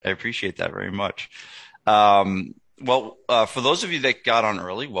I appreciate that very much. For those of you that got on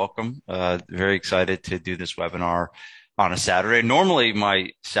early, welcome. Very excited to do this webinar on a Saturday. Normally,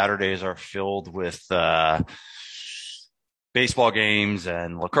 my Saturdays are filled with baseball games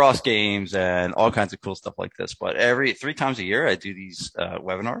and lacrosse games and all kinds of cool stuff like this. But every 3 times a year, I do these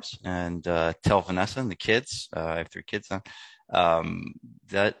webinars and tell Vanessa and the kids, I have 3 kids now,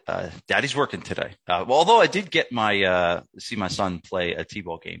 that Daddy's working today. Although I did get my see my son play a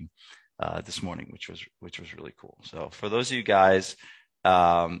T-ball game this morning, which was really cool. So for those of you guys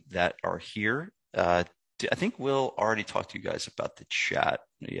that are here, I think Will already talked to you guys about the chat.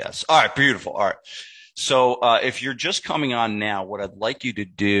 Yes. All right. Beautiful. All right. So if you're just coming on now, what I'd like you to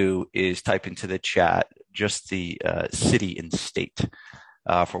do is type into the chat just the city and state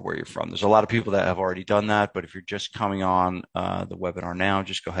for where you're from. There's a lot of people that have already done that, but if you're just coming on the webinar now,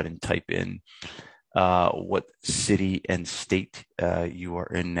 just go ahead and type in what city and state you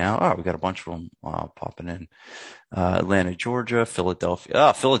are in now. Oh, we got a bunch of them popping in. Atlanta, Georgia,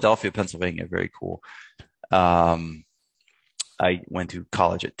 Philadelphia, Pennsylvania. Very cool. I went to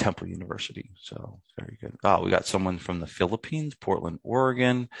college at Temple University, so very good. Oh, we got someone from the Philippines, Portland,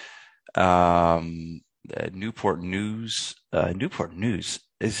 Oregon, Newport News. Newport News.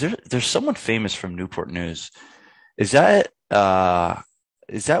 There's someone famous from Newport News. Is that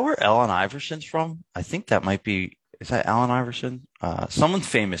where Allen Iverson's from? I think that might be. Is that Allen Iverson? Someone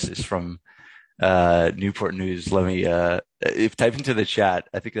famous is from Newport News. Let me if type into the chat.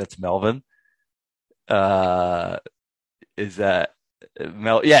 I think that's Melvin. Uh, is that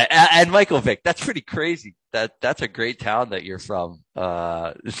Mel? Yeah, and Michael Vick. That's pretty crazy. That's a great town that you're from.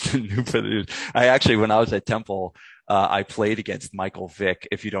 Newport News. I actually, when I was at Temple, I played against Michael Vick.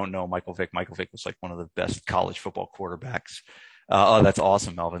 If you don't know Michael Vick was like one of the best college football quarterbacks. Oh, that's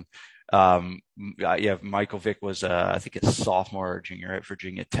awesome, Melvin. Yeah, Michael Vick was, I think, a sophomore or junior at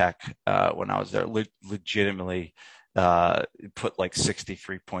Virginia Tech when I was there. Legitimately put like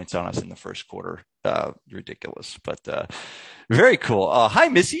 63 points on us in the first quarter. Ridiculous, but very cool. Hi,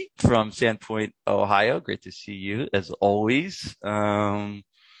 Missy from Sandpoint, Ohio. Great to see you as always. From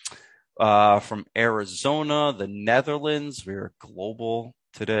Arizona, the Netherlands. We're global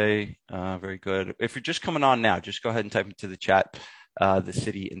today. Very good. If you're just coming on now, just go ahead and type into the chat the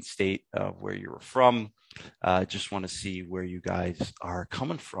city and state of where you're from. Just want to see where you guys are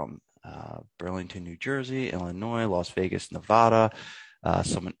coming from. Burlington, New Jersey, Illinois, Las Vegas, Nevada.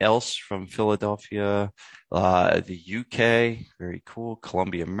 Someone else from Philadelphia, the UK. Very cool.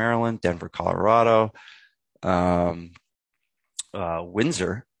 Columbia, Maryland, Denver, Colorado.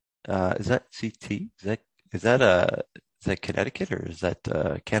 Windsor. Is that CT? Is that Connecticut or is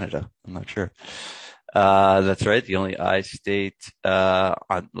that Canada? I'm not sure. That's right. The only I state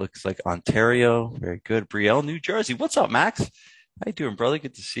looks like Ontario. Very good. Brielle, New Jersey. What's up, Max? How you doing, brother?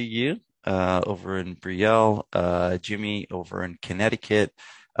 Good to see you over in Brielle. Jimmy over in Connecticut.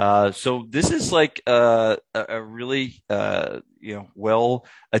 So this is like a really well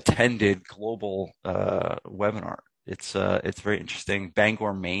attended global webinar. It's very interesting.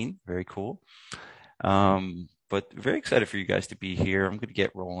 Bangor, Maine. Very cool. But very excited for you guys to be here. I'm going to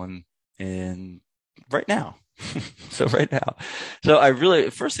get rolling in right now. So right now. So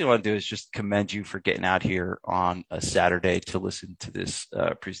first thing I want to do is just commend you for getting out here on a Saturday to listen to this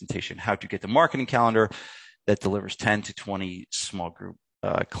presentation, how to get the marketing calendar that delivers 10 to 20 small group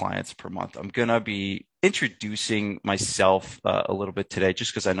clients per month. I'm going to be introducing myself a little bit today,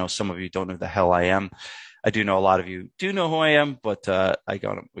 just because I know some of you don't know who the hell I am. I do know a lot of you do know who I am, but I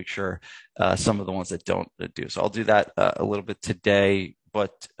got to make sure some of the ones that don't do. So I'll do that a little bit today.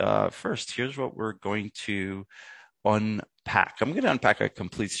 But first, here's what we're going to unpack. I'm going to unpack a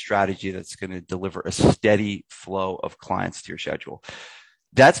complete strategy that's going to deliver a steady flow of clients to your schedule.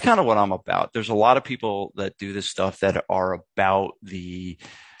 That's kind of what I'm about. There's a lot of people that do this stuff that are about the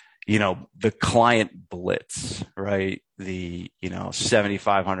client blitz, right? The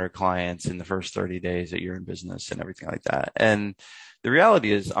 7,500 clients in the first 30 days that you're in business and everything like that. And the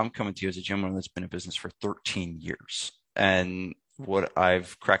reality is I'm coming to you as a gym owner that's been in business for 13 years. And what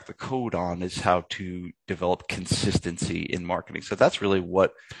I've cracked the code on is how to develop consistency in marketing. So that's really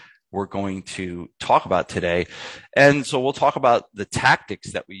what we're going to talk about today. And so we'll talk about the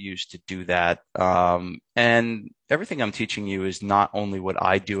tactics that we use to do that. And everything I'm teaching you is not only what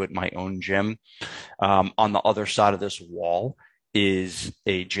I do at my own gym. On the other side of this wall is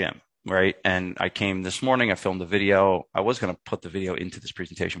a gym, right? And I came this morning, I filmed a video. I was going to put the video into this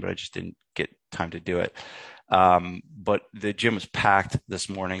presentation, but I just didn't get time to do it. But the gym was packed this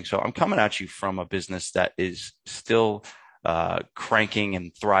morning. So I'm coming at you from a business that is still cranking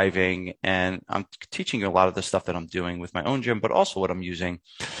and thriving. And I'm teaching you a lot of the stuff that I'm doing with my own gym, but also what I'm using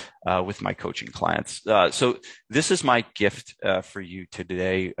with my coaching clients. So this is my gift for you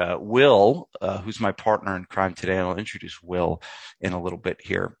today. Will, who's my partner in crime today, and I'll introduce Will in a little bit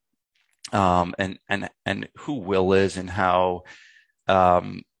here, and who Will is and how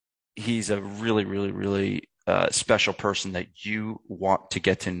um, he's a really, really, really special person that you want to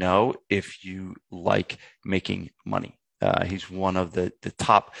get to know if you like making money. He's one of the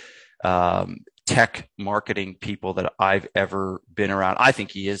top tech marketing people that I've ever been around. I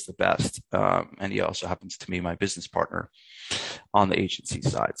think he is the best. And he also happens to be my business partner on the agency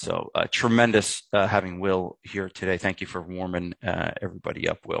side. So tremendous having Will here today. Thank you for warming everybody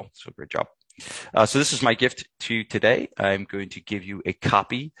up, Will. So great job. So this is my gift to you today. I'm going to give you a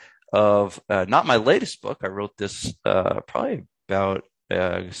copy of not my latest book. I wrote this probably about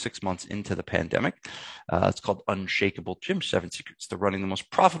 6 months into the pandemic. It's called Unshakable Gym: 7 Secrets to Running the Most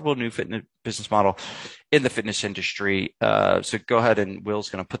Profitable New Fitness Business Model in the Fitness Industry. So go ahead, and Will's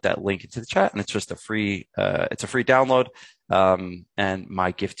going to put that link into the chat, and it's just a free download. And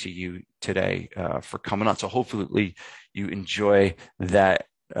my gift to you today for coming on. So hopefully you enjoy that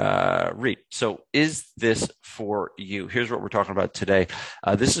read. So is this for you? Here's what we're talking about today.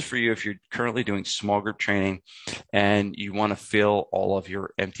 This is for you if you're currently doing small group training and you want to fill all of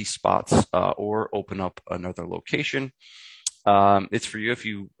your empty spots or open up another location. It's for you if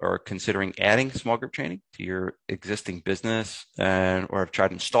you are considering adding small group training to your existing business or have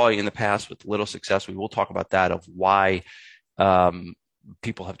tried installing in the past with little success. We will talk about that, of why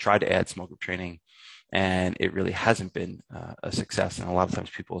people have tried to add small group training and it really hasn't been a success. And a lot of times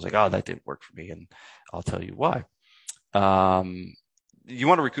people are like, oh, that didn't work for me. And I'll tell you why. You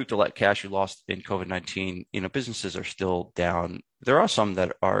want to recoup the cash you lost in COVID-19. Businesses are still down. There are some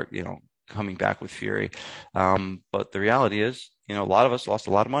that are, coming back with fury. But the reality is, a lot of us lost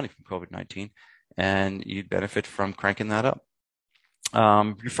a lot of money from COVID-19, and you'd benefit from cranking that up.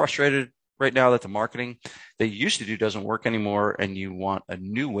 You're frustrated right now that the marketing that you used to do doesn't work anymore, and you want a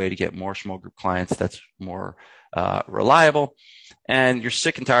new way to get more small group clients that's more reliable, and you're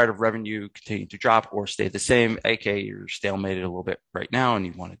sick and tired of revenue continuing to drop or stay the same, aka you're stalemated a little bit right now and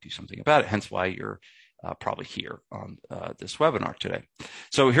you want to do something about it, hence why you're probably here on this webinar today.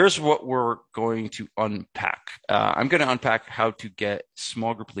 So here's what we're going to unpack. I'm going to unpack how to get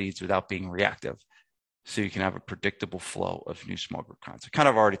small group leads without being reactive, so you can have a predictable flow of new small group clients. I kind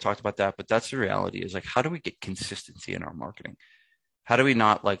of already talked about that, but that's the reality, is like, how do we get consistency in our marketing? How do we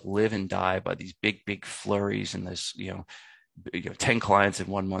not live and die by these big flurries and this, 10 clients in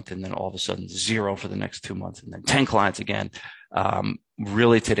 1 month and then all of a sudden 0 for the next 2 months and then 10 clients again?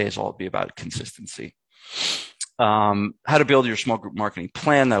 Really, today's all be about consistency. How to build your small group marketing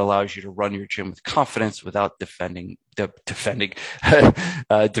plan that allows you to run your gym with confidence without depending on a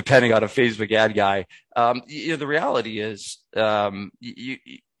Facebook ad guy. The reality is, the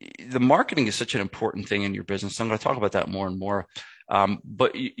marketing is such an important thing in your business. I'm going to talk about that more and more.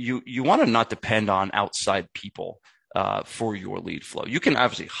 But you want to not depend on outside people for your lead flow. You can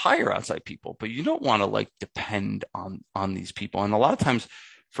obviously hire outside people, but you don't want to depend on these people. And a lot of times,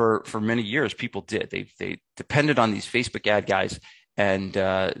 for many years, people did. They depended on these Facebook ad guys, and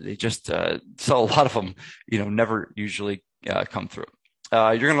they just so a lot of them, never usually come through.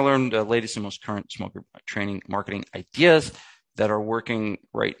 You're going to learn the latest and most current small group training marketing ideas that are working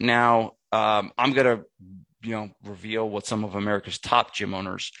right now. I'm going to reveal what some of America's top gym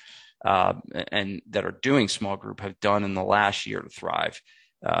owners and that are doing small group have done in the last year to thrive.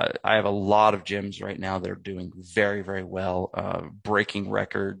 I have a lot of gyms right now that are doing very, very well, breaking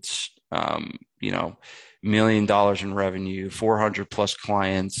records, $1 million in revenue, 400 plus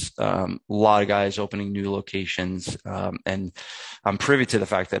clients, a lot of guys opening new locations. And I'm privy to the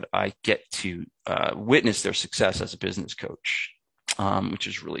fact that I get to witness their success as a business coach, which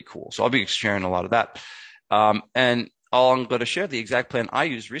is really cool. So I'll be sharing a lot of that. And I'm going to share the exact plan I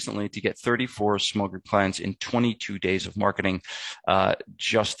used recently to get 34 small group clients in 22 days of marketing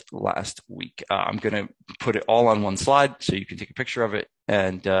just last week. I'm going to put it all on one slide so you can take a picture of it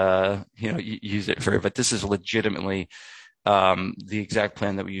and use it for it. But this is legitimately the exact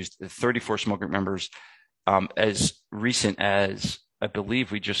plan that we used. 34 small group members as recent as, I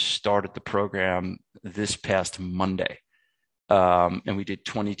believe we just started the program this past Monday. And we did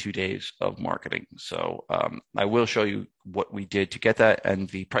 22 days of marketing. So I will show you what we did to get that. And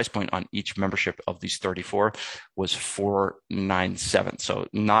the price point on each membership of these 34 was $497. So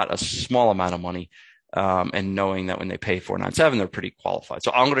not a small amount of money. And knowing that when they pay $497, they're pretty qualified.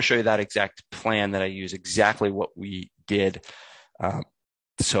 So I'm going to show you that exact plan that I use, exactly what we did.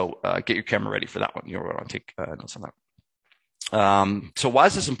 So get your camera ready for that one. You'll want to take notes on that. So why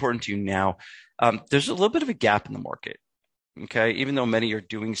is this important to you now? There's a little bit of a gap in the market. Okay. Even though many are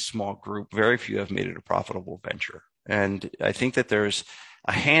doing small group, very few have made it a profitable venture. And I think that there's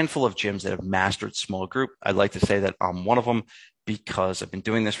a handful of gyms that have mastered small group. I'd like to say that I'm one of them because I've been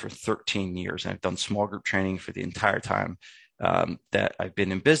doing this for 13 years and I've done small group training for the entire time that I've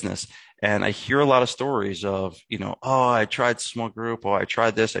been in business. And I hear a lot of stories of, oh, I tried small group, oh, I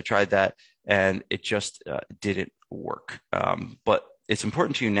tried this, I tried that, and it just didn't work. But it's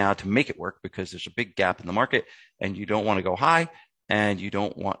important to you now to make it work because there's a big gap in the market and you don't want to go high and you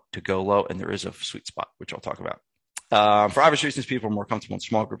don't want to go low. And there is a sweet spot, which I'll talk about. For obvious reasons, people are more comfortable in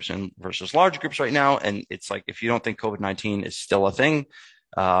small groups versus large groups right now. And it's like, if you don't think COVID-19 is still a thing,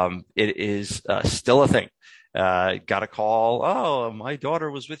 it is still a thing. Got a call. Oh, my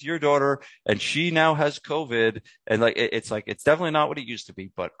daughter was with your daughter and she now has COVID. And it's definitely not what it used to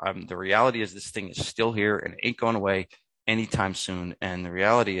be. But the reality is this thing is still here and it ain't going away anytime soon. And the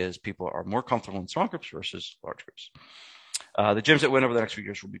reality is people are more comfortable in small groups versus large groups. The gyms that win over the next few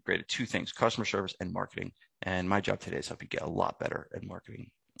years will be great at two things: customer service and marketing. And my job today is help you get a lot better at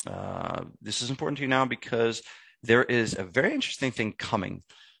marketing. This is important to you now because there is a very interesting thing coming.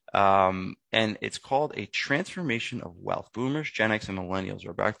 And it's called a transformation of wealth. Boomers, Gen X, and millennials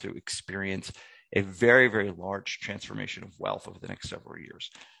are about to experience a very, very large transformation of wealth over the next several years.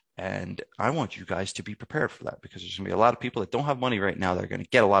 And I want you guys to be prepared for that because there's going to be a lot of people that don't have money right now that are going to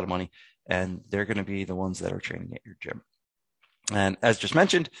get a lot of money, and they're going to be the ones that are training at your gym. And as just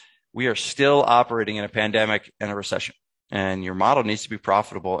mentioned, we are still operating in a pandemic and a recession, and your model needs to be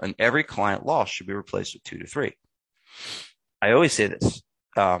profitable, and every client loss should be replaced with 2 to 3. I always say this.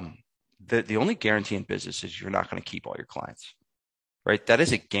 The only guarantee in business is you're not going to keep all your clients, right? That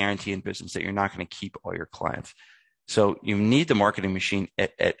is a guarantee in business that you're not going to keep all your clients. So you need the marketing machine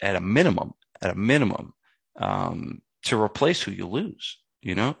at a minimum, to replace who you lose.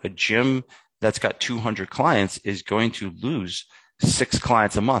 A gym that's got 200 clients is going to lose 6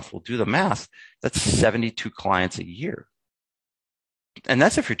 clients a month. We'll do the math. That's 72 clients a year. And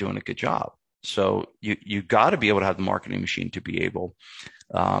that's if you're doing a good job. So you got to be able to have the marketing machine to be able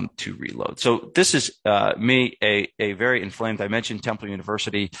to reload. So this is me, a very inflamed. I mentioned Temple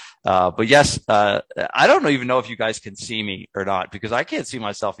University, but yes, I don't even know if you guys can see me or not because I can't see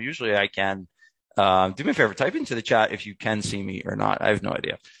myself. Usually I can. Do me a favor, type into the chat if you can see me or not. I have no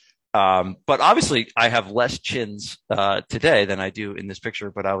idea. But obviously I have less chins today than I do in this picture,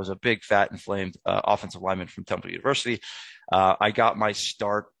 but I was a big, fat, inflamed offensive lineman from Temple University. I got my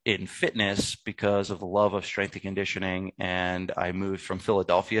start in fitness because of the love of strength and conditioning, and I moved from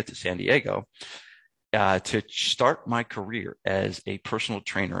Philadelphia to San Diego to start my career as a personal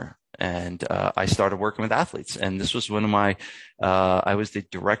trainer. And I started working with athletes. And this was one of I was the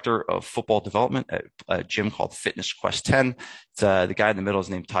director of football development at a gym called Fitness Quest 10. The guy in the middle is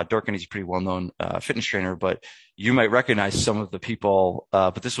named Todd Durkin. He's a pretty well-known fitness trainer, but you might recognize some of the people.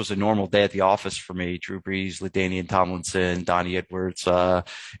 But this was a normal day at the office for me: Drew Brees, LaDainian Tomlinson, Donnie Edwards.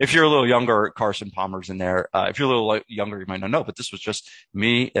 If you're a little younger, Carson Palmer's in there. If you're a little younger, you might not know, but this was just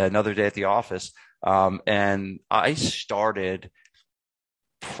me, another day at the office. And I started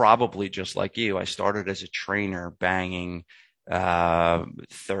probably just like you. I started as a trainer banging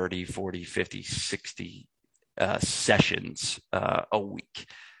 30, 40, 50, 60 sessions a week.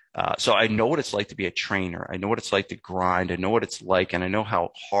 So I know what it's like to be a trainer. I know what it's like to grind. I know what it's like, and I know how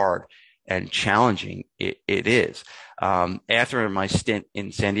hard and challenging it is. After my stint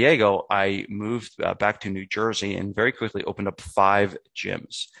in San Diego, I moved back to New Jersey and very quickly opened up 5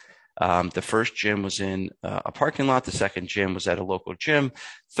 gyms. The first gym was in a parking lot. The second gym was at a local gym.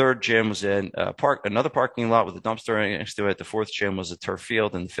 Third gym was in another parking lot with a dumpster next to it. The fourth gym was a turf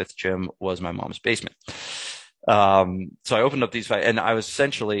field, and the fifth gym was my mom's basement. So I opened up these 5, and I was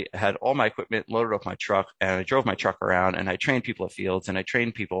essentially had all my equipment loaded up my truck, and I drove my truck around, and I trained people at fields, and I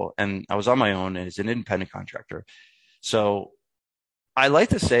trained people, and I was on my own as an independent contractor. So I like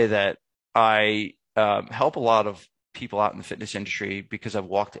to say that I help a lot of people out in the fitness industry because I've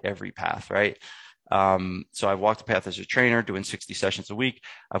walked every path, right? So I've walked the path as a trainer doing 60 sessions a week.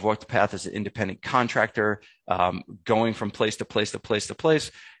 I've walked the path as an independent contractor, going from place to place to place to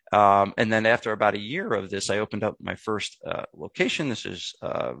place. And then after about a year of this, I opened up my first location. This is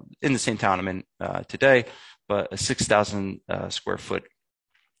in the same town I'm in today, but a 6,000 square foot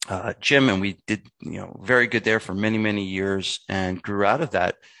gym. And we did, very good there for many, many years and grew out of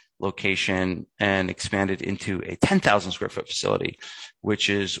that location and expanded into a 10,000 square foot facility, which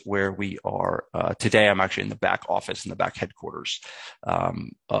is where we are today. I'm actually in the back office, in the back headquarters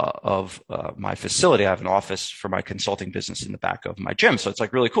of my facility. I have an office for my consulting business in the back of my gym. So it's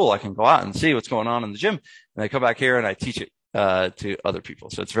like really cool. I can go out and see what's going on in the gym, and I come back here and I teach it to other people.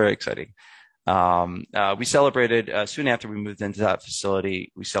 So it's very exciting. We celebrated soon after we moved into that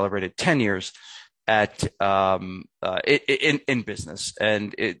facility. We celebrated 10 years at in business,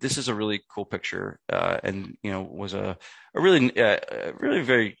 and this is a really cool picture, and was a really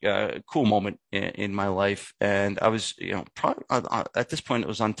very cool moment in my life. And I was probably at this point it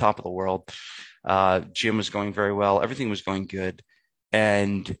was on top of the world. Gym was going very well, everything was going good,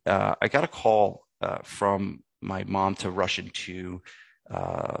 and I got a call from my mom to rush into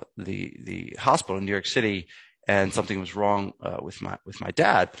the hospital in New York City, and something was wrong with my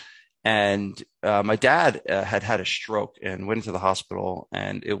dad. And my dad had a stroke and went into the hospital,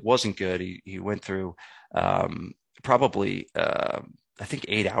 and it wasn't good. He went through probably I think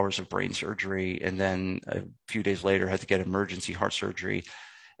 8 hours of brain surgery, and then a few days later had to get emergency heart surgery.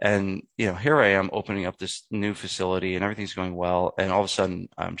 And here I am opening up this new facility, and everything's going well, and all of a sudden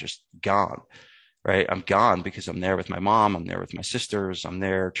I'm just gone. Right? I'm gone because I'm there with my mom. I'm there with my sisters. I'm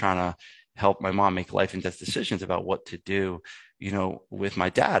there trying to help my mom make life and death decisions about what to do, with my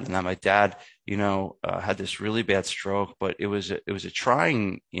dad. And that my dad, had this really bad stroke, but it was a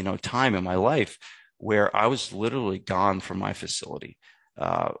trying, time in my life where I was literally gone from my facility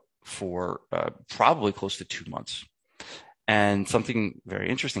for probably close to 2 months. And something very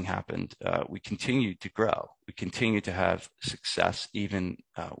interesting happened. We continued to grow. We continued to have success even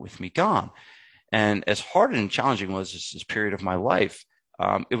with me gone. And as hard and challenging was this period of my life,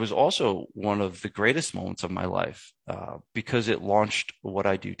 it was also one of the greatest moments of my life because it launched what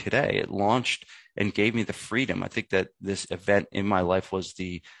I do today. It launched and gave me the freedom. I think that this event in my life was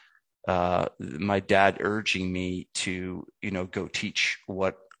my dad urging me to, go teach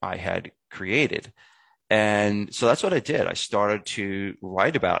what I had created. And so that's what I did. I started to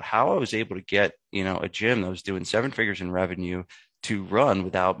write about how I was able to get, a gym that was doing 7 figures in revenue to run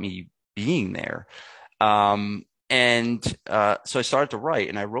without me being there. So I started to write,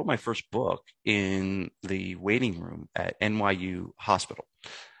 and I wrote my first book in the waiting room at NYU Hospital.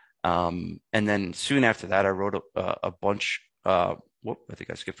 And then soon after that, I wrote a bunch. I think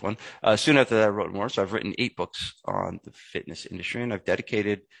I skipped one. Soon after that, I wrote more. So I've written 8 books on the fitness industry, and I've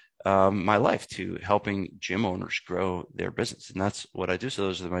dedicated my life to helping gym owners grow their business. And that's what I do. So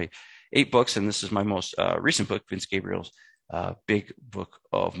those are my 8 books. And this is my most recent book, Vince Gabriel's big book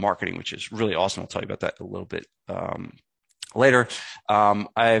of marketing, which is really awesome. I'll tell you about that a little bit later.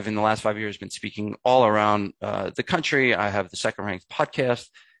 I've, in the last 5 years, been speaking all around the country. I have the second ranked podcast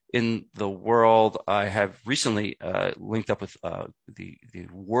in the world. I have recently linked up with the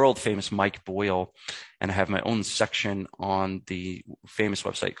world famous Mike Boyle, and I have my own section on the famous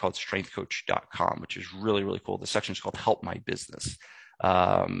website called strengthcoach.com, which is really, really cool. The section is called Help My Business.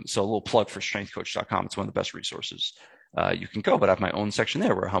 So a little plug for strengthcoach.com. It's one of the best resources you can go, but I have my own section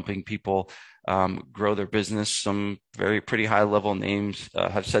there where I'm helping people grow their business. Some pretty high level names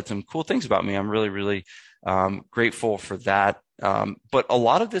have said some cool things about me. I'm really, really grateful for that. But a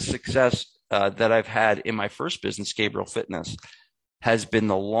lot of the success that I've had in my first business, Gabriel Fitness, has been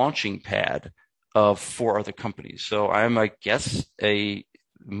the launching pad of 4 other companies. So I'm, I guess, I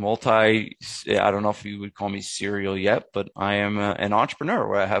don't know if you would call me serial yet, but I am an entrepreneur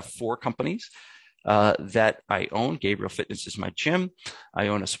where I have 4 companies that I own. Gabriel Fitness is my gym. I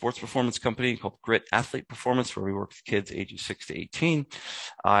own a sports performance company called Grit Athlete Performance, where we work with kids ages 6 to 18.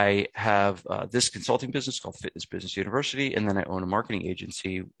 I have this consulting business called Fitness Business University, and then I own a marketing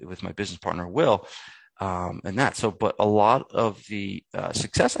agency with my business partner, Will. But a lot of the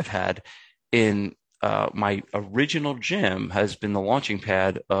success I've had in my original gym has been the launching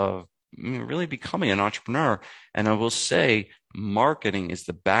pad of really becoming an entrepreneur. And I will say, marketing is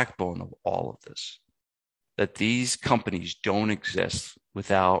the backbone of all of this, that these companies don't exist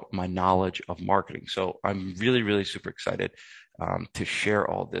without my knowledge of marketing. So I'm really, really super excited to share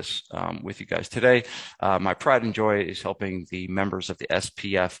all this with you guys today. My pride and joy is helping the members of the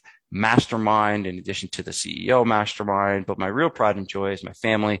SPF Mastermind in addition to the CEO Mastermind. But my real pride and joy is my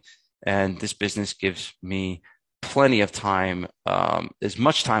family. And this business gives me plenty of time, as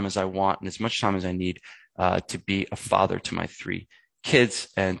much time as I want and as much time as I need to be a father to my 3 kids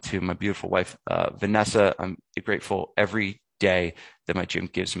and to my beautiful wife, Vanessa. I'm grateful every day that my gym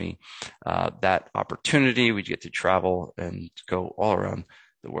gives me that opportunity. We get to travel and go all around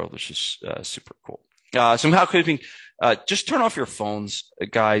the world, which is super cool. So how could it be? Just turn off your phones,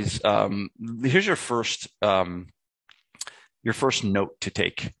 guys. Here's your first note to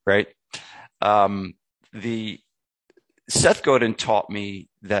take, right? The Seth Godin taught me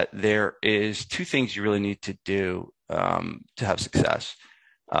that there is 2 things you really need to do to have success.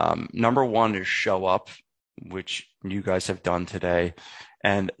 Number 1 is show up, which you guys have done today.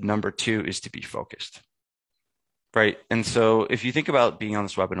 And number 2 is to be focused. Right. And so if you think about being on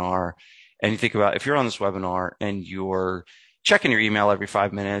this webinar and you think about if you're on this webinar and you're checking your email every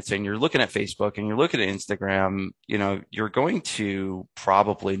 5 minutes and you're looking at Facebook and you're looking at Instagram, you're going to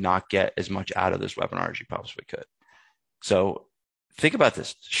probably not get as much out of this webinar as you possibly could. So think about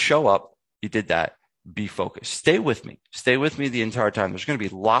this. Show up. You did that. Be focused. Stay with me. Stay with me the entire time. There's going to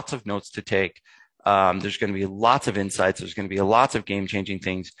be lots of notes to take. There's going to be lots of insights. There's going to be lots of game-changing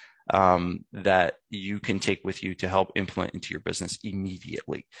things that you can take with you to help implement into your business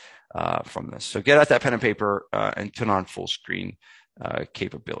immediately from this. So get out that pen and paper and turn on full screen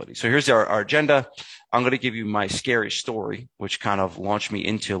capability. So here's our agenda. I'm going to give you my scary story, which kind of launched me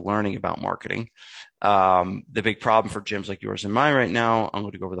into learning about marketing. The big problem for gyms like yours and mine right now, I'm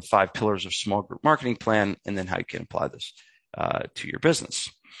going to go over the 5 pillars of small group marketing plan and then how you can apply this to your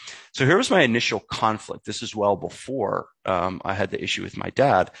business. So here was my initial conflict. This is well before I had the issue with my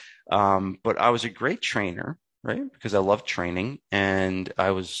dad. But I was a great trainer, right? Because I loved training. And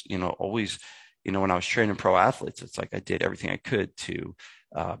I was, always, when I was training pro athletes, it's like I did everything I could to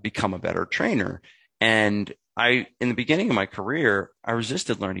become a better trainer. And in the beginning of my career, I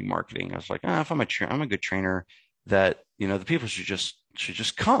resisted learning marketing. I was like, if I'm a good trainer, that, the people should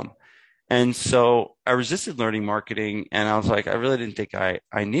just come. And so I resisted learning marketing and I was like, I really didn't think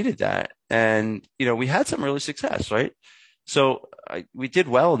I needed that. And, we had some early success, right? So we did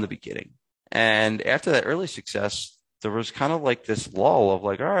well in the beginning. And after that early success, there was kind of like this lull of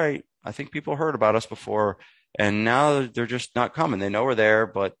like, all right, I think people heard about us before and now they're just not coming. They know we're there,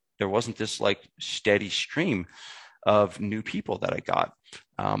 but there wasn't this like steady stream of new people that I got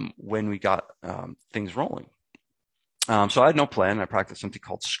when we got things rolling. So I had no plan. I practiced something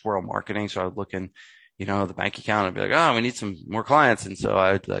called squirrel marketing. So I would look in, the bank account and be like, oh, we need some more clients. And so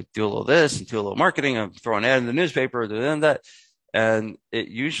I'd like do a little this and do a little marketing. I'm throwing an ad in the newspaper, and that. And it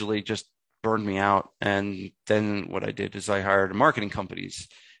usually just burned me out. And then what I did is I hired marketing companies.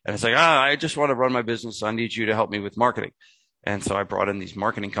 And it's like, I just want to run my business. I need you to help me with marketing. And so I brought in these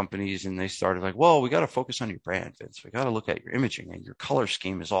marketing companies and they started like, well, we got to focus on your brand, Vince. We got to look at your imaging and your color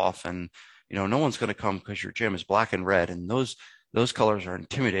scheme is off. And no one's going to come because your gym is black and red, and those colors are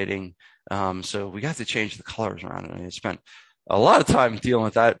intimidating. So we got to change the colors around. And I spent a lot of time dealing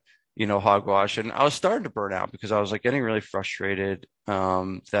with that, hogwash. And I was starting to burn out because I was like getting really frustrated.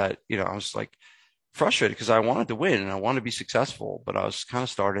 That I was like frustrated because I wanted to win and I wanted to be successful, but I was kind of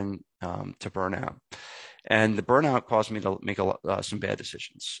starting to burn out. And the burnout caused me to make some bad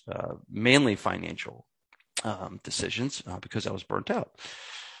decisions, mainly financial decisions, because I was burnt out.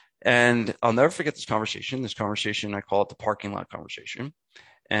 And I'll never forget this conversation. I call it the parking lot conversation.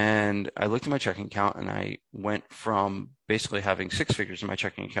 And I looked at my checking account and I went from basically having 6 figures in my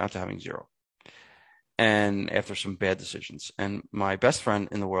checking account to having 0. And after some bad decisions, and my best friend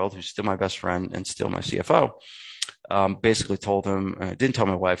in the world, who's still my best friend and still my CFO, basically told him, I didn't tell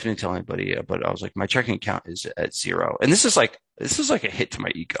my wife, didn't tell anybody, but I was like, my checking account is at 0. And this is like a hit to my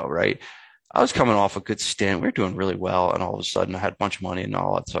ego, right? I was coming off a good stint. We were doing really well. And all of a sudden I had a bunch of money and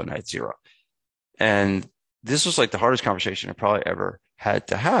all of a sudden I had 0. And this was like the hardest conversation I probably ever had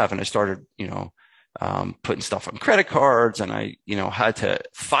to have. And I started, putting stuff on credit cards and I, had to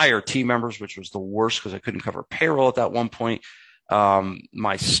fire team members, which was the worst because I couldn't cover payroll at that one point.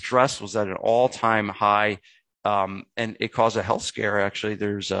 My stress was at an all-time high. And it caused a health scare. Actually,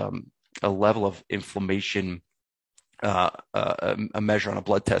 there's a level of inflammation, a measure on a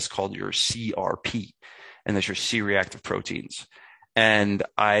blood test called your CRP, and that's your C-reactive proteins. And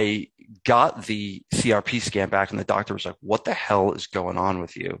I got the CRP scan back, and the doctor was like, "What the hell is going on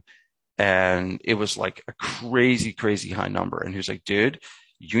with you?" And it was like a crazy, crazy high number. And he was like, "Dude,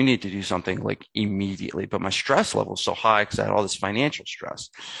 you need to do something like immediately." But my stress level was so high because I had all this financial stress,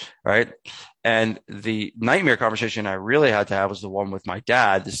 right? And the nightmare conversation I really had to have was the one with my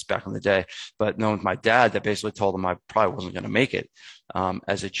dad. This is back in the day, but no, with my dad that basically told him I probably wasn't going to make it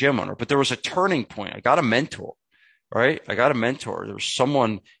as a gym owner. But there was a turning point. I got a mentor, right? I got a mentor. There was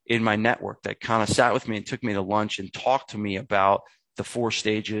someone in my network that kind of sat with me and took me to lunch and talked to me about the 4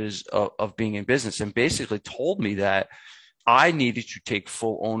 stages of being in business and basically told me that I needed to take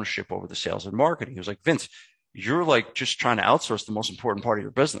full ownership over the sales and marketing. He was like, "Vince, you're like just trying to outsource the most important part of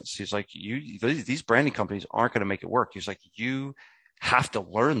your business." He's like, these branding companies aren't going to make it work. He's like, "You have to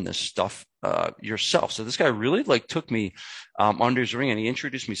learn this stuff yourself." So this guy really like took me under his wing and he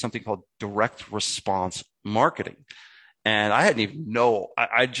introduced me something called direct response marketing. And I hadn't even know,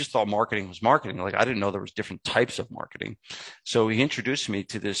 I just thought marketing was marketing. Like I didn't know there was different types of marketing. So he introduced me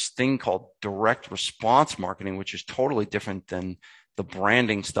to this thing called direct response marketing, which is totally different than the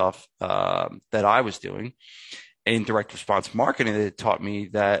branding stuff that I was doing. In direct response marketing, it taught me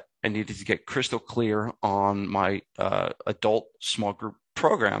that I needed to get crystal clear on my adult small group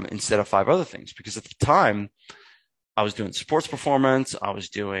program instead of five other things. Because at the time, I was doing sports performance, I was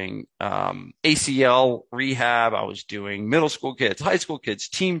doing ACL rehab, I was doing middle school kids, high school kids,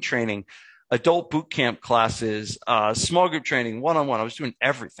 team training, adult boot camp classes, small group training, one-on-one. I was doing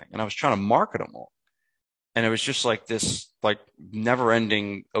everything, and I was trying to market them all. And it was just like this, like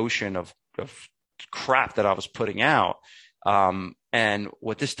never-ending ocean of crap that I was putting out. And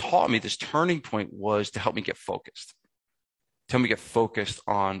what this taught me, this turning point, was to help me get focused, to help me get focused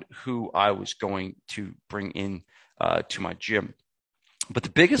on who I was going to bring in to my gym. But the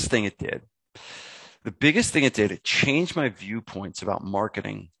biggest thing it did, it changed my viewpoints about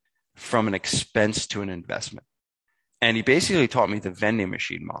marketing from an expense to an investment. And he basically taught me the vending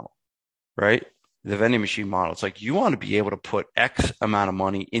machine model, right? The vending machine model. It's like you want to be able to put X amount of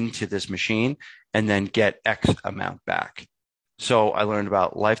money into this machine and then get X amount back. So I learned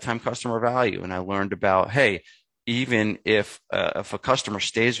about lifetime customer value, and I learned about, hey, even if a customer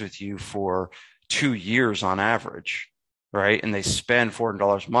stays with you for 2 years on average, right, and they spend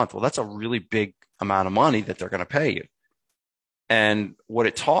 $400 a month, well, that's a really big amount of money that they're going to pay you. And what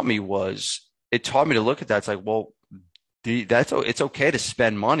it taught me to look at that. It's like, well, it's okay to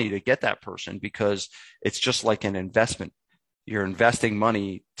spend money to get that person, because it's just like an investment. You're investing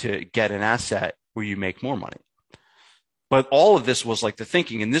money to get an asset where you make more money. But all of this was like the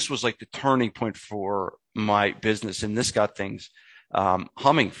thinking, and this was like the turning point for my business, and this got things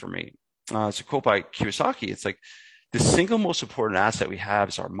humming for me. It's a quote by Kiyosaki. It's like, the single most important asset we have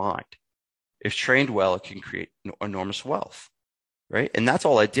is our mind. If trained well, it can create enormous wealth, right? And that's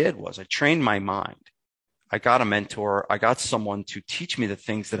all I did. Was I trained my mind. I got a mentor. I got someone to teach me the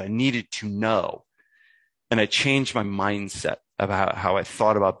things that I needed to know. And I changed my mindset about how I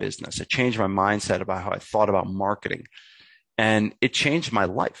thought about business. I changed my mindset about how I thought about marketing. And it changed my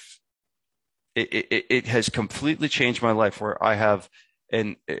life. It has completely changed my life, where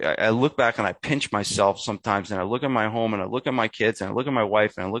and I look back and I pinch myself sometimes, and I look at my home, and I look at my kids, and I look at my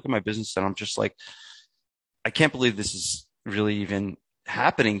wife, and I look at my business, and I'm just like, I can't believe this is really even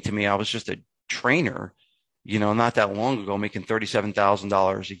happening to me. I was just a trainer, not that long ago, making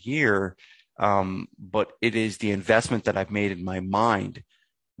 $37,000 a year. But it is the investment that I've made in my mind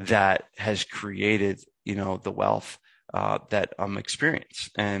that has created, the wealth that I'm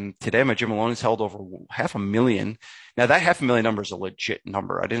experiencing. And today my gym alone has held over 500,000. Now that 500,000 number is a legit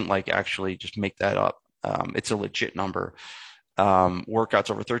number. I didn't actually just make that up. It's a legit number.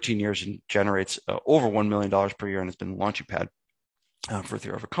 Workouts over 13 years and generates over $1 million per year, and it's been the launching pad for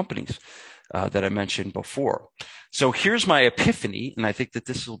 3 other companies that I mentioned before. So here's my epiphany, and I think that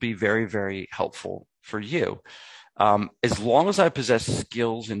this will be very, very helpful for you. As long as I possess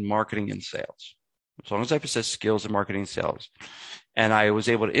skills in marketing and sales, and I was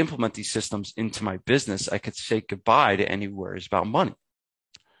able to implement these systems into my business, I could say goodbye to any worries about money,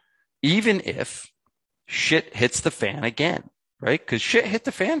 even if shit hits the fan again, right? Because shit hit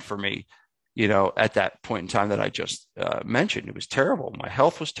the fan for me, at that point in time that I just mentioned. It was terrible. My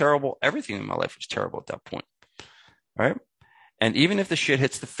health was terrible. Everything in my life was terrible at that point, right? And even if the shit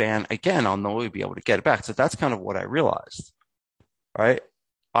hits the fan again, I'll know we'll be able to get it back. So that's kind of what I realized, right?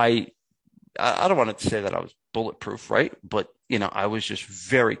 I don't want to say that I was bulletproof, right? But, I was just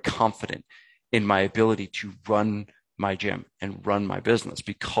very confident in my ability to run my gym and run my business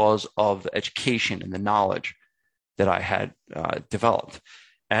because of the education and the knowledge that I had developed.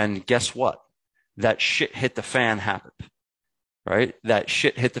 And guess what? That shit hit the fan happened, right? That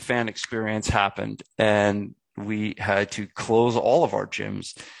shit hit the fan experience happened, and we had to close all of our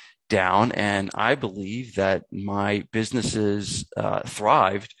gyms down. And I believe that my businesses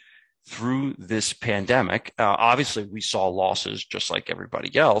thrived through this pandemic. Obviously, we saw losses just like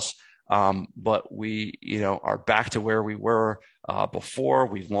everybody else, but we, are back to where we were before.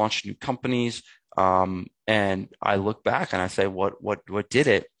 We've launched new companies, and I look back and I say, what did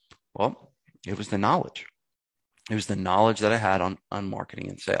it? Well, it was the knowledge. It was the knowledge that I had on marketing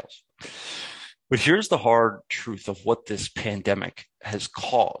and sales. But here's the hard truth of what this pandemic has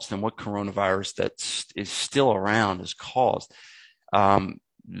caused, and what coronavirus that is still around has caused.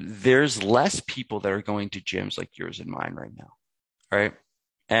 There's less people that are going to gyms like yours and mine right now, right?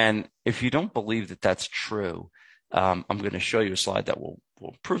 And if you don't believe that that's true, I'm going to show you a slide that will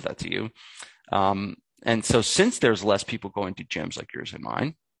prove that to you. And so since there's less people going to gyms like yours and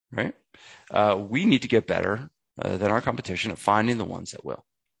mine, right, we need to get better than our competition at finding the ones that will,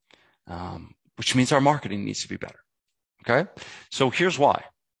 which means our marketing needs to be better. Okay. So here's why.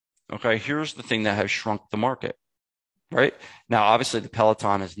 Okay. Here's the thing that has shrunk the market. Right now, obviously, the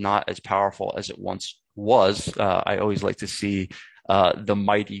Peloton is not as powerful as it once was. I always like to see the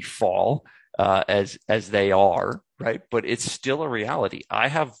mighty fall as they are, right? But it's still a reality. I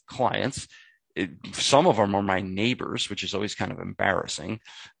have clients. Some of them are my neighbors, which is always kind of embarrassing,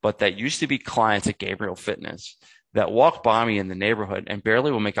 but that used to be clients at Gabriel Fitness that walk by me in the neighborhood and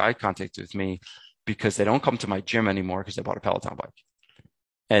barely will make eye contact with me because they don't come to my gym anymore because they bought a Peloton bike.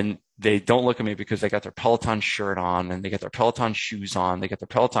 And they don't look at me because they got their Peloton shirt on and they got their Peloton shoes on, they got their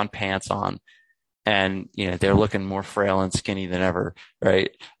Peloton pants on, and they're looking more frail and skinny than ever,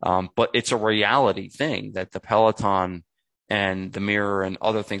 right? But it's a reality thing that the Peloton and the Mirror and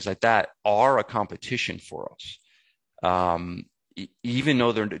other things like that are a competition for us. Even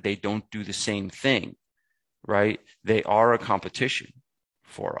though they don't do the same thing, right? They are a competition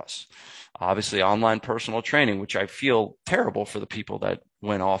for us. Obviously, online personal training, which I feel terrible for the people that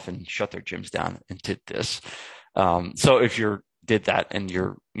went off and shut their gyms down and did this. So if you did that and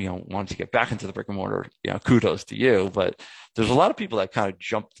you're, wanted to get back into the brick and mortar, kudos to you. But there's a lot of people that kind of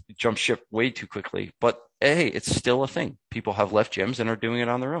jump ship way too quickly. But hey, it's still a thing. People have left gyms and are doing it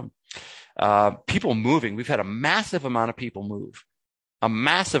on their own. People moving. We've had a massive amount of people move.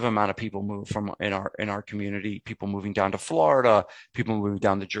 From in our community, people moving down to Florida, people moving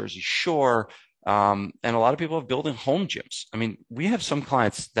down the Jersey Shore, and a lot of people have building home gyms. I mean, we have some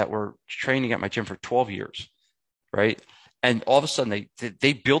clients that were training at my gym for 12 years, right? And all of a sudden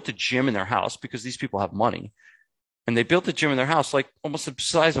they built a gym in their house because these people have money, and they built a gym in their house like almost the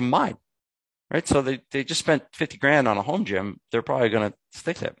size of mine, right? So they just spent 50 grand on a home gym. They're probably going to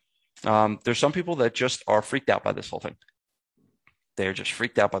stick to it. There's some people that just are freaked out by this whole thing. They're just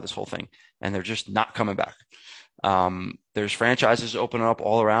freaked out by this whole thing, and they're just not coming back. There's franchises opening up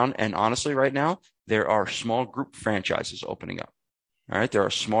all around, and honestly, right now, there are small group franchises opening up. All right, there are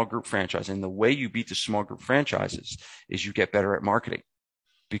small group franchises, and the way you beat the small group franchises is you get better at marketing,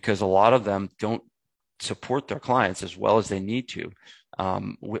 because a lot of them don't support their clients as well as they need to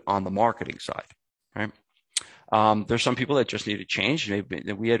on the marketing side, right? There's some people that just need to change.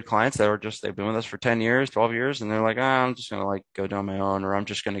 We had clients that they've been with us for 10 years, 12 years, and they're like, I'm just going to go down my own, or I'm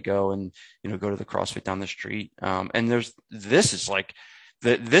just going to go and, go to the CrossFit down the street. And this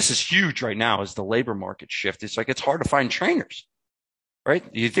is huge right now is the labor market shift. It's like, it's hard to find trainers, right?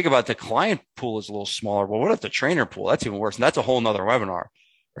 You think about the client pool is a little smaller. Well, what if the trainer pool? That's even worse. And that's a whole nother webinar,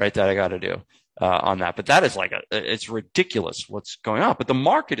 right? That I got to do on that. But that is it's ridiculous what's going on, but the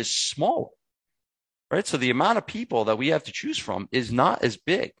market is smaller. Right. So the amount of people that we have to choose from is not as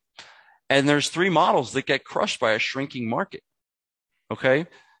big. And there's three models that get crushed by a shrinking market. Okay.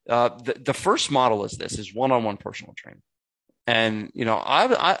 The first model is one-on-one personal training. And,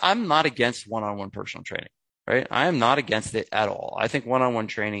 I'm not against one-on-one personal training, right? I am not against it at all. I think one-on-one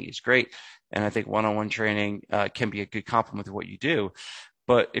training is great. And I think one-on-one training can be a good complement to what you do.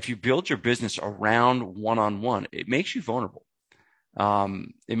 But if you build your business around one-on-one, it makes you vulnerable.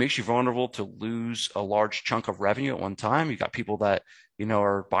 It makes you vulnerable to lose a large chunk of revenue at one time. You got people that,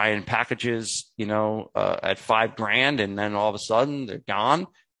 are buying packages, at $5,000, and then all of a sudden they're gone.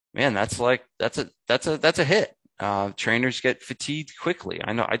 Man, that's a hit. Trainers get fatigued quickly.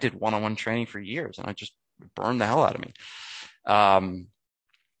 I know I did one-on-one training for years and I just burned the hell out of me.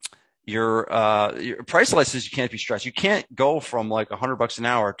 Your price lists, you can't be stressed. You can't go from like $100 an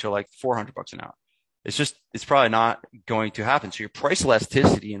hour to like $400 an hour. It's probably not going to happen. So your price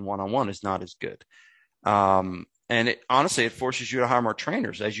elasticity in one-on-one is not as good. And honestly, it forces you to hire more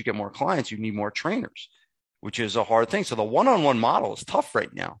trainers. As you get more clients, you need more trainers, which is a hard thing. So the one-on-one model is tough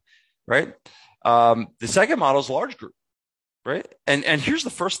right now, right? The second model is large group, right? And here's the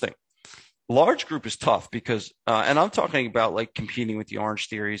first thing. Large group is tough because, and I'm talking about like competing with the Orange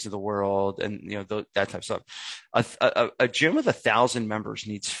Theories of the world and, that type of stuff. A gym with 1,000 members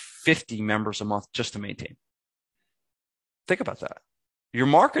needs 50 members a month just to maintain. Think about that. Your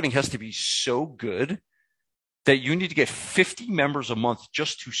marketing has to be so good that you need to get 50 members a month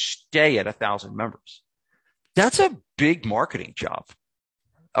just to stay at 1,000 members. That's a big marketing job,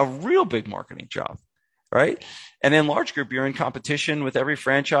 a real big marketing job, right? And then large group, you're in competition with every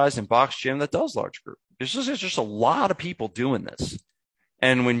franchise and box gym that does large group. There's just a lot of people doing this.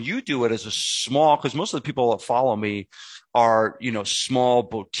 And when you do it as a small, because most of the people that follow me are, small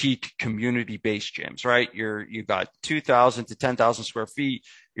boutique community-based gyms, right? You've got 2,000 to 10,000 square feet.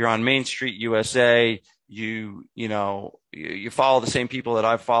 You're on Main Street, USA. You follow the same people that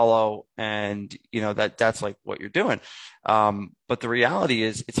I follow, and that's like what you're doing. But the reality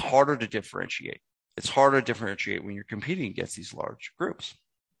is, it's harder to differentiate. It's harder to differentiate when you're competing against these large groups.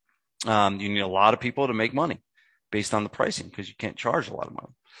 You need a lot of people to make money based on the pricing because you can't charge a lot of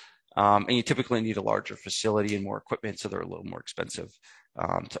money. And you typically need a larger facility and more equipment, so they're a little more expensive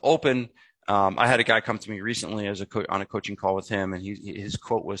to open. I had a guy come to me recently as on a coaching call with him, and his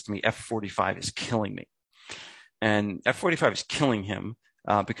quote was to me, F45 is killing me. And F45 is killing him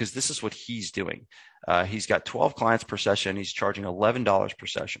because this is what he's doing. He's got 12 clients per session. He's charging $11 per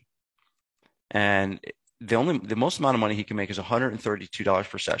session. And the most amount of money he can make is $132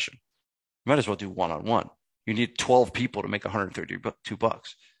 per session. You might as well do one-on-one. You need 12 people to make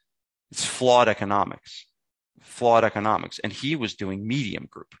 $132. It's flawed economics. And he was doing medium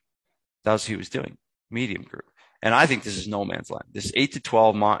group. That was what he was doing, medium group. And I think this is no man's land. This 8 to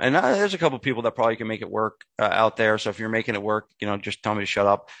 12 month, and there's a couple of people that probably can make it work out there. So if you're making it work, just tell me to shut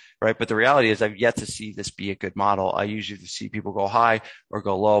up, right? But the reality is I've yet to see this be a good model. I usually see people go high or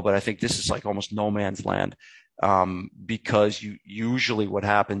go low, but I think this is like almost no man's land. Because usually what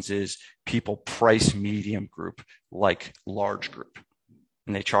happens is people price medium group like large group,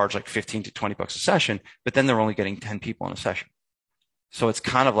 and they charge like 15 to $20 a session, but then they're only getting 10 people in a session. So it's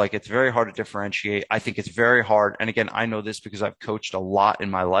kind of like, it's very hard to differentiate. I think it's very hard. And again, I know this because I've coached a lot in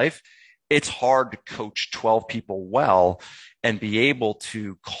my life. It's hard to coach 12 people well and be able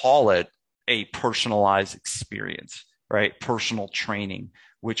to call it a personalized experience, right? Personal training,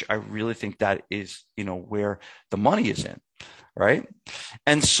 which I really think that is, where the money is in, right?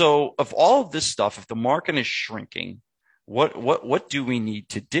 And so of all of this stuff, if the market is shrinking, what do we need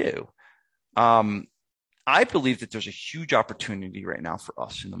to do? I believe that there's a huge opportunity right now for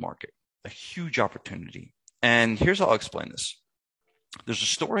us in the market, a huge opportunity. And here's how I'll explain this. There's a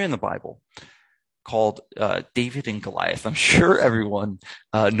story in the Bible called David and Goliath. I'm sure everyone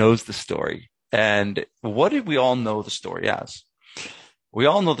knows the story. And what did we all know the story as? We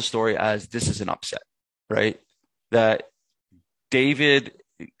all know the story as this is an upset, right? That David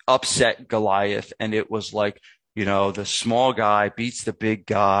upset Goliath, and it was like, the small guy beats the big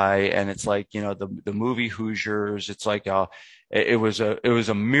guy, and it's like, the movie Hoosiers. It's like it was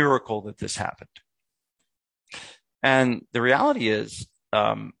a miracle that this happened. And the reality is,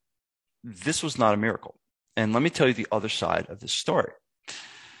 this was not a miracle. And let me tell you the other side of this story.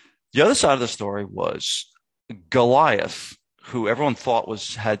 The other side of the story was Goliath, who everyone thought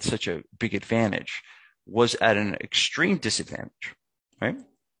had such a big advantage, was at an extreme disadvantage, right?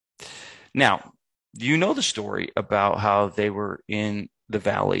 Now, you know the story about how they were in the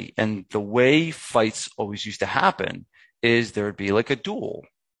valley, and the way fights always used to happen is there would be like a duel,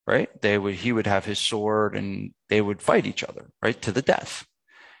 right? He would have his sword and they would fight each other, right, to the death.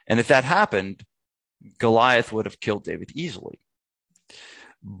 And if that happened, Goliath would have killed David easily.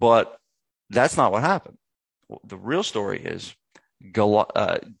 But that's not what happened. The real story is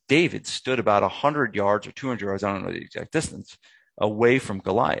David stood about 100 yards or 200 yards, I don't know the exact distance, away from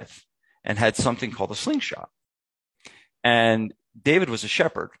Goliath, and had something called a slingshot. And David was a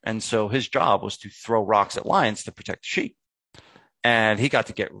shepherd, and so his job was to throw rocks at lions to protect the sheep. And he got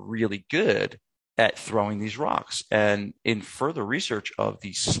to get really good at throwing these rocks. And in further research of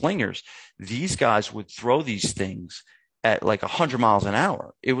these slingers, these guys would throw these things at like 100 miles an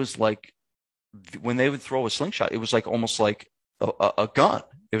hour. It was like, when they would throw a slingshot, it was like almost like a gun.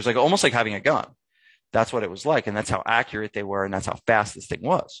 It was like almost like having a gun. That's what it was like. And that's how accurate they were. And that's how fast this thing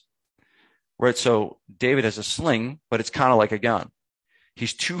was. Right. So David has a sling, but it's kind of like a gun.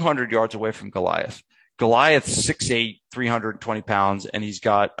 He's 200 yards away from Goliath. Goliath's 6'8", 320 pounds, and he's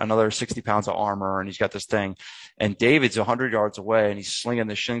got another 60 pounds of armor, and he's got this thing. And David's 100 yards away, and he's slinging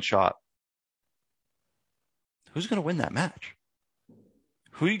the slingshot. Who's going to win that match?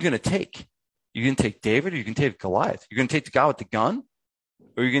 Who are you going to take? You can take David, or you can take Goliath. You're going to take the guy with the gun,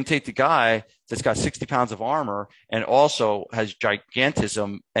 or you're going to take the guy that's got 60 pounds of armor and also has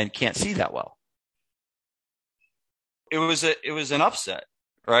gigantism and can't see that well. It was an upset,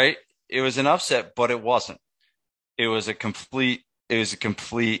 right? It was an upset, but it wasn't. It was a complete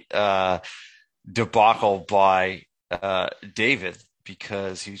debacle by David,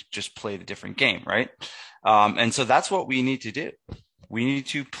 because he just played a different game, right? And so that's what we need to do. We need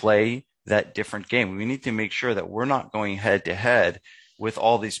to play that different game. We need to make sure that we're not going head to head with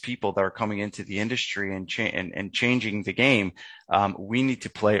all these people that are coming into the industry and changing the game. We need to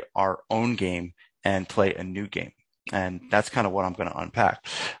play our own game and play a new game. And that's kind of what I'm going to unpack.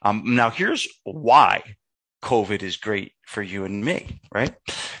 Now, here's why COVID is great for you and me, right?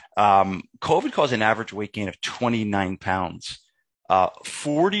 COVID caused an average weight gain of 29 pounds,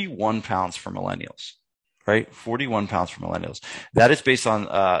 41 pounds for millennials, right? 41 pounds for millennials. That is based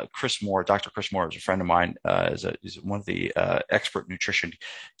on Chris Moore. Dr. Chris Moore is a friend of mine, is one of the expert nutrition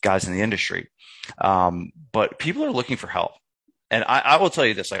guys in the industry. But people are looking for help. And I will tell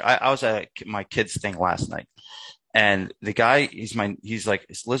you this, like I was at my kid's thing last night. And the guy, he's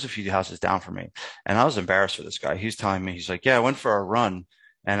lives a few houses down from me. And I was embarrassed for this guy. He was telling me, he's like, yeah, I went for a run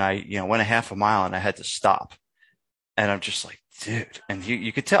and I, went a half a mile and I had to stop. And I'm just like, dude. And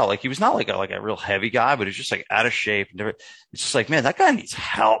you could tell, like, he was not like a real heavy guy, but he's just like out of shape. It's just like, man, that guy needs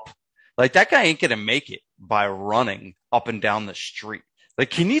help. Like, that guy ain't going to make it by running up and down the street.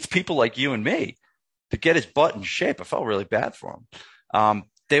 Like, he needs people like you and me to get his butt in shape. I felt really bad for him.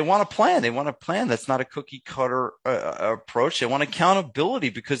 They want a plan. They want a plan that's not a cookie cutter approach. They want accountability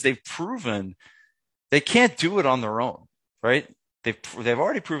because they've proven they can't do it on their own, right? They've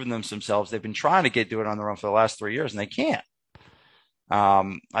already proven themselves. They've been trying to do it on their own for the last 3 years, and they can't.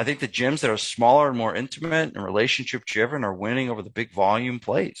 I think the gyms that are smaller and more intimate and relationship driven are winning over the big volume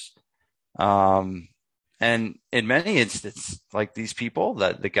plays. And in many instances, like these people,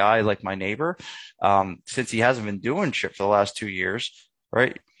 that the guy, like my neighbor, since he hasn't been doing shit for the last 2 years,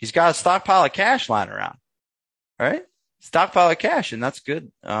 right? He's got a stockpile of cash lying around, right? Stockpile of cash, and that's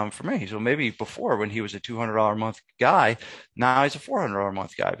good for me. So maybe before, when he was a $200 a month guy, now he's a $400 a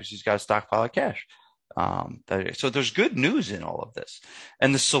month guy because he's got a stockpile of cash. So there's good news in all of this.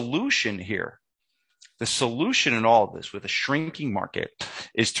 And the solution in all of this with a shrinking market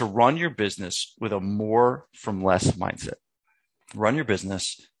is to run your business with a more from less mindset. Run your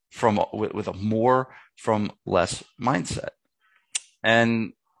business with a more from less mindset.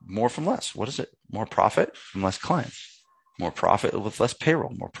 And more from less. What is it? More profit from less clients. More profit with less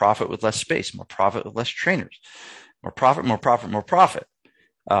payroll, more profit with less space, more profit with less trainers, more profit, more profit, more profit.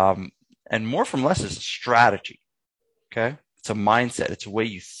 And more from less is a strategy. Okay. It's a mindset. It's a way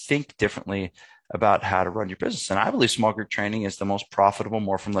you think differently about how to run your business. And I believe small group training is the most profitable,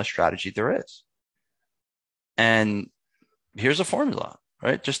 more from less strategy there is. And here's a formula,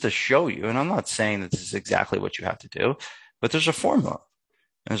 right? Just to show you. And I'm not saying that this is exactly what you have to do, but there's a formula.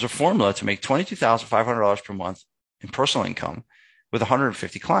 And there's a formula to make $22,500 per month in personal income with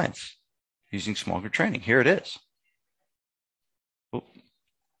 150 clients using small group training. Here it is.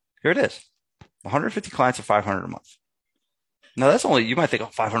 Here it is. 150 clients at $500 a month. Now that's only, you might think, oh,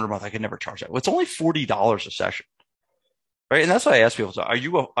 $500 a month, I could never charge that. Well, it's only $40 a session. Right. And that's why I ask people, so are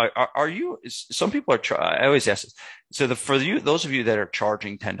you, some people are, I always ask this. So those of you that are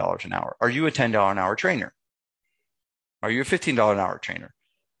charging $10 an hour, are you a $10 an hour trainer? Are you a $15 an hour trainer?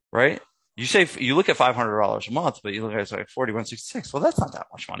 Right. You say, you look at $500 a month, but you look at it's like 41.66. Well, that's not that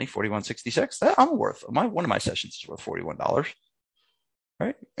much money. 41.66. I'm worth, one of my sessions is worth $41.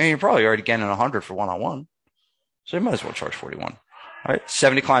 Right. And you're probably already getting 100 for one-on-one. So you might as well charge 41. All right.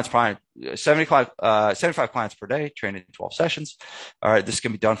 75 clients per day, training in 12 sessions. All right. This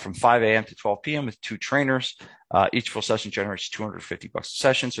can be done from 5 a.m. to 12 p.m. with 2 trainers. Each full session generates $250 a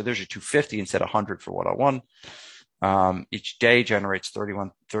session. So there's your 250 instead of 100 for one-on-one. Each day generates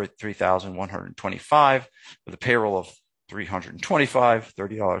 3,125 with a payroll of $325,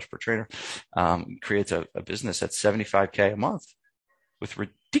 $30 per trainer. Creates a business that's $75K a month with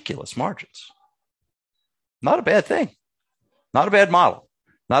ridiculous margins. Not a bad thing. Not a bad model.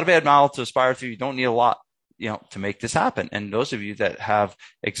 Not a bad model to aspire to. You don't need a lot, to make this happen. And those of you that have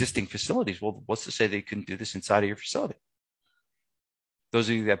existing facilities, well, what's to say they couldn't do this inside of your facility? Those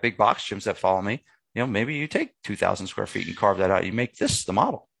of you that have big box gyms that follow me, maybe you take 2,000 square feet and carve that out. You make this the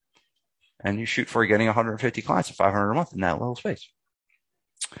model, and you shoot for getting 150 clients at $500 a month in that little space.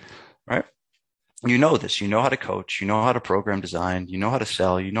 Right? You know this. You know how to coach. You know how to program design. You know how to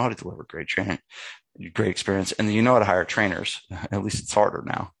sell. You know how to deliver great training, great experience, and you know how to hire trainers. At least it's harder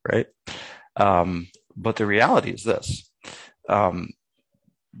now, right? But the reality is this.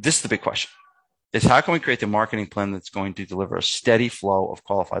 This is the big question. Is how can we create the marketing plan that's going to deliver a steady flow of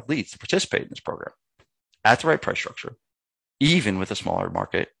qualified leads to participate in this program at the right price structure, even with a smaller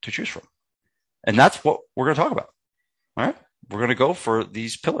market to choose from? And that's what we're going to talk about. All right. We're going to go for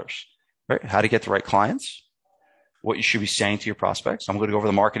these pillars, right? How to get the right clients, what you should be saying to your prospects. I'm going to go over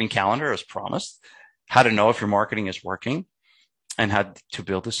the marketing calendar as promised, how to know if your marketing is working, and how to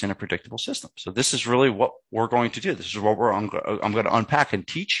build this in a predictable system. So this is really what we're going to do. This is what I'm going to unpack and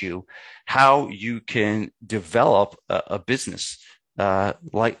teach you how you can develop a business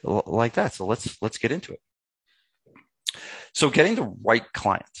like that. So let's get into it. So getting the right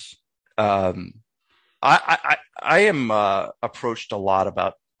clients. I am approached a lot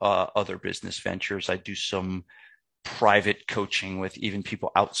about other business ventures. I do some private coaching with even people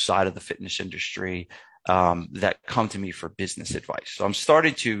outside of the fitness industry that come to me for business advice. So I'm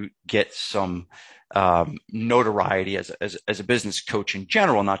starting to get some notoriety as a business coach in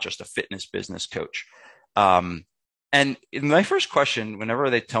general, not just a fitness business coach. And my first question, whenever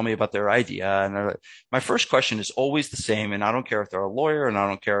they tell me about their idea, my first question is always the same. And I don't care if they're a lawyer, and I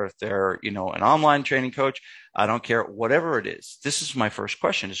don't care if they're, an online training coach. I don't care, whatever it is. This is my first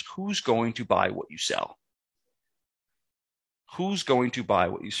question: is who's going to buy what you sell? Who's going to buy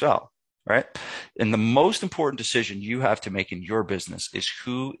what you sell, right? And the most important decision you have to make in your business is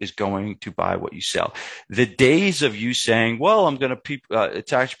who is going to buy what you sell. The days of you saying, well, I'm going to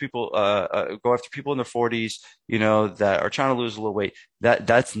attach people, go after people in their 40s, that are trying to lose a little weight,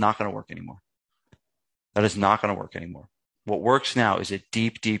 that's not going to work anymore. That is not going to work anymore. What works now is a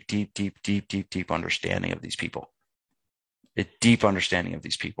deep understanding of these people. A deep understanding of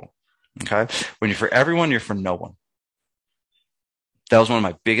these people. Okay. When you're for everyone, you're for no one. That was one of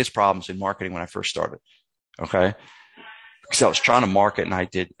my biggest problems in marketing when I first started. Okay. Because I was trying to market and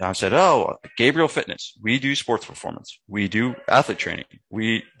I said, oh, Gabriel Fitness, we do sports performance. We do athlete training.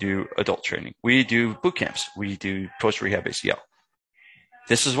 We do adult training. We do boot camps. We do post rehab ACL.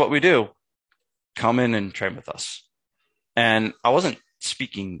 This is what we do. Come in and train with us. And I wasn't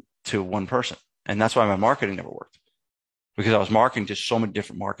speaking to one person. And that's why my marketing never worked, because I was marketing to so many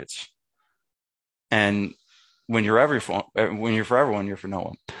different markets. And when you're for everyone, you're for no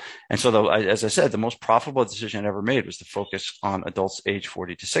one. And so, as I said, the most profitable decision I ever made was to focus on adults age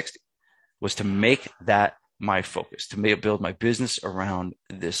 40 to 60, was to make that my focus, to build my business around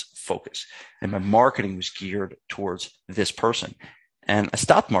this focus. And my marketing was geared towards this person. And I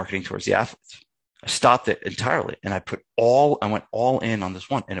stopped marketing towards the athletes. I stopped it entirely. And I went all in on this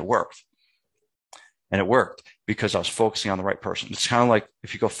one, and it worked. And it worked because I was focusing on the right person. It's kind of like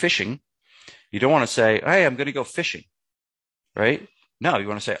if you go fishing, you don't want to say, hey, I'm going to go fishing, right? No, you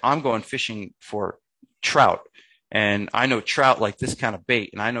want to say, I'm going fishing for trout. And I know trout like this kind of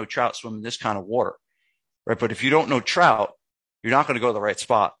bait, and I know trout swim in this kind of water, right? But if you don't know trout, you're not going to go to the right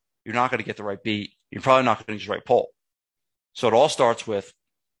spot. You're not going to get the right bait. You're probably not going to use the right pole. So it all starts with,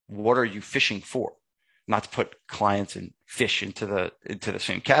 what are you fishing for? Not to put clients and fish into the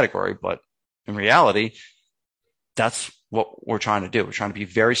same category, but in reality, that's what we're trying to do. We're trying to be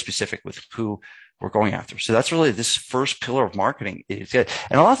very specific with who we're going after. So that's really this first pillar of marketing is it.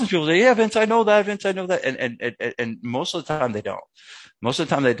 And a lot of times people say, yeah, Vince, I know that. Vince, I know that. And most of the time they don't. Most of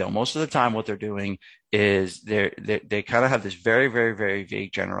the time what they're doing is they kind of have this very, very, very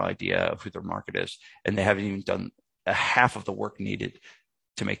vague general idea of who their market is. And they haven't even done a half of the work needed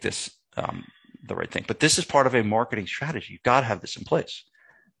to make this the right thing. But this is part of a marketing strategy. You've got to have this in place.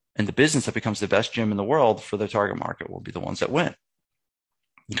 And the business that becomes the best gym in the world for the target market will be the ones that win.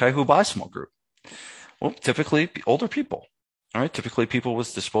 Okay, who buys small group? Well, typically older people. All right, typically people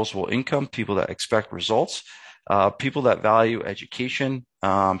with disposable income, people that expect results, people that value education,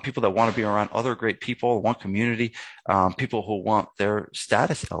 people that want to be around other great people, want community, people who want their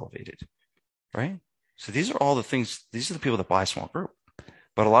status elevated. Right? So these are all the things. These are the people that buy small group.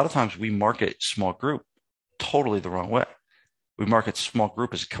 But a lot of times we market small group totally the wrong way. We market small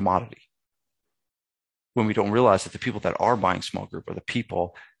group as a commodity, when we don't realize that the people that are buying small group are the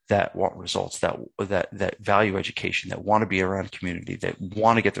people that want results, that value education, that want to be around community, that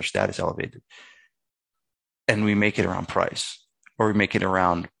want to get their status elevated. And we make it around price, or we make it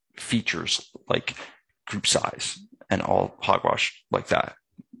around features like group size and all hogwash like that.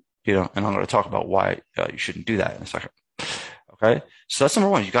 And I'm going to talk about why you shouldn't do that in a second. Okay. So that's number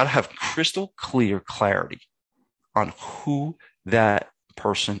one. You got to have crystal clear clarity on who that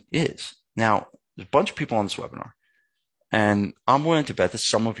person is. Now, there's a bunch of people on this webinar, and I'm willing to bet that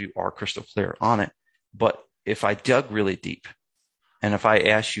some of you are crystal clear on it. But if I dug really deep, and if I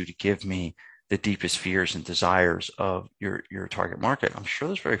asked you to give me the deepest fears and desires of your target market, I'm sure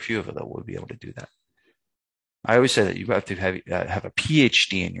there's very few of you that will be able to do that. I always say that you have to have a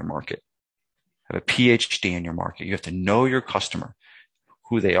PhD in your market. Have a PhD in your market. You have to know your customer,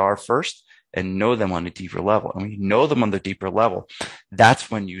 who they are first, and know them on a deeper level. And when you know them on the deeper level, that's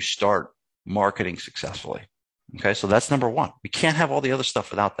when you start marketing successfully. Okay. So that's number one. We can't have all the other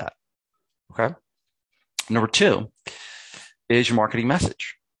stuff without that. Okay. Number two is your marketing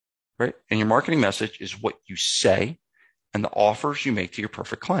message, right? And your marketing message is what you say and the offers you make to your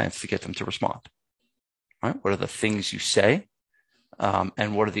perfect clients to get them to respond. All right. What are the things you say?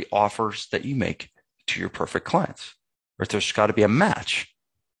 And what are the offers that you make to your perfect clients? Right? There's got to be a match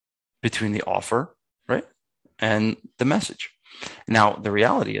between the offer, right, and the message. Now, the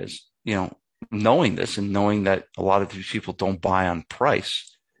reality is, knowing this and knowing that a lot of these people don't buy on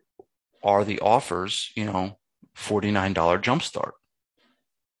price, are the offers, $49 jumpstart?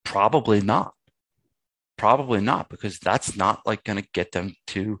 Probably not. Probably not, because that's not like going to get them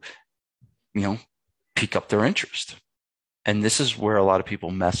to, pique up their interest. And this is where a lot of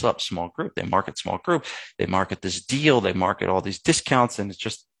people mess up small group. They market small group. They market this deal. They market all these discounts, and it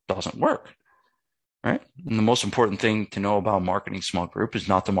just doesn't work, right? And the most important thing to know about marketing small group is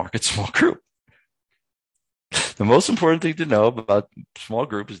not to market small group. The most important thing to know about small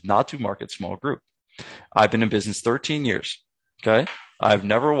group is not to market small group. I've been in business 13 years. Okay. I've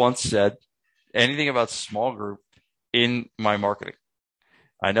never once said anything about small group in my marketing.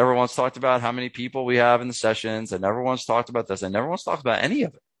 I never once talked about how many people we have in the sessions. I never once talked about this. I never once talked about any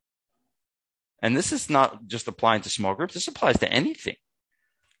of it. And this is not just applying to small groups. This applies to anything,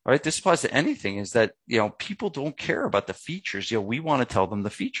 right? This applies to anything is that, people don't care about the features. We want to tell them the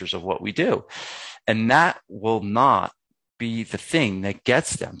features of what we do. And that will not be the thing that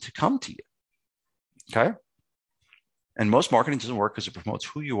gets them to come to you. Okay. And most marketing doesn't work because it promotes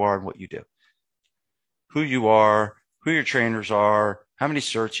who you are and what you do. Who you are, who your trainers are, how many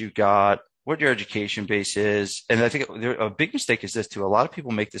certs you got, what your education base is. And I think a big mistake is this too. A lot of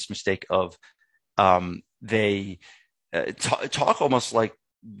people make this mistake of they talk almost like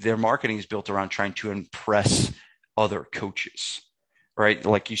their marketing is built around trying to impress other coaches, right?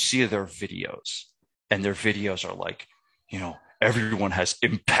 Like you see their videos and their videos are like, everyone has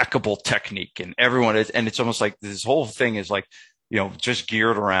impeccable technique and everyone is, and it's almost like this whole thing is like, just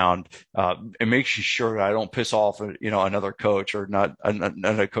geared around, it makes you sure that I don't piss off, another coach or not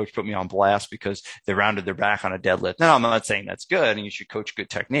another coach put me on blast because they rounded their back on a deadlift. Now, I'm not saying that's good and you should coach good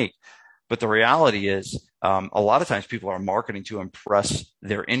technique, but the reality is, a lot of times people are marketing to impress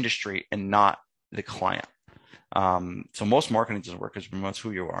their industry and not the client. So most marketing doesn't work because it promotes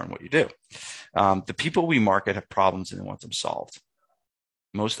who you are and what you do. The people we market have problems and they want them solved.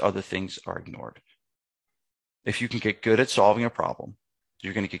 Most other things are ignored. If you can get good at solving a problem,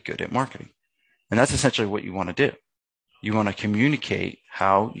 you're going to get good at marketing. And that's essentially what you want to do. You want to communicate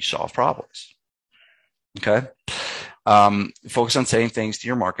how you solve problems. Okay. Focus on saying things to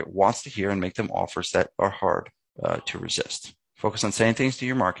your market wants to hear and make them offers that are hard to resist. Focus on saying things to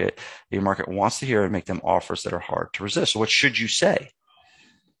your market wants to hear and make them offers that are hard to resist. So what should you say?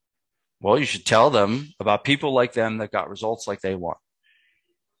 Well, you should tell them about people like them that got results like they want.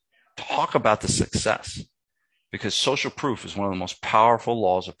 Talk about the success because social proof is one of the most powerful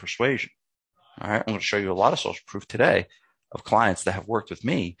laws of persuasion. All right. I'm going to show you a lot of social proof today of clients that have worked with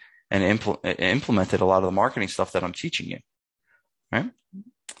me and implemented a lot of the marketing stuff that I'm teaching you. Right.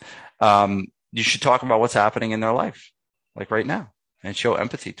 You should talk about what's happening in their life, like right now, and show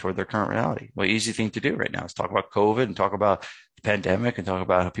empathy toward their current reality. Well, easy thing to do right now is talk about COVID and talk about the pandemic and talk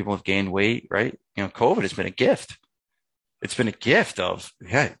about how people have gained weight, right? COVID has been a gift. It's been a gift of,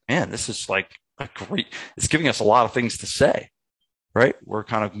 yeah, man, this is like a great, it's giving us a lot of things to say, right? We're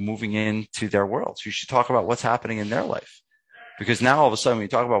kind of moving into their world. So you should talk about what's happening in their life. Because now all of a sudden, when you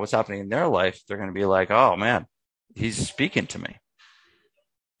talk about what's happening in their life, they're going to be like, oh man, he's speaking to me.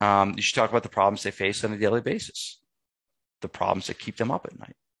 You should talk about the problems they face on a daily basis, the problems that keep them up at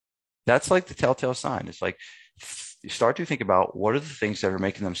night. That's like the telltale sign. It's like you start to think about what are the things that are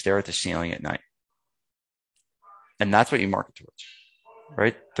making them stare at the ceiling at night. And that's what you market towards,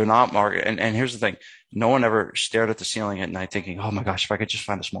 right? They're not market. And here's the thing. No one ever stared at the ceiling at night thinking, oh my gosh, if I could just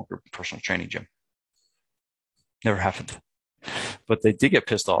find a small group personal training gym. Never happened. But they did get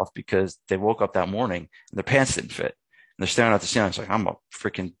pissed off because they woke up that morning and their pants didn't fit. And they're staring at the ceiling. It's like, I'm a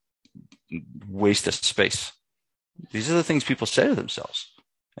freaking waste of space. These are the things people say to themselves.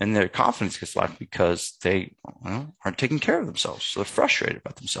 And their confidence gets lacked because they aren't taking care of themselves. So they're frustrated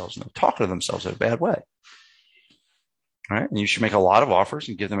about themselves and they're talking to themselves in a bad way. All right. And you should make a lot of offers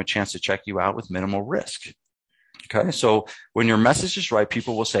and give them a chance to check you out with minimal risk. Okay. So when your message is right,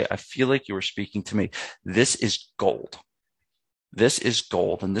 people will say, I feel like you were speaking to me. This is gold. This is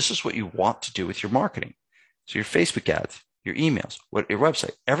gold. And this is what you want to do with your marketing. So your Facebook ads, your emails, your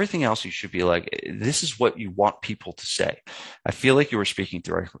website, everything else, you should be like, this is what you want people to say. I feel like you were speaking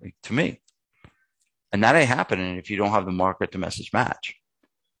directly to me. And that ain't happening if you don't have the market to message match.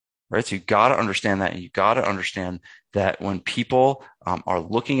 Right. So you got to understand that. And you got to understand that when people are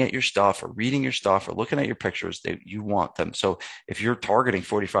looking at your stuff or reading your stuff or looking at your pictures, you want them. So if you're targeting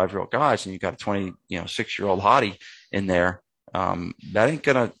 45-year-old guys and you got a 26-year-old hottie in there, that ain't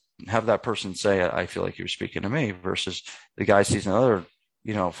going to have that person say, I feel like you're speaking to me versus the guy sees another,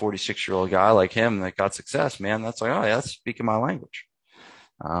 46-year-old guy like him that got success, man. That's like, oh yeah, that's speaking my language.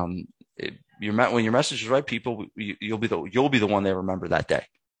 When your message is right, people, you'll be the one they remember that day.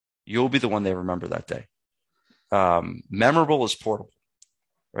 You'll be the one they remember that day. Memorable is portable,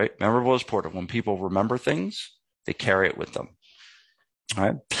 right? Memorable is portable. When people remember things, they carry it with them.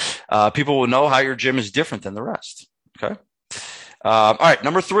 All right. People will know how your gym is different than the rest. Okay. All right.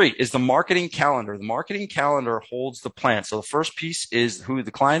 Number 3 is the marketing calendar. The marketing calendar holds the plan. So the first piece is who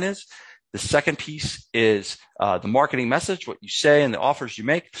the client is. The second piece is the marketing message, what you say and the offers you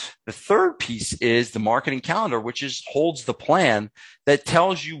make. The third piece is the marketing calendar, which holds the plan that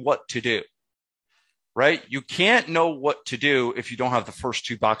tells you what to do, right? You can't know what to do if you don't have the first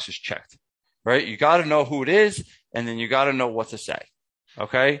 2 boxes checked, right? You got to know who it is and then you got to know what to say.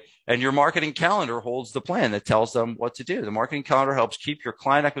 Okay. And your marketing calendar holds the plan that tells them what to do. The marketing calendar helps keep your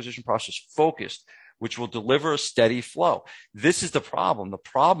client acquisition process focused, which will deliver a steady flow. This is the problem. The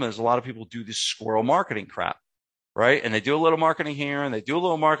problem is a lot of people do this squirrel marketing crap, right? And they do a little marketing here and they do a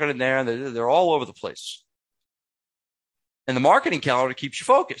little marketing there, and they're all over the place. And the marketing calendar keeps you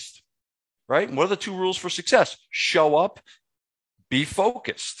focused, right? And what are the 2 rules for success? Show up, be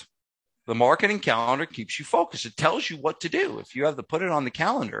focused. The marketing calendar keeps you focused. It tells you what to do. If you have to put it on the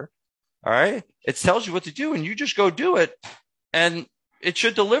calendar, all right, it tells you what to do and you just go do it. And it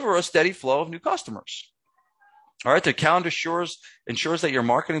should deliver a steady flow of new customers. All right. The calendar ensures that your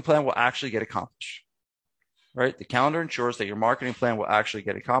marketing plan will actually get accomplished. Right. The calendar ensures that your marketing plan will actually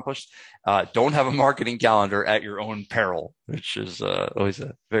get accomplished. Don't have a marketing calendar at your own peril, which is always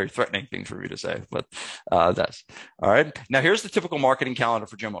a very threatening thing for me to say, but that's all right. Now, here's the typical marketing calendar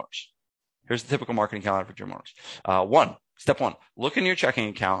for gym owners. Here's the typical marketing calendar for gym owners. Step one, look in your checking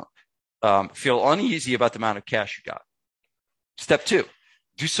account. Feel uneasy about the amount of cash you got. Step 2,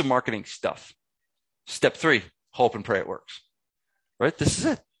 do some marketing stuff. Step 3, hope and pray it works. Right? This is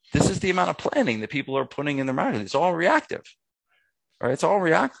it. This is the amount of planning that people are putting in their marketing. It's all reactive. All right? It's all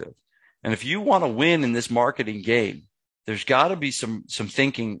reactive. And if you want to win in this marketing game, there's got to be some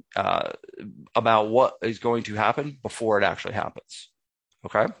thinking about what is going to happen before it actually happens.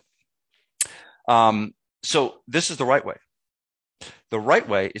 Okay? So this is the right way. The right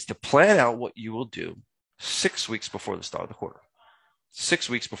way is to plan out what you will do 6 weeks before the start of the quarter. 6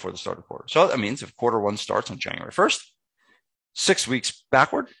 weeks before the start of the quarter. So that means if quarter 1 starts on January 1st, 6 weeks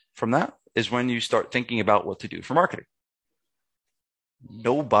backward from that is when you start thinking about what to do for marketing.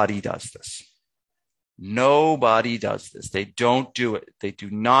 Nobody does this. Nobody does this. They don't do it. They do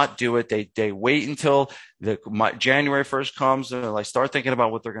not do it. They wait until January 1st comes and they start thinking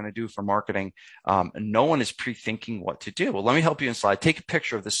about what they're going to do for marketing. No one is pre-thinking what to do. Well, let me help you in slide. Take a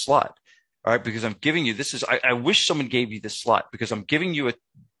picture of this slide. All right. Because I'm giving you, I wish someone gave you this slide because I'm giving you a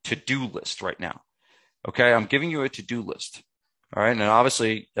to-do list right now. Okay. I'm giving you a to-do list. All right. And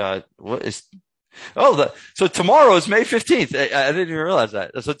obviously, so tomorrow is May 15th. I didn't even realize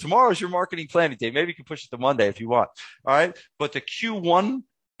that. So tomorrow is your marketing planning day. Maybe you can push it to Monday if you want. All right. But the Q1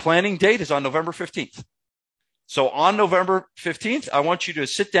 planning date is on November 15th. So on November 15th, I want you to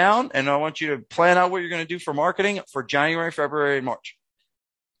sit down and I want you to plan out what you're going to do for marketing for January, February, and March.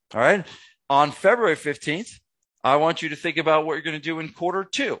 All right. On February 15th, I want you to think about what you're going to do in quarter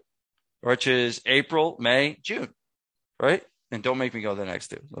 2, which is April, May, June. Right. And don't make me go the next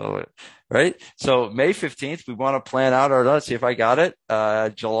 2. Right. So May 15th, we want to plan out let's see if I got it.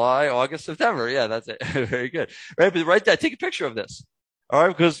 July, August, September. Yeah, that's it. Very good. Right. But right there, take a picture of this. All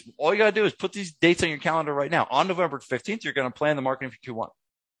right. Because all you got to do is put these dates on your calendar right now. On November 15th, you're going to plan the marketing for Q1.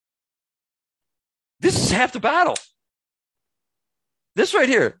 This is half the battle. This right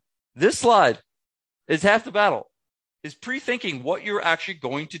here, this slide is half the battle, is pre-thinking what you're actually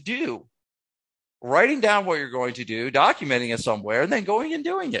going to do. Writing down what you're going to do, documenting it somewhere, and then going and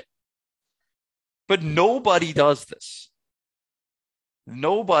doing it. But nobody does this.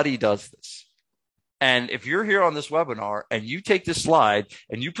 Nobody does this. And if you're here on this webinar and you take this slide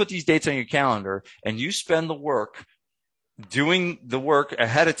and you put these dates on your calendar and you spend the work doing the work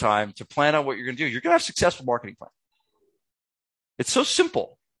ahead of time to plan out what you're going to do, you're going to have a successful marketing plan. It's so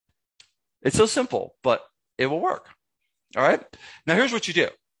simple. It's so simple, but it will work. All right. Now here's what you do.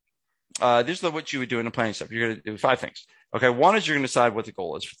 This is what you would do in the planning step. You're going to do 5 things. Okay. 1 is you're going to decide what the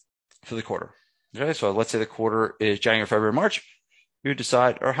goal is for the quarter. Okay. So let's say the quarter is January, February, March. You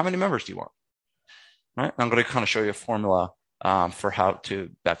decide, or how many members do you want? All right. I'm going to kind of show you a formula for how to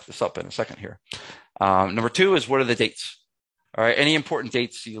back this up in a second here. Number 2 is what are the dates? All right. Any important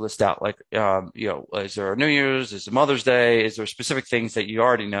dates you list out? Like, is there a New Year's? Is it Mother's Day? Is there specific things that you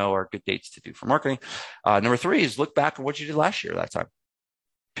already know are good dates to do for marketing? Number 3 is look back at what you did last year, that time.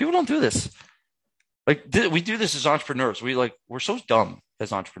 People don't do this. Like we do this as entrepreneurs. We're so dumb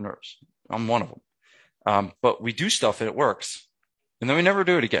as entrepreneurs. I'm one of them. But we do stuff and it works. And then we never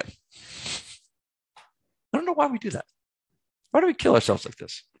do it again. I don't know why we do that. Why do we kill ourselves like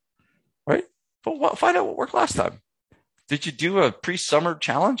this? Right? But find out what worked last time. Did you do a pre-summer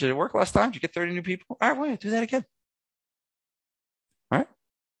challenge? Did it work last time? Did you get 30 new people? All right, well, do that again. All right?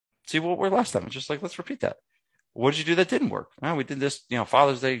 See what worked last time. It's just like, let's repeat that. What did you do that didn't work? Oh, we did this,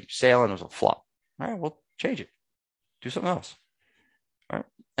 Father's Day sale and it was a flop. All right, well, change it. Do something else. All right.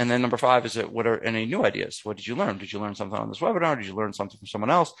 And then number 5 is what are any new ideas? What did you learn? Did you learn something on this webinar? Did you learn something from someone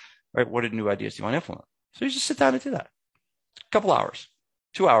else? Right? What new ideas do you want to implement? So you just sit down and do that. A couple hours,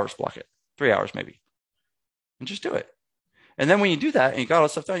 2 hours, block it, 3 hours maybe, and just do it. And then when you do that and you got all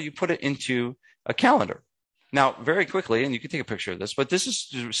that stuff done, you put it into a calendar. Now, very quickly, and you can take a picture of this, but this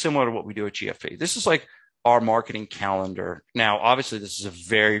is similar to what we do at GFP. This is like our marketing calendar. Now, obviously, this is a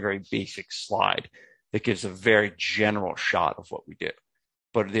very, very basic slide that gives a very general shot of what we do.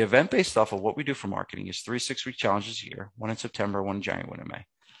 But the event-based stuff of what we do for marketing is 3 6-week challenges a year, one in September, one in January, one in May.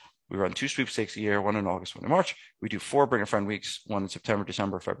 We run 2 sweepstakes a year, one in August, one in March. We do 4 Bring a Friend weeks, one in September,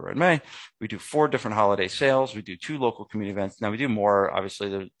 December, February, and May. We do 4 different holiday sales. We do 2 local community events. Now we do more.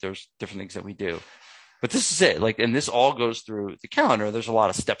 Obviously, there's different things that we do. But this is it. Like, and this all goes through the calendar. There's a lot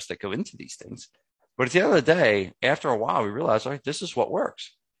of steps that go into these things. But at the end of the day, after a while, we realize, all right, this is what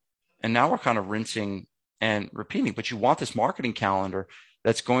works. And now we're kind of rinsing and repeating. But you want this marketing calendar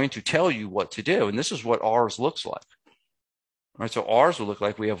that's going to tell you what to do. And this is what ours looks like. All right, so ours will look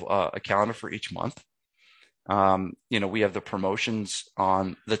like we have a calendar for each month. We have the promotions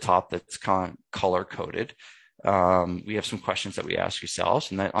on the top that's kind of color coded. We have some questions that we ask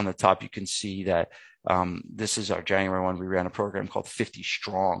yourselves. And then on the top, you can see that this is our January one. We ran a program called 50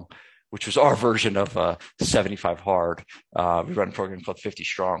 Strong, which was our version of 75 Hard. We ran a program called 50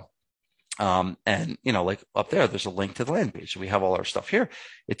 Strong. Like up there's a link to the landing page. So we have all our stuff here.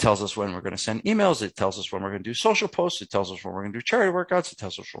 It tells us when we're going to send emails. It tells us when we're going to do social posts. It tells us when we're going to do charity workouts. It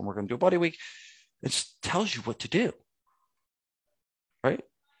tells us when we're going to do a buddy week. It tells you what to do. Right.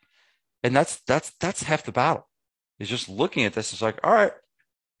 And that's half the battle, is just looking at this. It's like, all right,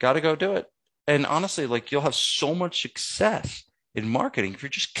 got to go do it. And honestly, like, you'll have so much success in marketing if you're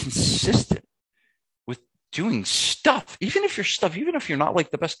just consistent with doing stuff. Even if you're not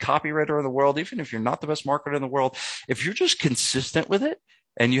like the best copywriter in the world, even if you're not the best marketer in the world, if you're just consistent with it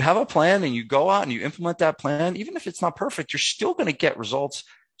and you have a plan and you go out and you implement that plan, even if it's not perfect, you're still going to get results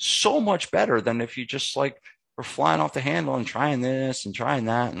so much better than if you just like were flying off the handle and trying this and trying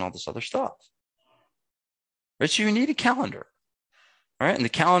that and all this other stuff. Right? So you need a calendar. All right. And the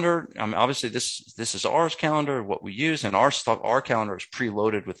calendar, obviously this is our calendar, what we use, and our calendar is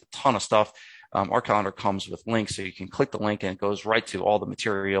preloaded with a ton of stuff. Our calendar comes with links, so you can click the link and it goes right to all the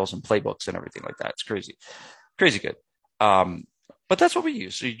materials and playbooks and everything like that. It's crazy good. But that's what we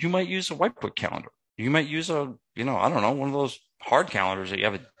use. So you might use a whiteboard calendar. You might use one of those hard calendars that you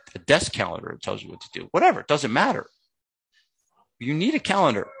have a desk calendar. It tells you what to do, whatever. It doesn't matter. You need a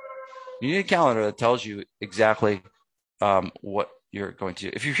calendar. You need a calendar that tells you exactly what you're going to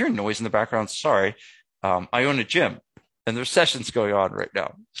do. If you hear noise in the background, sorry. I own a gym and there's sessions going on right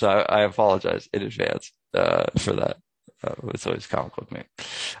now. So I apologize in advance for that. It's always comical with me.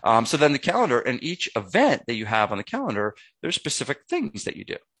 So then the calendar, and each event that you have on the calendar, there's specific things that you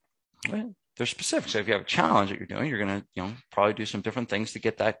do. Right? They're specific. So if you have a challenge that you're doing, you're going to probably do some different things to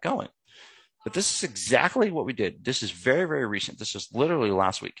get that going. But this is exactly what we did. This is very, very recent. This is literally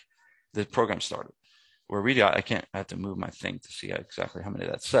last week. The program started. Where I have to move my thing to see exactly how many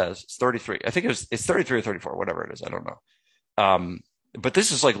that says. It's 33. I think it's 33 or 34, whatever it is. I don't know. But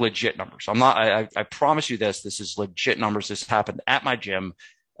this is like legit numbers. I promise you this is legit numbers. This happened at my gym,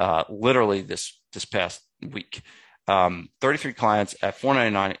 literally this past week. 33 clients at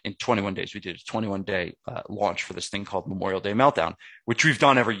 $499 in 21 days. We did a 21-day launch for this thing called Memorial Day Meltdown, which we've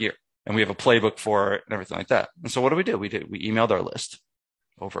done every year. And we have a playbook for it and everything like that. And so what do? We emailed our list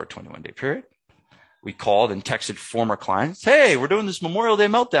over a 21-day period. We called and texted former clients. Hey, we're doing this Memorial Day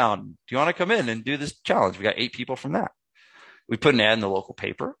Meltdown. Do you want to come in and do this challenge? We got 8 people from that. We put an ad in the local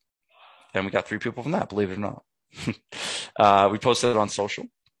paper and we got 3 people from that, believe it or not. We posted it on social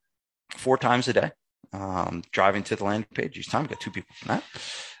 4 times a day. Driving to the landing page each time. We got 2 people from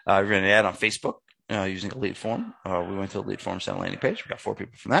that. We ran an ad on Facebook using a lead form. We went to the lead form, sent a landing page. We got 4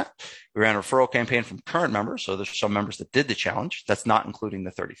 people from that. We ran a referral campaign from current members. So there's some members that did the challenge. That's not including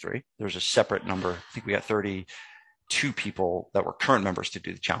the 33. There's a separate number. I think we got 32 people that were current members to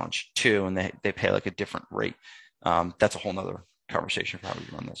do the challenge too. And they pay like a different rate. That's a whole nother conversation for how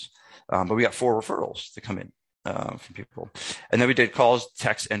we run this. But we got 4 referrals to come in. From people. And then we did calls,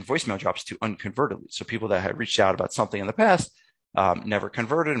 texts, and voicemail drops to unconverted leads. So people that had reached out about something in the past, never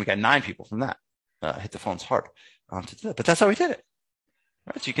converted. And we got 9 people from that. Hit the phones hard to do that. But that's how we did it.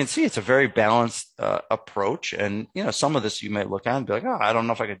 Right? So you can see it's a very balanced approach. And, some of this you may look at and be like, I don't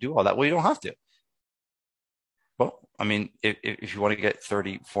know if I could do all that. Well, you don't have to. Well, I mean, if you want to get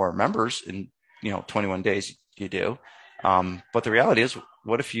 34 members in, 21 days, you do. But the reality is,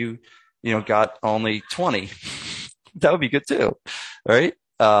 what if you got only 20? That would be good too, right?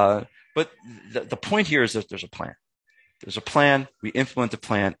 But the point here is that there's a plan. There's a plan. We implement the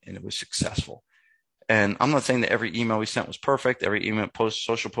plan, and it was successful. And I'm not saying that every email we sent was perfect. Every email post,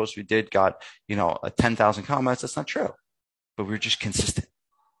 social post we did got, 10,000 comments. That's not true. But we were just consistent.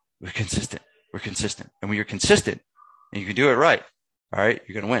 We're consistent. And when you're consistent and you can do it right, all right,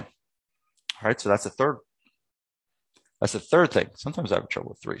 you're going to win. All right. So that's the third That's the third thing. Sometimes I have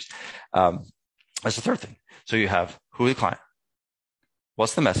trouble with threes. Um, that's the third thing. So you have who is the client,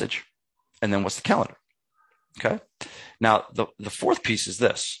 what's the message, and then what's the calendar. Okay. Now the fourth piece is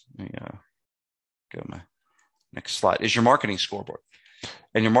this. Let me go to my next slide. Is your marketing scoreboard.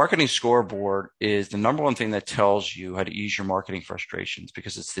 And your marketing scoreboard is the number one thing that tells you how to ease your marketing frustrations,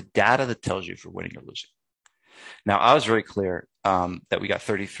 because it's the data that tells you if you're winning or losing. Now, I was very clear that we got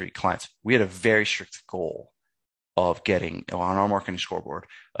 33 clients. We had a very strict goal of getting on our marketing scoreboard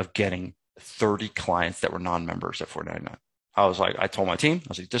of getting 30 clients that were non-members at $4.99. I told my team, I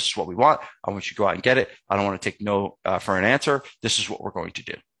was like, this is what we want. I want you to go out and get it. I don't want to take no for an answer. This is what we're going to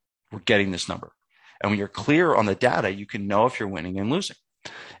do. We're getting this number. And when you're clear on the data, you can know if you're winning and losing.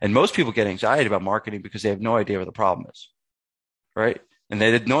 And most people get anxiety about marketing because they have no idea what the problem is, right? And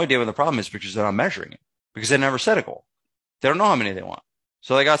they had no idea what the problem is because they're not measuring it, because they never set a goal. They don't know how many they want.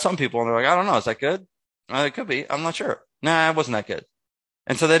 So they got some people and they're like, I don't know. Is that good? It could be. I'm not sure. Nah, it wasn't that good.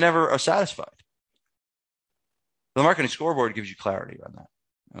 And so they never are satisfied. The marketing scoreboard gives you clarity on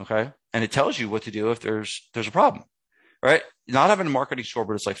that. Okay. And it tells you what to do if there's a problem, right? Not having a marketing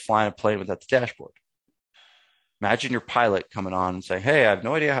scoreboard is like flying a plane without the dashboard. Imagine your pilot coming on and saying, hey, I have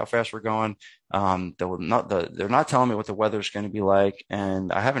no idea how fast we're going. They're not telling me what the weather's going to be like.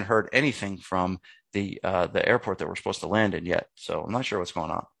 And I haven't heard anything from the airport that we're supposed to land in yet. So I'm not sure what's going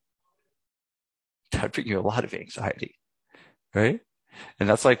on. That'd bring you a lot of anxiety, right? And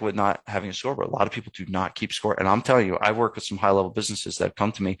that's like with not having a scoreboard. A lot of people do not keep score. And I'm telling you, I work with some high level businesses that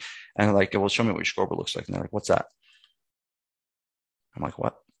come to me and they're like, well, show me what your scoreboard looks like. And they're like, what's that? I'm like,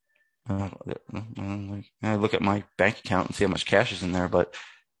 what? I look at my bank account and see how much cash is in there, but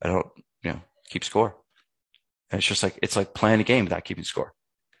I don't, keep score. And it's just like, it's like playing a game without keeping score.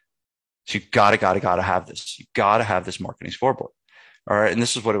 So you gotta have this. You gotta have this marketing scoreboard. All right. And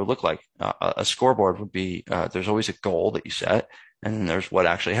this is what it would look like. A scoreboard would be, there's always a goal that you set, and then there's what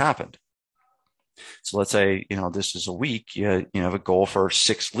actually happened. So let's say, this is a week, you have a goal for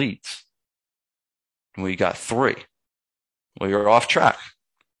 6 leads. We got 3. Well, you're off track.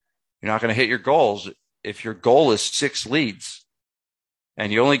 You're not going to hit your goals. If your goal is 6 leads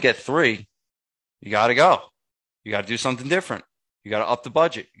and you only get 3, you got to go. You got to do something different. You got to up the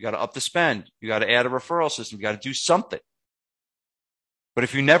budget. You got to up the spend. You got to add a referral system. You got to do something. But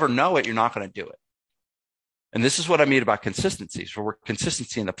if you never know it, you're not going to do it. And this is what I mean about consistencies, where we're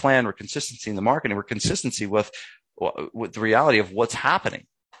consistency in the plan, we're consistency in the marketing, we're consistency with the reality of what's happening.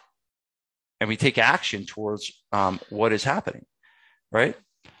 And we take action towards what is happening, right?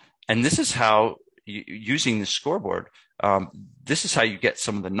 And this is how, using the scoreboard, this is how you get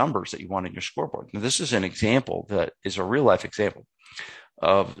some of the numbers that you want in your scoreboard. Now, this is an example that is a real life example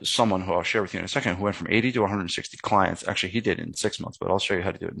of someone who I'll share with you in a second, who went from 80 to 160 clients. Actually, he did it in 6 months, but I'll show you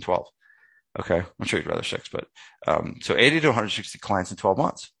how to do it in 12. Okay. I'm sure you'd rather 6, but so 80 to 160 clients in 12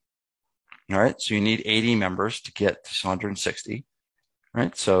 months. All right. So you need 80 members to get to 160.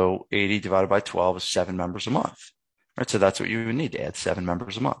 Right. So 80 divided by 12 is 7 members a month. Right. So that's what you would need to add 7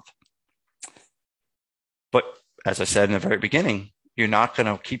 members a month. But as I said in the very beginning, you're not going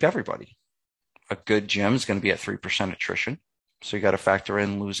to keep everybody. A good gym is going to be at 3% attrition. So you got to factor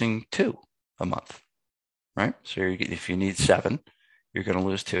in losing 2 a month. Right. So if you need 7, you're going to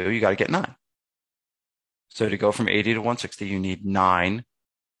lose 2. You got to get 9. So to go from 80 to 160, you need 9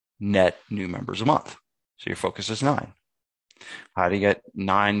 net new members a month. So your focus is 9. How do you get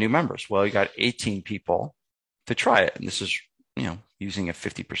 9 new members? Well, you got 18 people to try it. And this is, using a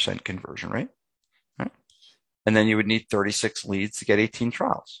 50% conversion rate. Right? And then you would need 36 leads to get 18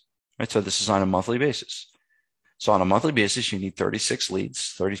 trials. Right? So this is on a monthly basis. So on a monthly basis, you need 36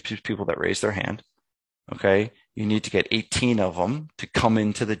 leads, 30 people that raise their hand. Okay. You need to get 18 of them to come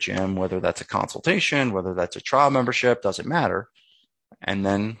into the gym, whether that's a consultation, whether that's a trial membership, doesn't matter. And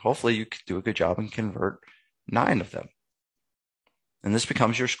then hopefully you can do a good job and convert 9 of them. And this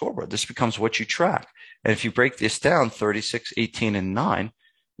becomes your scoreboard. This becomes what you track. And if you break this down, 36, 18, and 9, and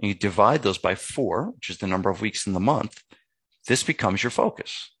you divide those by 4, which is the number of weeks in the month, this becomes your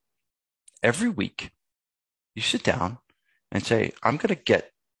focus. Every week, you sit down and say, I'm going to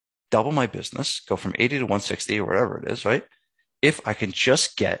get double my business, go from 80 to 160 or whatever it is, right? If I can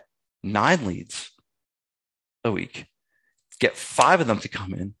just get 9 leads a week, get 5 of them to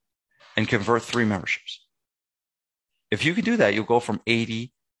come in and convert 3 memberships. If you can do that, you'll go from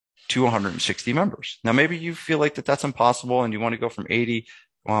 80 to 160 members. Now, maybe you feel like that's impossible and you want to go from 80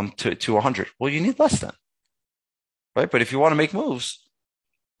 to 100. Well, you need less than, right? But if you want to make moves,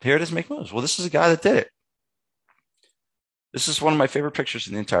 here it is, make moves. Well, this is a guy that did it. This is one of my favorite pictures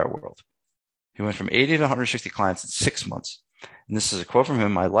in the entire world. He went from 80 to 160 clients in 6 months. And this is a quote from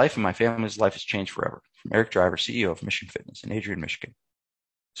him: "My life and my family's life has changed forever." From Eric Driver, CEO of Mission Fitness in Adrian, Michigan.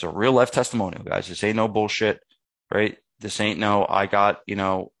 So real life testimonial, guys. This ain't no bullshit, right? This ain't no, I got,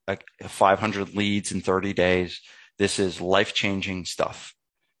 500 leads in 30 days. This is life-changing stuff.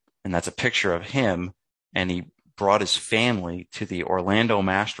 And that's a picture of him. And he brought his family to the Orlando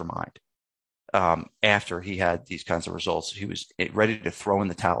Mastermind after he had these kinds of results. He was ready to throw in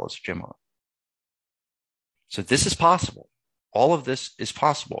the towel as a gym owner. So this is possible. All of this is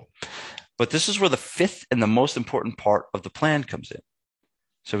possible. But this is where the fifth and the most important part of the plan comes in.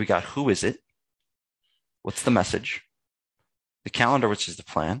 So we got, who is it? What's the message? The calendar, which is the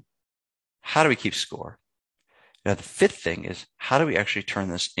plan. How do we keep score? Now, the fifth thing is, how do we actually turn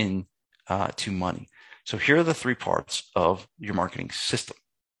this into money? So here are the three parts of your marketing system.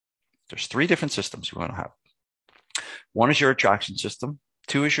 There's three different systems you want to have. One is your attraction system,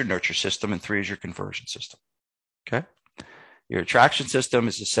 two is your nurture system, and three is your conversion system. Okay? Your attraction system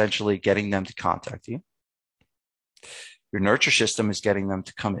is essentially getting them to contact you. Your nurture system is getting them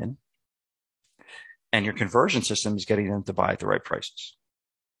to come in. And your conversion system is getting them to buy at the right prices.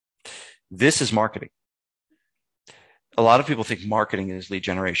 This is marketing. A lot of people think marketing is lead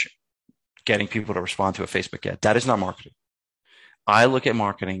generation, getting people to respond to a Facebook ad. That is not marketing. I look at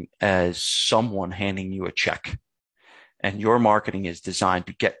marketing as someone handing you a check, and your marketing is designed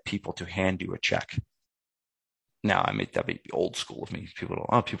to get people to hand you a check. Now, I mean, that'd be old school of me. People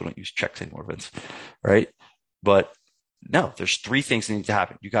don't use checks anymore, Vince, right? But no, there's three things that need to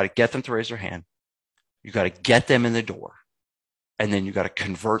happen. You got to get them to raise their hand. You got to get them in the door, and then you got to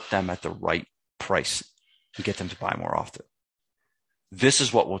convert them at the right price and get them to buy more often. This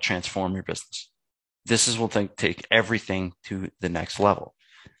is what will transform your business. This is what will take everything to the next level.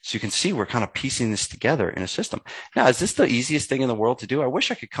 So you can see we're kind of piecing this together in a system. Now, is this the easiest thing in the world to do? I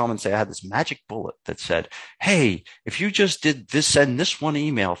wish I could come and say I had this magic bullet that said, hey, if you just did this, send this one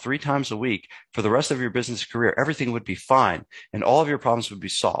email 3 times a week for the rest of your business career, everything would be fine and all of your problems would be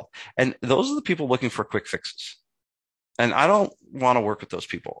solved. And those are the people looking for quick fixes. And I don't want to work with those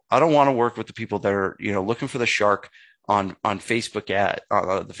people. I don't want to work with the people that are, looking for the shark on Facebook ad,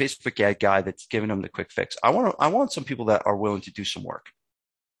 the Facebook ad guy that's giving them the quick fix. I want some people that are willing to do some work.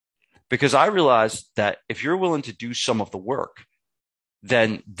 Because I realize that if you're willing to do some of the work,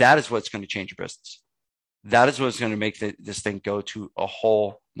 then that is what's going to change your business. That is what's going to make this thing go to a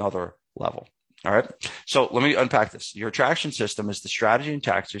whole nother level. All right. So let me unpack this. Your attraction system is the strategy and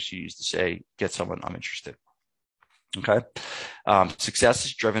tactics you use to say, get someone I'm interested. Okay. Success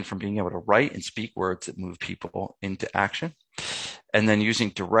is driven from being able to write and speak words that move people into action. And then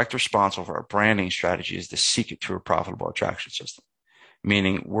using direct response over our branding strategy is the secret to a profitable attraction system.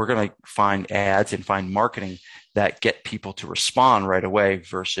 Meaning we're going to find ads and find marketing that get people to respond right away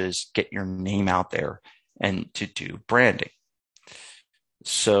versus get your name out there and to do branding.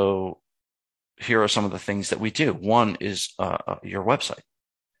 So here are some of the things that we do. One is your website.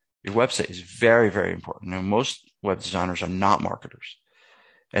 Your website is very, very important. Now, most web designers are not marketers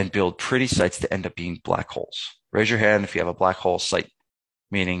and build pretty sites that end up being black holes. Raise your hand if you have a black hole site,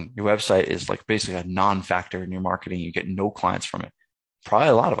 meaning your website is like basically a non-factor in your marketing. You get no clients from it. Probably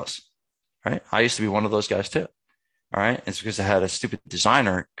a lot of us, right? I used to be one of those guys too. All right. It's because I had a stupid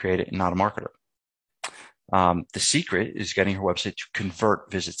designer create it and not a marketer. The secret is getting your website to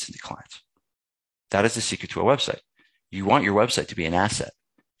convert visits into clients. That is the secret to a website. You want your website to be an asset,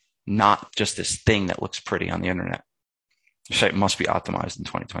 not just this thing that looks pretty on the internet. Your site must be optimized in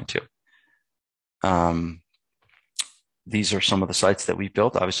 2022. These are some of the sites that we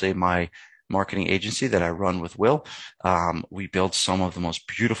built. Obviously, my marketing agency that I run with Will, we build some of the most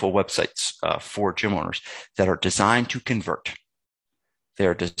beautiful websites for gym owners that are designed to convert.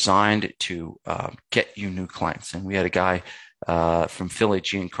 They're designed to get you new clients. And we had a guy from Philly,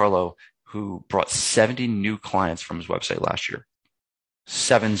 Giancarlo, who brought 70 new clients from his website last year.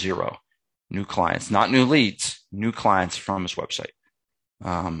 70 new clients, not new leads, new clients from his website.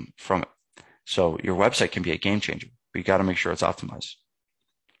 From it. So your website can be a game changer, but you got to make sure it's optimized.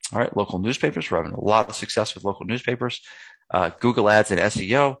 All right, local newspapers. We're having a lot of success with local newspapers. Google Ads and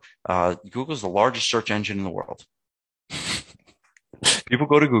SEO. Google is the largest search engine in the world. People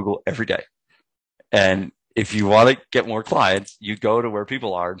go to Google every day. And if you want to get more clients, you go to where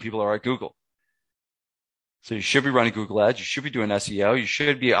people are, and people are at Google. So you should be running Google Ads. You should be doing SEO. You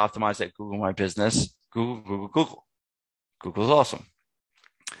should be optimized at Google My Business. Google. Google's awesome.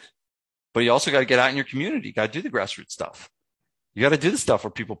 But you also got to get out in your community. You got to do the grassroots stuff. You got to do the stuff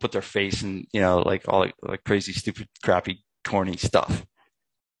where people put their face and, like all like crazy, stupid, crappy, corny stuff.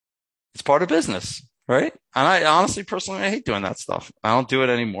 It's part of business, right? And I honestly, personally, I hate doing that stuff. I don't do it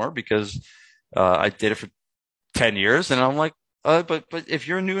anymore because I did it for 10 years. And I'm like, but if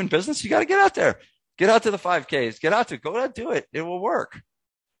you're new in business, you got to get out there, get out to the 5Ks, go out, do it. It will work.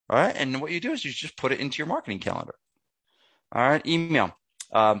 All right. And what you do is you just put it into your marketing calendar. All right. Email.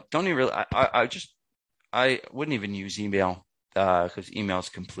 Don't even really, I wouldn't even use email because email is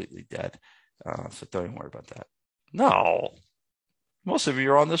completely dead. So don't even worry about that. No, most of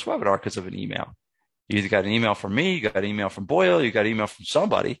you are on this webinar because of an email. You either got an email from me, you got an email from Boyle, you got an email from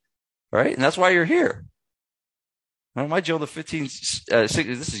somebody, right? And that's why you're here. My Joe the 15, this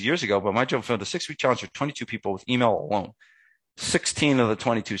is years ago, but my Joe filmed a 6-week challenge for 22 people with email alone. 16 of the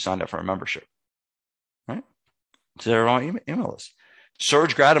 22 signed up for a membership, right? So they're on email list.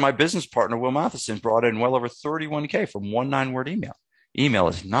 Surge Grad and my business partner, Will Matheson, brought in well over 31K from one 9-word email. Email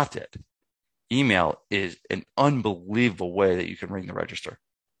is not dead. Email is an unbelievable way that you can ring the register.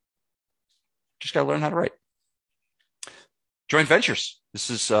 Just got to learn how to write. Joint ventures. This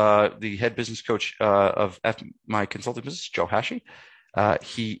is the head business coach of my consulting business, Joe Hashi.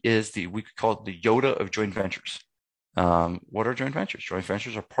 He is we could call it the Yoda of joint ventures. What are joint ventures? Joint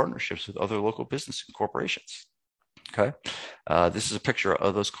ventures are partnerships with other local business and corporations. Okay. This is a picture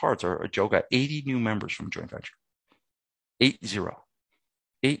of those cards. Joe got 80 new members from a joint venture. 80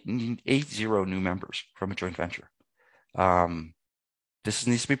 new members from a joint venture. This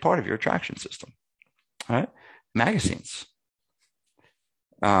needs to be part of your attraction system. All right. Magazines.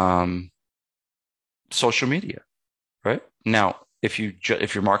 Social media, right? Now, if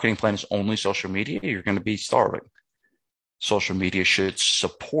your marketing plan is only social media, you're going to be starving. Social media should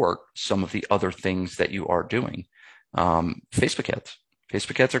support some of the other things that you are doing. Facebook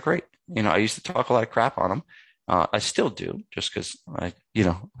ads are great. I used to talk a lot of crap on them. I still do, just because I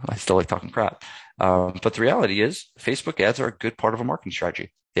still like talking crap. But the reality is Facebook ads are a good part of a marketing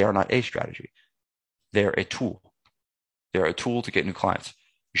strategy. They are not a strategy. They're a tool. They're a tool to get new clients.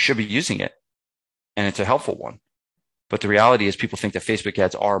 You should be using it, and it's a helpful one. But the reality is people think that Facebook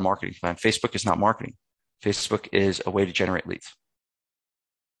ads are a marketing plan. Facebook is not marketing. Facebook is a way to generate leads.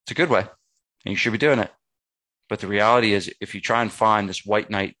 It's a good way, and you should be doing it. But the reality is if you try and find this white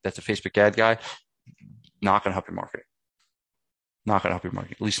knight that's a Facebook ad guy, not going to help your marketing. Not going to help your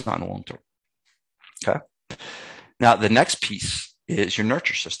marketing, at least not in the long term. Okay. Now, the next piece is your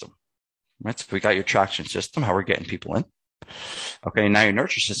nurture system. Right? So we got your traction system, how we're getting people in. Okay. Now your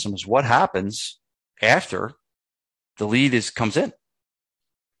nurture system is what happens after the lead comes in.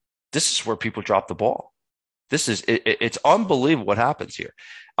 This is where people drop the ball. It's unbelievable what happens here.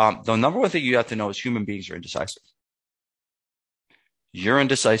 The number one thing you have to know is human beings are indecisive. You're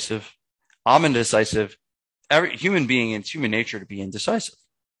indecisive. I'm indecisive. Every human being, it's human nature to be indecisive.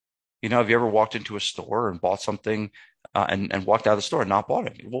 Have you ever walked into a store and bought something and walked out of the store and not bought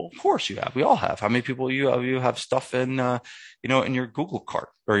it? Well, of course you have. We all have. How many people you have stuff in your Google cart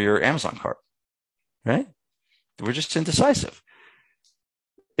or your Amazon cart, right? We're just indecisive.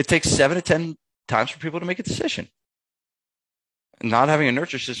 It takes 7 to 10 times for people to make a decision. Not having a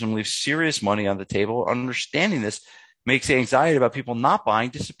nurture system leaves serious money on the table. Understanding this makes the anxiety about people not buying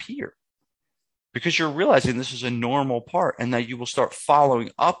disappear, because you're realizing this is a normal part and that you will start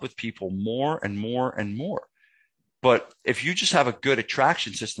following up with people more and more and more. But if you just have a good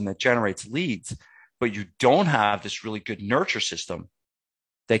attraction system that generates leads, but you don't have this really good nurture system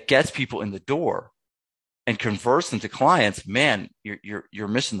that gets people in the door and converts them to clients, man, you're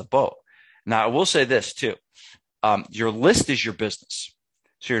missing the boat. Now, I will say this too. Your list is your business.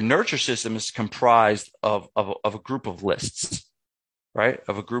 So your nurture system is comprised of a group of lists, right?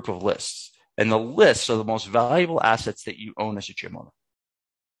 Of a group of lists. And the lists are the most valuable assets that you own as a gym owner.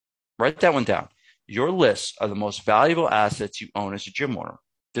 Write that one down. Your lists are the most valuable assets you own as a gym owner.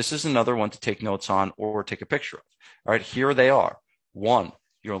 This is another one to take notes on or take a picture of. All right, here they are. 1,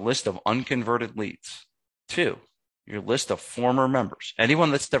 your list of unconverted leads. 2, your list of former members,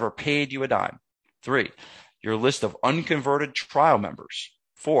 anyone that's never paid you a dime. 3, your list of unconverted trial members.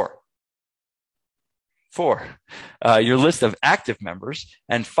 4, your list of active members.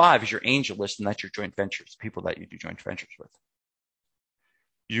 And 5 is your angel list, and that's your joint ventures, people that you do joint ventures with.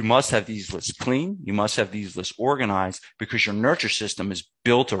 You must have these lists clean. You must have these lists organized, because your nurture system is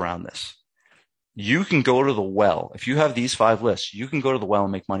built around this. You can go to the well. If you have these 5 lists, you can go to the well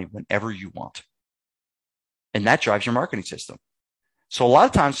and make money whenever you want. And that drives your marketing system. So a lot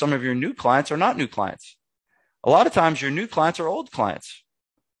of times, some of your new clients are not new clients. A lot of times your new clients are old clients.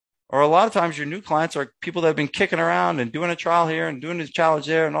 Or a lot of times your new clients are people that have been kicking around and doing a trial here and doing a challenge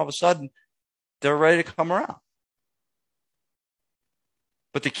there, and all of a sudden they're ready to come around.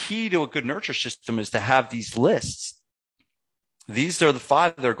 But the key to a good nurture system is to have these lists. These are the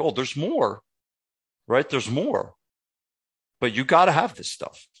 5 that are gold. There's more, right? There's more. But you got to have this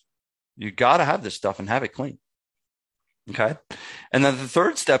stuff. You got to have this stuff and have it clean. Okay. And then the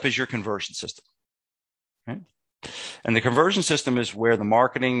third step is your conversion system. Right? And the conversion system is where the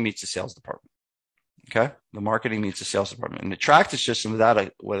marketing meets the sales department. Okay. The marketing meets the sales department. And the attractive system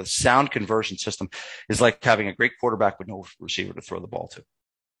with a sound conversion system is like having a great quarterback with no receiver to throw the ball to.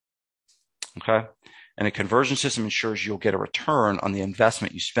 Okay. And a conversion system ensures you'll get a return on the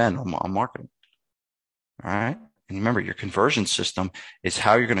investment you spend on marketing. All right. And remember, your conversion system is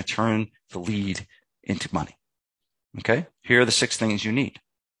how you're going to turn the lead into money. Okay. Here are the 6 things you need.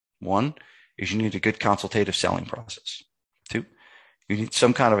 1 is you need a good consultative selling process. 2, you need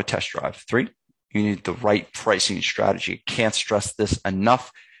some kind of a test drive. 3, you need the right pricing strategy. Can't stress this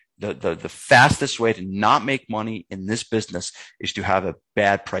enough. The fastest way to not make money in this business is to have a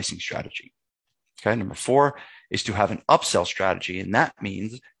bad pricing strategy. Okay. Number 4 is to have an upsell strategy. And that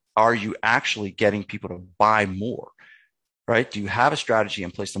means, are you actually getting people to buy more? Right? Do you have a strategy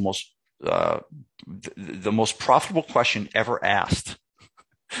in place? The most profitable question ever asked.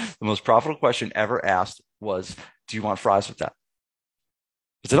 The most profitable question ever asked was, do you want fries with that?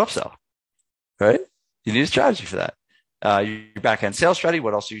 It's an upsell, right? You need a strategy for that. Your back-end sales strategy,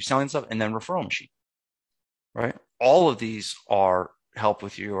 what else are you selling stuff? And then referral machine, right? All of these are help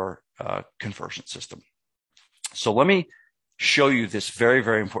with your conversion system. So let me show you this very,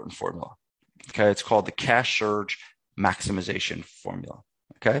 very important formula. Okay. It's called the cash surge maximization formula.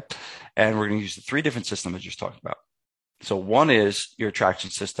 Okay. And we're going to use the 3 different systems I just talked about. So 1 is your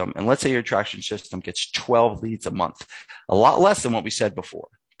attraction system. And let's say your attraction system gets 12 leads a month, a lot less than what we said before,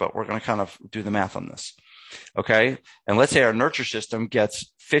 but we're going to kind of do the math on this. Okay. And let's say our nurture system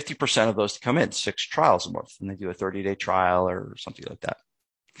gets 50% of those to come in, 6 trials a month, and they do a 30-day trial or something like that.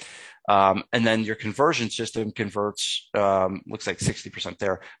 And then your conversion system converts, looks like 60%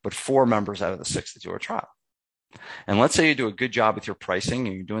 there, but 4 members out of the 6 that do a trial. And let's say you do a good job with your pricing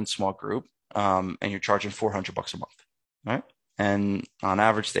and you're doing small group, and you're charging $400 a month, right? And on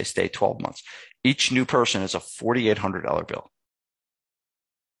average, they stay 12 months. Each new person is a $4,800 bill.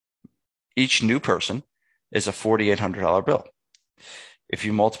 Each new person is a $4,800 bill. If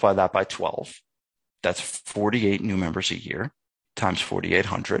you multiply that by 12, that's 48 new members a year times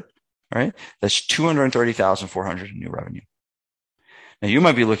 4,800, right? That's $230,400 in new revenue. Now you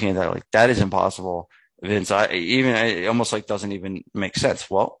might be looking at that like, that is impossible, Vince. It almost like doesn't even make sense.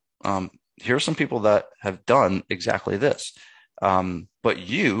 Well, here are some people that have done exactly this. But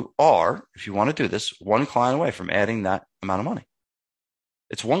you are, if you want to do this, 1 client away from adding that amount of money.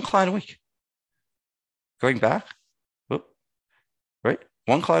 It's 1 client a week. Going back, right?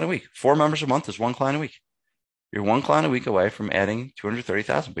 1 client a week. 4 members a month is 1 client a week. You're 1 client a week away from adding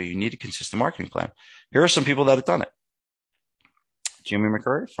 230,000, but you need a consistent marketing plan. Here are some people that have done it. Jimmy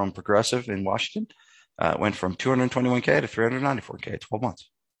McCurry from Progressive in Washington went from 221K to 394K in 12 months.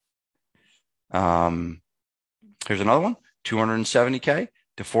 Here's another one, 270K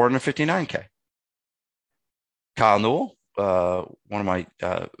to 459K. Kyle Newell, one of my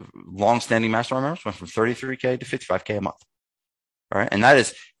long-standing mastermind members, went from 33K to 55K a month. All right, and that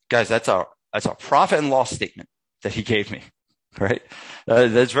is, guys, that's a profit and loss statement that he gave me. Right,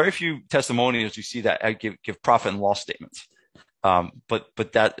 there's very few testimonials you see that give profit and loss statements,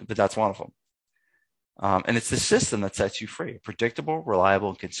 but that's one of them. And it's the system that sets you free. A predictable, reliable,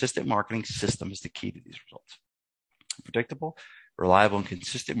 and consistent marketing system is the key to these results. A predictable, reliable, and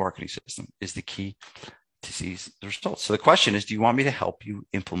consistent marketing system is the key to these results. So the question is, do you want me to help you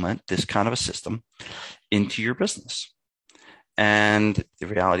implement this kind of a system into your business? And the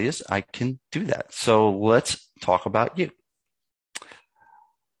reality is I can do that. So let's talk about you.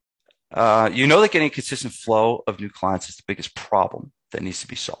 You know that getting a consistent flow of new clients is the biggest problem that needs to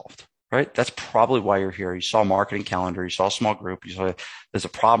be solved, right? That's probably why you're here. You saw a marketing calendar, you saw a small group, you saw there's a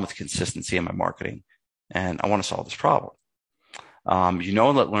problem with consistency in my marketing, and I want to solve this problem. You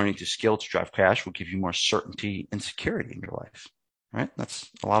know that learning to skill to drive cash will give you more certainty and security in your life, right? That's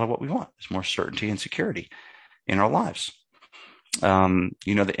a lot of what we want. It's more certainty and security in our lives.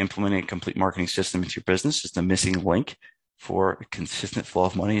 You know that implementing a complete marketing system into your business is the missing link for a consistent flow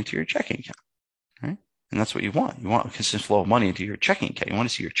of money into your checking account, right? And that's what you want. You want a consistent flow of money into your checking account. You want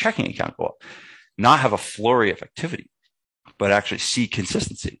to see your checking account go up, not have a flurry of activity, but actually see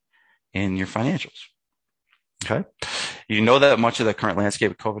consistency in your financials. Okay. You know that much of the current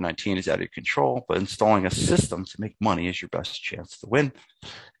landscape of COVID-19 is out of your control, but installing a system to make money is your best chance to win.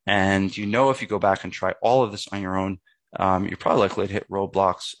 And you know, if you go back and try all of this on your own, you're probably likely to hit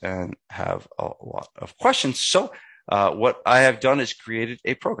roadblocks and have a lot of questions. So what I have done is created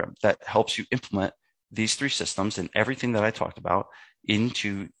a program that helps you implement these 3 systems and everything that I talked about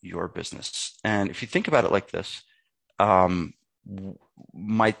into your business. And if you think about it like this,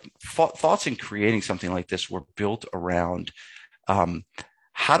 my thoughts in creating something like this were built around um,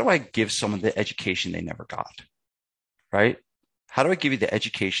 how do I give someone the education they never got, right? How do I give you the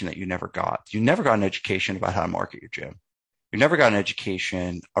education that you never got? You never got an education about how to market your gym. You never got an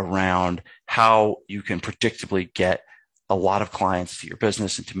education around how you can predictably get a lot of clients to your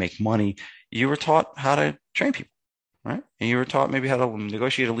business and to make money. You were taught how to train people, right? And you were taught maybe how to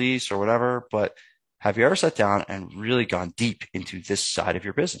negotiate a lease or whatever, but have you ever sat down and really gone deep into this side of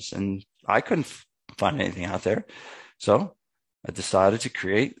your business? And I couldn't find anything out there. So I decided to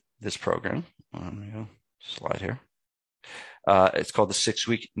create this program. Let me go slide here. It's called the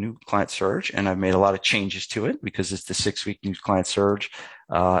 6-week new client surge, and I've made a lot of changes to it because it's the 6-week new client surge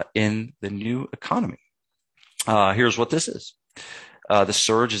in the new economy. Here's what this is. The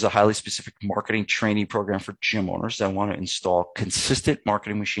Surge is a highly specific marketing training program for gym owners that want to install consistent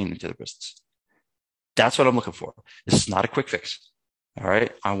marketing machine into their business. That's what I'm looking for. This is not a quick fix. All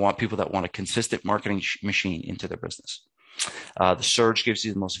right. I want people that want a consistent marketing machine into their business. The Surge gives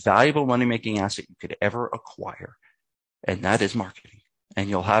you the most valuable money-making asset you could ever acquire, and that is marketing. And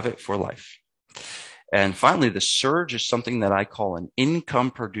you'll have it for life. And finally, the Surge is something that I call an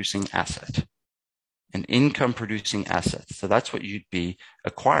income-producing asset. An income-producing asset. So that's what you'd be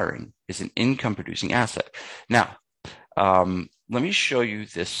acquiring, is an income-producing asset. Now, let me show you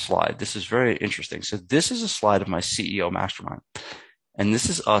this slide. This is very interesting. So this is a slide of my CEO mastermind. And this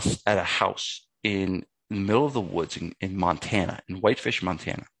is us at a house in the middle of the woods in Montana, in Whitefish,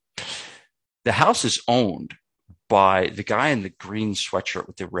 Montana. The house is owned by the guy in the green sweatshirt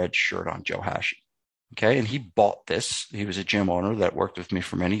with the red shirt on, Joe Hashi. Okay. And he bought this. He was a gym owner that worked with me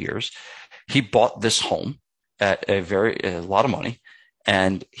for many years. He bought this home at a lot of money,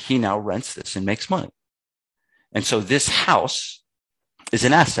 and he now rents this and makes money. And so this house is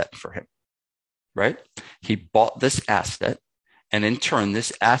an asset for him, right? He bought this asset, and in turn,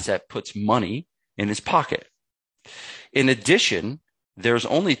 this asset puts money in his pocket. In addition, there's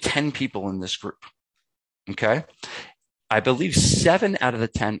only 10 people in this group. Okay. I believe 7 out of the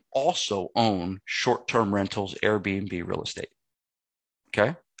 10 also own short-term rentals, Airbnb real estate.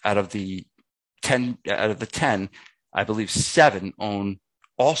 Okay. Out of the 10, I believe 7 own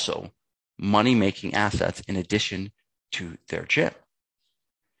also money-making assets in addition to their gym.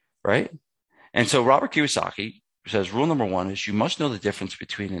 Right. And so Robert Kiyosaki says rule number 1 is you must know the difference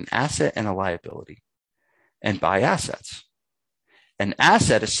between an asset and a liability, and buy assets. An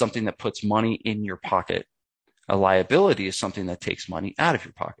asset is something that puts money in your pocket. A liability is something that takes money out of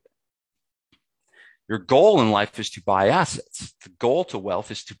your pocket. Your goal in life is to buy assets. The goal to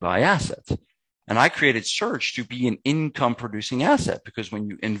wealth is to buy assets. And I created Surge to be an income producing asset, because when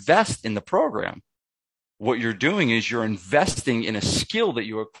you invest in the program, what you're doing is you're investing in a skill that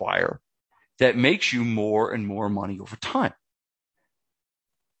you acquire that makes you more and more money over time.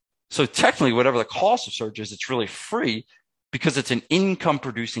 So technically, whatever the cost of Surge is, it's really free because it's an income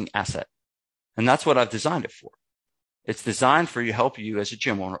producing asset. And that's what I've designed it for. It's designed for you to help you as a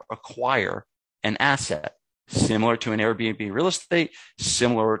gym owner acquire an asset similar to an Airbnb real estate,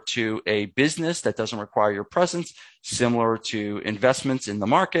 similar to a business that doesn't require your presence, similar to investments in the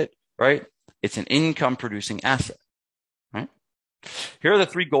market, right? It's an income producing asset, right? Here are the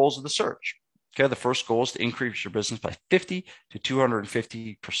 3 goals of the Surge. Okay. The first goal is to increase your business by 50 to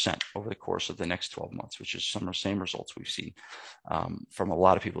 250% over the course of the next 12 months, which is some of the same results we've seen from a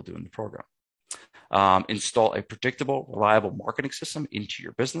lot of people doing the program. Install a predictable, reliable marketing system into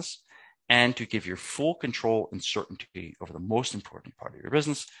your business, and to give your full control and certainty over the most important part of your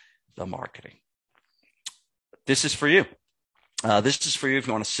business, the marketing. This is for you. This is for you if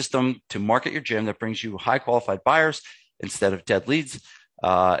you want a system to market your gym that brings you high qualified buyers instead of dead leads.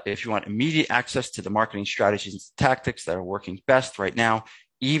 If you want immediate access to the marketing strategies and tactics that are working best right now,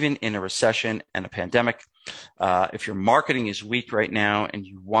 even in a recession and a pandemic. If your marketing is weak right now and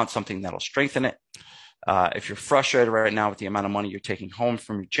you want something that'll strengthen it, if you're frustrated right now with the amount of money you're taking home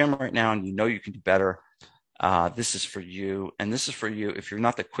from your gym right now and you know you can do better, this is for you. And this is for you if you're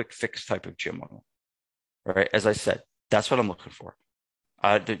not the quick fix type of gym owner. All right. As I said, that's what I'm looking for.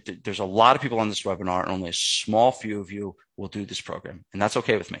 There's a lot of people on this webinar, and only a small few of you will do this program. And that's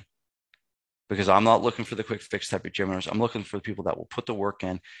okay with me, because I'm not looking for the quick fix type of gym owners. I'm looking for the people that will put the work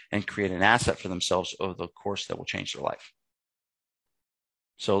in and create an asset for themselves over the course that will change their life.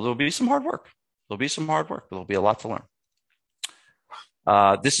 So there'll be some hard work. There'll be a lot to learn.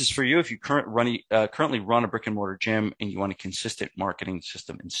 This is for you if you currently run a brick and mortar gym and you want a consistent marketing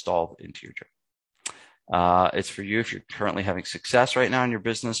system installed into your gym. It's for you if you're currently having success right now in your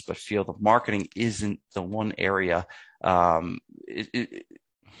business, but feel the marketing isn't the one area.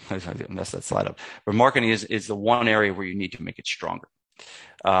 mess that slide up. But marketing is the one area where you need to make it stronger.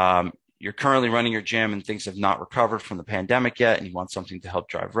 You're currently running your gym and things have not recovered from the pandemic yet, and you want something to help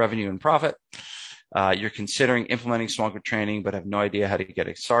drive revenue and profit. You're considering implementing stronger training, but have no idea how to get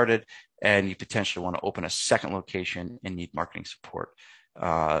it started, and you potentially want to open a second location and need marketing support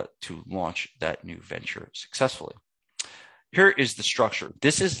to launch that new venture successfully. Here is the structure.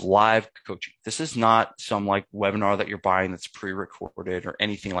 This is live coaching. This is not some like webinar that you're buying that's pre-recorded or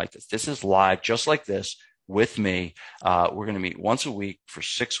anything like this. This is live, just like this, with me. We're going to meet once a week for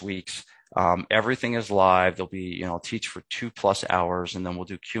 6 weeks. Everything is live. There'll be, I'll teach for 2+ hours, and then we'll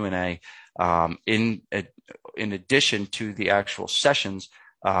do Q&A. In addition to the actual sessions,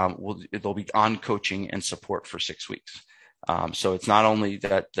 there'll be on coaching and support for 6 weeks. So it's not only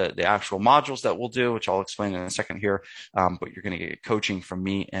that the actual modules that we'll do, which I'll explain in a second here, but you're going to get coaching from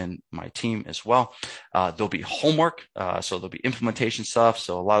me and my team as well. There'll be homework. So there'll be implementation stuff.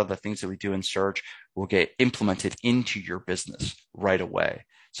 So a lot of the things that we do in Surge will get implemented into your business right away.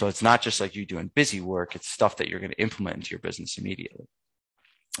 So it's not just like you doing busy work. It's stuff that you're going to implement into your business immediately.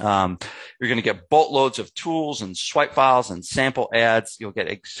 You're going to get boatloads of tools and swipe files and sample ads. You'll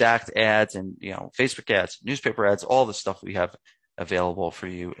get exact ads and, Facebook ads, newspaper ads, all the stuff we have available for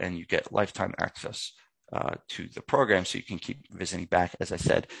you. And you get lifetime access to the program, so you can keep visiting back. As I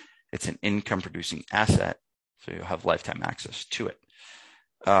said, it's an income producing asset, so you'll have lifetime access to it.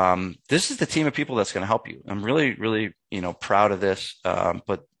 This is the team of people that's going to help you. I'm really, really, proud of this.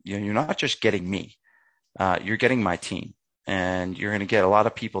 But you're not just getting me. You're getting my team. And you're going to get a lot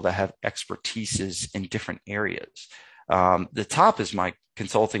of people that have expertises in different areas. The top is my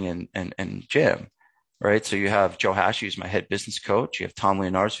consulting and gym, right? So you have Joe Hash, who's my head business coach. You have Tom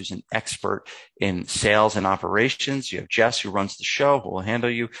Leonards, who's an expert in sales and operations. You have Jess, who runs the show, who will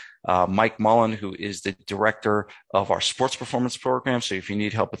handle you. Mike Mullen, who is the director of our sports performance program. So if you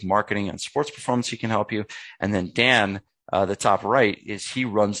need help with marketing and sports performance, he can help you. And then Dan, the top right, he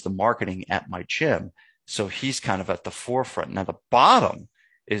runs the marketing at my gym. So he's kind of at the forefront. Now, the bottom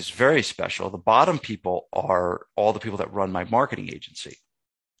is very special. The bottom people are all the people that run my marketing agency,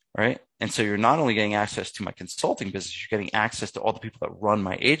 right? And so you're not only getting access to my consulting business, you're getting access to all the people that run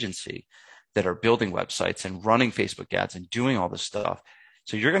my agency that are building websites and running Facebook ads and doing all this stuff.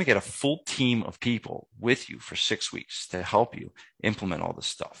 So you're going to get a full team of people with you for 6 weeks to help you implement all this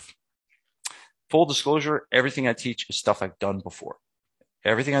stuff. Full disclosure, everything I teach is stuff I've done before.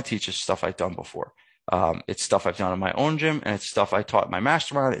 Everything I teach is stuff I've done before. It's stuff I've done in my own gym, and it's stuff I taught in my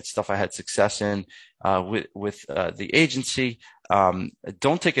mastermind. It's stuff I had success in with the agency.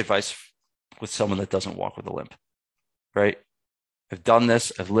 Don't take advice with someone that doesn't walk with a limp, right? I've done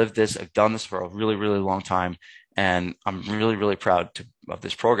this. I've lived this. I've done this for a really, really long time, and I'm really, really proud of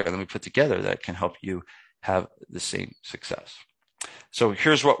this program that we put together that can help you have the same success. So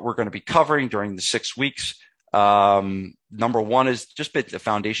here's what we're going to be covering during the 6 weeks. Number one is just the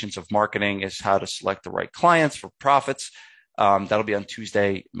foundations of marketing, is how to select the right clients for profits. That'll be on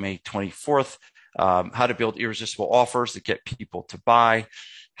Tuesday, May 24th. How to build irresistible offers that get people to buy,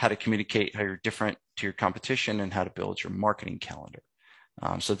 how to communicate how you're different to your competition, and how to build your marketing calendar.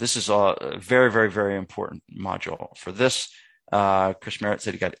 So this is a very, very, very important module for this. Chris Merritt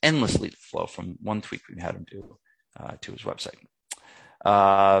said he got endless lead flow from one tweak we had him do to his website.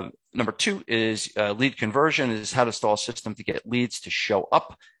 Number two is lead conversion, is how to install a system to get leads to show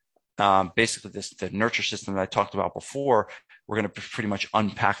up. Basically, the nurture system that I talked about before, we're going to pretty much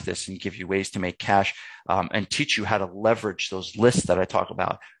unpack this and give you ways to make cash and teach you how to leverage those lists that I talk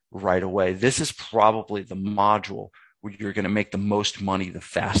about right away. This is probably the module where you're going to make the most money the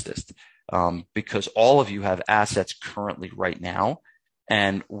fastest because all of you have assets currently right now,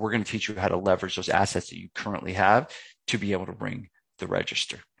 and we're going to teach you how to leverage those assets that you currently have to be able to ring the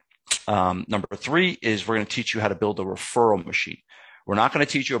register. Number three is we're going to teach you how to build a referral machine. We're not going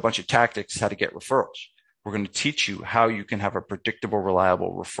to teach you a bunch of tactics how to get referrals. We're going to teach you how you can have a predictable,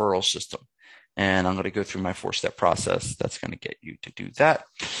 reliable referral system. And I'm going to go through my 4-step process that's going to get you to do that.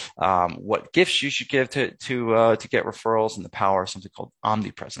 What gifts you should give to get referrals, and the power of something called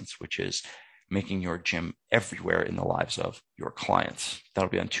omnipresence, which is making your gym everywhere in the lives of your clients. That'll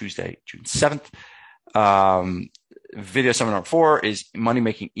be on Tuesday, June 7th. Video seminar 4 is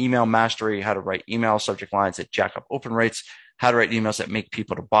money-making email mastery, how to write email subject lines that jack up open rates, how to write emails that make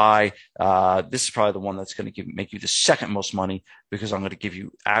people to buy. This is probably the one that's going to make you the second most money, because I'm going to give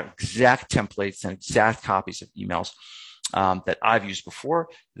you exact templates and exact copies of emails that I've used before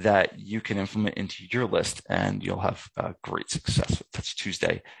that you can implement into your list, and you'll have great success. That's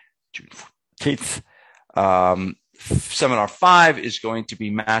Tuesday, June 14th. Seminar 5 is going to be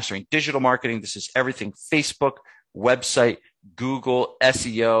mastering digital marketing. This is everything Facebook, website, Google,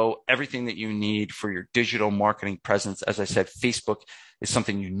 SEO, everything that you need for your digital marketing presence. As I said, Facebook is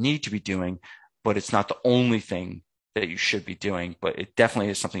something you need to be doing, but it's not the only thing that you should be doing, but it definitely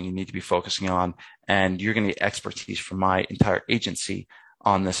is something you need to be focusing on. And you're going to get expertise from my entire agency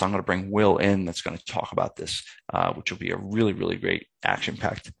on this. I'm going to bring Will in that's going to talk about this, which will be a really, really great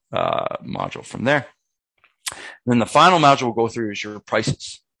action-packed module from there. And then the final module we'll go through is your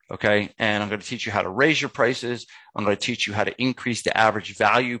prices. Okay. And I'm going to teach you how to raise your prices. I'm going to teach you how to increase the average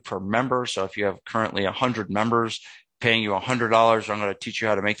value per member. So if you have currently 100 members paying you $100, I'm going to teach you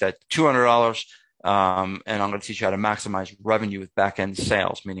how to make that $200. And I'm going to teach you how to maximize revenue with back-end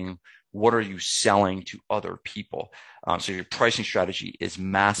sales, meaning what are you selling to other people? So your pricing strategy is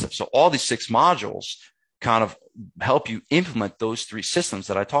massive. So all these 6 modules kind of help you implement those 3 systems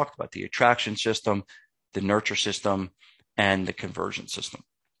that I talked about: the attraction system, the nurture system, and the conversion system.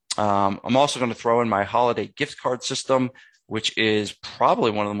 I'm also going to throw in my holiday gift card system, which is probably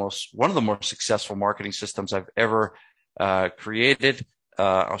one of the more successful marketing systems I've ever created.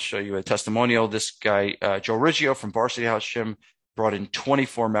 I'll show you a testimonial. This guy, Joe Riggio from Varsity House Gym, brought in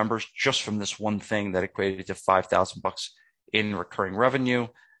 24 members just from this one thing that equated to $5,000 in recurring revenue.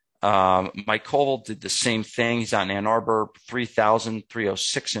 Mike Koval did the same thing. He's out in Ann Arbor,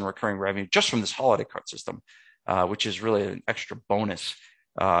 3,306 in recurring revenue just from this holiday card system, which is really an extra bonus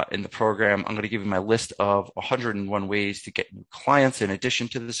in the program. I'm going to give you my list of 101 ways to get new clients in addition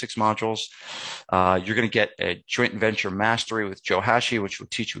to the 6 modules. You're going to get a joint venture mastery with Joe Hashi, which will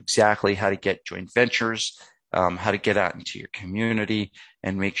teach you exactly how to get joint ventures, how to get out into your community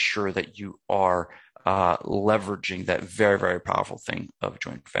and make sure that you are leveraging that very, very powerful thing of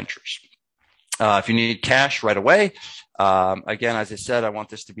joint ventures. If you need cash right away, again, as I said, I want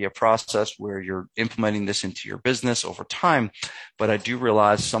this to be a process where you're implementing this into your business over time, but I do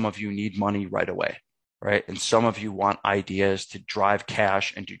realize some of you need money right away, right? And some of you want ideas to drive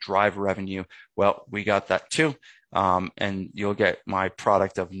cash and to drive revenue. Well, we got that too. And you'll get my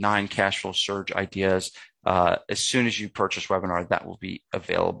product of 9 cash flow surge ideas. As soon as you purchase webinar, that will be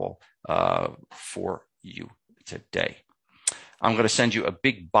available for you today. I'm going to send you a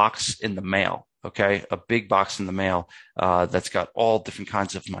big box in the mail. Okay, a big box in the mail that's got all different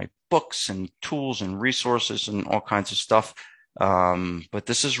kinds of my books and tools and resources and all kinds of stuff. But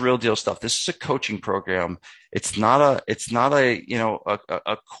this is real deal stuff. This is a coaching program. It's not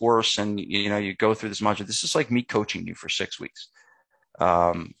a course and you go through this module. This is like me coaching you for 6 weeks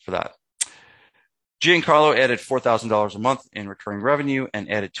for that. Giancarlo added $4,000 a month in recurring revenue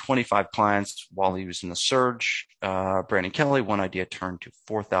and added 25 clients while he was in the surge. Brandon Kelly, one idea turned to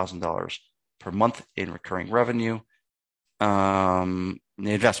 $4,000 per month in recurring revenue. The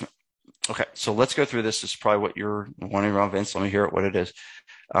investment. Okay, so let's go through this. This is probably what you're wondering around, Vince. Let me hear what it is.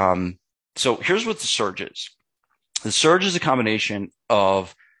 So here's what the surge is. The surge is a combination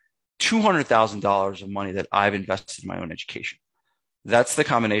of $200,000 of money that I've invested in my own education. That's the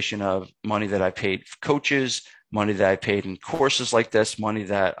combination of money that I paid for coaches, money that I paid in courses like this, money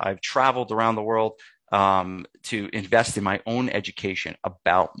that I've traveled around the world to invest in my own education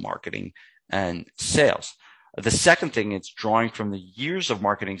about marketing and sales. The second thing is drawing from the years of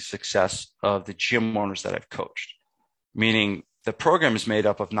marketing success of the gym owners that I've coached, meaning the program is made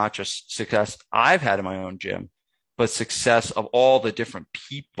up of not just success I've had in my own gym, but success of all the different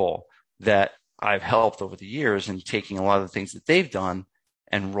people that I've helped over the years and taking a lot of the things that they've done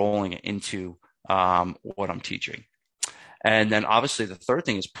and rolling it into what I'm teaching. And then obviously the third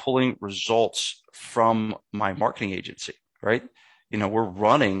thing is pulling results from my marketing agency, right? We're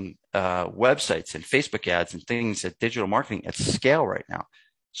running websites and Facebook ads and things at digital marketing at scale right now.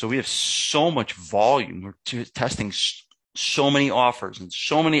 So we have so much volume. We're testing so many offers and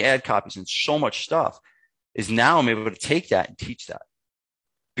so many ad copies and so much stuff is now I'm able to take that and teach that.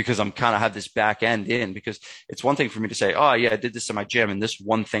 Because I'm kind of have this back end in, because it's one thing for me to say, oh yeah, I did this in my gym and this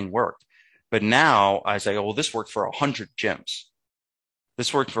one thing worked. But now I say, oh, well, this worked for 100 gyms.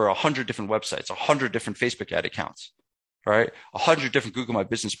 This worked for 100 different websites, 100 different Facebook ad accounts, right? 100 different Google My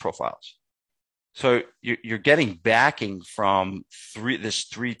Business profiles. So you're getting backing from this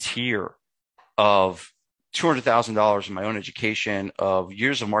 3-tier of $200,000 in my own education, of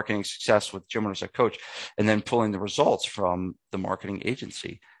years of marketing success with gym owners I coach, and then pulling the results from the marketing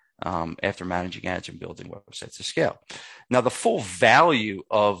agency after managing ads and building websites to scale. Now, the full value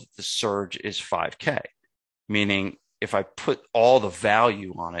of the surge is $5K, meaning if I put all the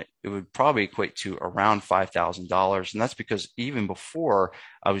value on it, it would probably equate to around $5,000. And that's because even before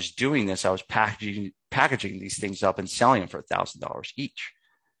I was doing this, I was packaging these things up and selling them for $1,000 each.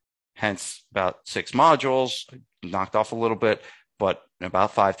 Hence about 6 modules, I knocked off a little bit, but and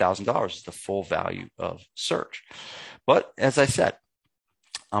about $5,000 is the full value of Surge. But as I said,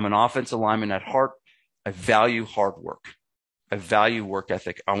 I'm an offensive lineman at heart. I value hard work. I value work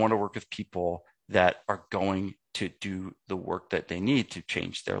ethic. I want to work with people that are going to do the work that they need to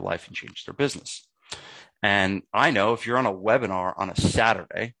change their life and change their business. And I know if you're on a webinar on a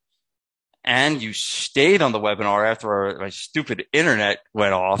Saturday and you stayed on the webinar after my stupid internet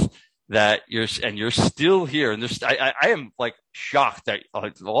went off, that you're still here. And I am like shocked that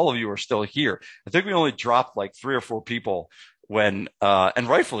all of you are still here. I think we only dropped like 3 or 4 people when, and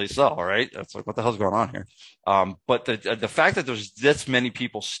rightfully so, right? That's like, what the hell's going on here? But the fact that there's this many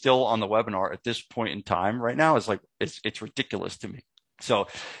people still on the webinar at this point in time right now is like, it's ridiculous to me. So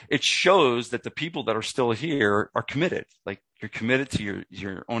it shows that the people that are still here are committed. Like, you're committed to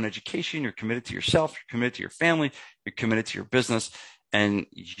your own education. You're committed to yourself. You're committed to your family. You're committed to your business. And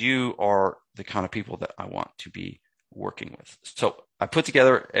you are the kind of people that I want to be working with. So I put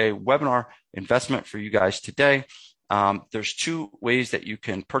together a webinar investment for you guys today. There's 2 ways that you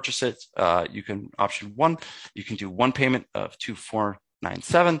can purchase it. You can, option 1, you can do 1 payment of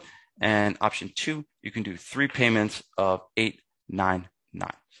 $2,497, and option 2, you can do 3 payments of $899.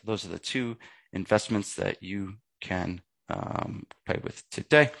 So those are the 2 investments that you can pay with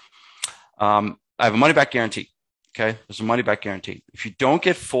today. I have a money back guarantee. Okay, there's a money back guarantee. If you don't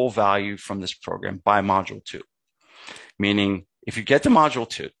get full value from this program, buy module 2. Meaning, if you get to module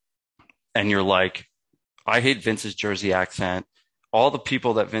 2 and you're like, I hate Vince's Jersey accent, all the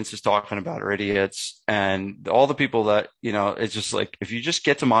people that Vince is talking about are idiots, and all the people that, it's just like, if you just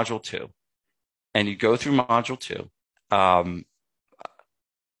get to module 2 and you go through module 2, and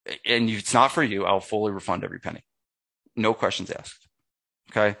it's not for you, I'll fully refund every penny. No questions asked.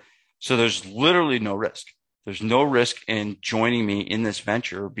 Okay, so there's literally no risk. There's no risk in joining me in this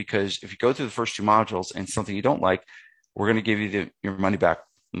venture, because if you go through the first 2 modules and something you don't like, we're going to give you your money back,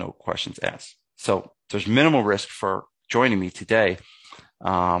 no questions asked. So there's minimal risk for joining me today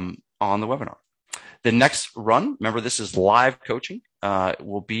on the webinar. The next run, remember, this is live coaching,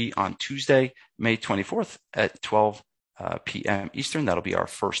 will be on Tuesday, May 24th at 12 p.m. Eastern. That'll be our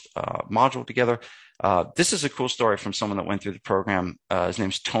first module together. This is a cool story from someone that went through the program. His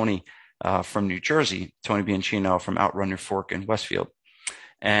name's Tony. From New Jersey, Tony Bianchino from Outrun Your Fork in Westfield.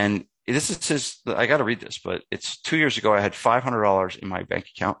 And this is I got to read this, but it's 2 years ago. I had $500 in my bank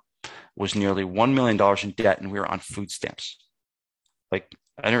account, was nearly $1 million in debt, and we were on food stamps. Like,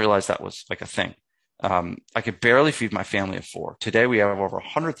 I didn't realize that was like a thing. I could barely feed my family of 4. Today, we have over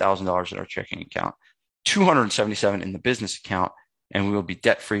 $100,000 in our checking account, $277 in the business account, and we will be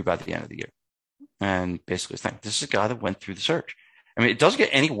debt free by the end of the year. And basically, this is a guy that went through the surge. I mean, it doesn't get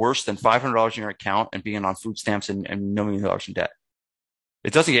any worse than $500 in your account and being on food stamps and $1 million in debt.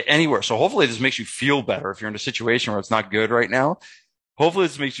 It doesn't get any worse. So hopefully this makes you feel better if you're in a situation where it's not good right now. Hopefully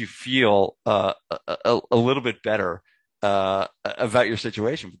this makes you feel a little bit better about your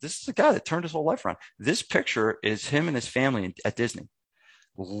situation. But this is a guy that turned his whole life around. This picture is him and his family at Disney,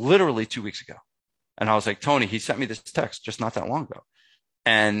 literally 2 weeks ago. And I was like, Tony, he sent me this text just not that long ago.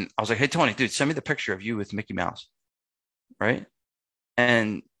 And I was like, hey, Tony, dude, send me the picture of you with Mickey Mouse. Right?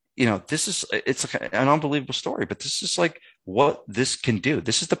 And, it's like an unbelievable story, but this is like what this can do.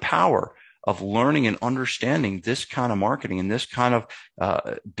 This is the power of learning and understanding this kind of marketing, and this kind of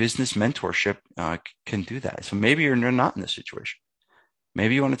business mentorship can do that. So maybe you're not in this situation.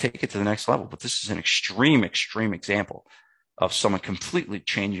 Maybe you want to take it to the next level, but this is an extreme example of someone completely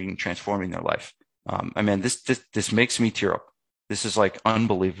changing, transforming their life. I mean, this makes me tear up. This is like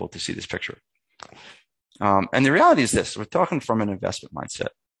unbelievable to see this picture. And the reality is this: we're talking from an investment mindset.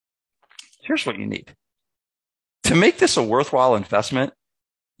 Here's what you need to make this a worthwhile investment.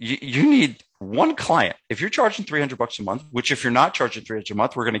 You need 1 client. If you're charging $300 a month, which if you're not charging $300 a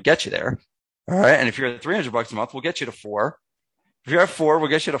month, we're going to get you there. All right. And if you're at $300 a month, we'll get you to 4. If you're at 4, we'll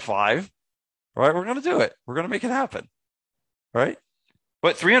get you to 5. All right. We're going to do it. We're going to make it happen. Right.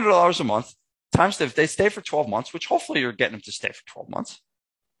 But $300 a month times, if they stay for 12 months, which hopefully you're getting them to stay for 12 months,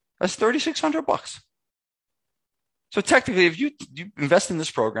 that's $3,600. So technically, if you invest in this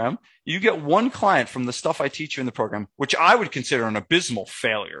program, you get 1 client from the stuff I teach you in the program, which I would consider an abysmal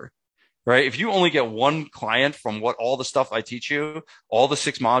failure, right? If you only get 1 client from all the stuff I teach you, all the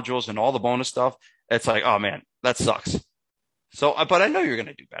 6 modules and all the bonus stuff, it's like, oh man, that sucks. So, but I know you're going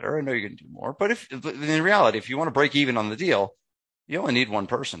to do better. I know you're going to do more. But in reality, if you want to break even on the deal, you only need 1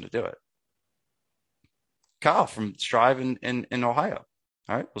 person to do it. Kyle from Strive in Ohio,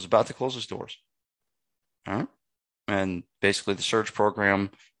 all right, was about to close his doors. All right. And basically the Surge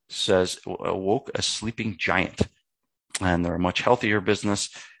program says awoke a sleeping giant, and they're a much healthier business,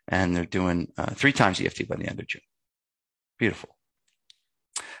 and they're doing 3 times EFT by the end of June. Beautiful.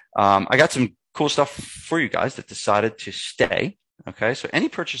 I got some cool stuff for you guys that decided to stay. Okay. So any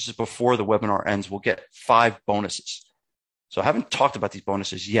purchases before the webinar ends will get 5 bonuses. So I haven't talked about these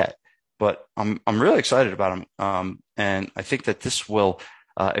bonuses yet, but I'm really excited about them. And I think that this will,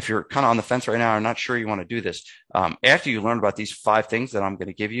 if you're kind of on the fence right now, I'm not sure you want to do this. After you learn about these 5 things that I'm going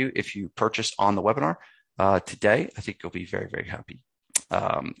to give you, if you purchase on the webinar today, I think you'll be very, very happy.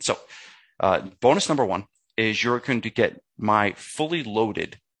 Bonus number 1 is you're going to get my fully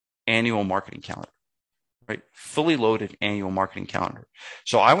loaded annual marketing calendar. Right? Fully loaded annual marketing calendar.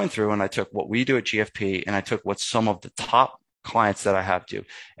 So I went through and I took what we do at GFP and I took what some of the top clients that I have do,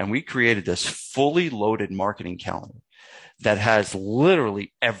 and we created this fully loaded marketing calendar that has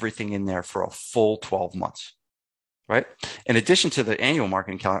literally everything in there for a full 12 months, right? In addition to the annual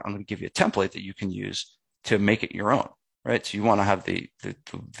marketing calendar, I'm going to give you a template that you can use to make it your own, right? So you want to have the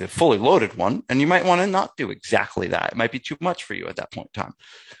fully loaded one, and you might want to not do exactly that. It might be too much for you at that point in time.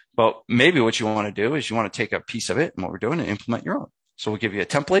 But maybe what you want to do is you want to take a piece of it and what we're doing and implement your own. So we'll give you a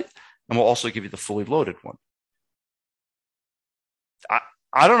template and we'll also give you the fully loaded one.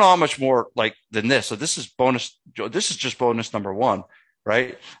 I don't know how much more like than this. So this is bonus. This is just bonus number 1,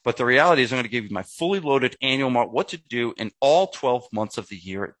 right? But the reality is I'm going to give you my fully loaded annual what to do in all 12 months of the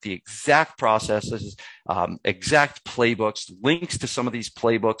year, the exact processes, exact playbooks, links to some of these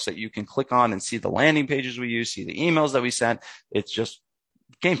playbooks that you can click on and see the landing pages we use, see the emails that we sent. It's just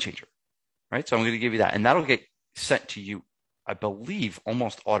game changer, right? So I'm going to give you that, and that'll get sent to you, I believe,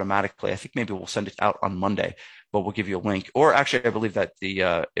 almost automatically. I think maybe we'll send it out on Monday, but we'll give you a link. Or actually, I believe that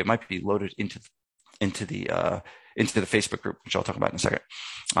it might be loaded into the Facebook group, which I'll talk about in a second,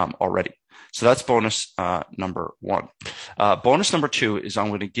 already. So that's bonus number 1. Bonus number 2 is I'm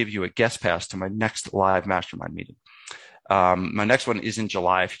going to give you a guest pass to my next live mastermind meeting. My next one is in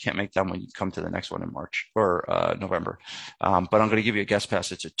July. If you can't make that one, you come to the next one in March or November. But I'm going to give you a guest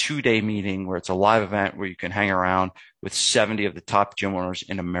pass. It's a 2-day meeting where it's a live event where you can hang around with 70 of the top gym owners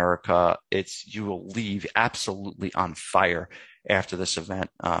in America. You will leave absolutely on fire after this event.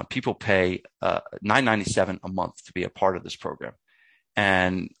 People pay $9.97 a month to be a part of this program.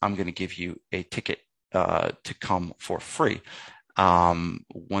 And I'm going to give you a ticket to come for free.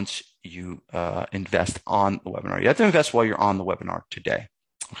 Once you invest on the webinar. You have to invest while you're on the webinar today.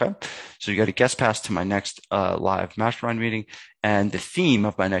 Okay. So you got a guest pass to my next live mastermind meeting. And the theme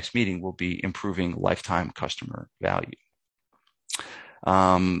of my next meeting will be improving lifetime customer value.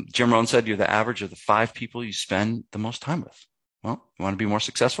 Jim Rohn said you're the average of the 5 people you spend the most time with. Well, you want to be more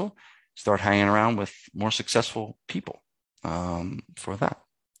successful? Start hanging around with more successful people for that.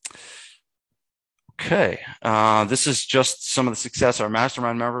 Okay, this is just some of the success our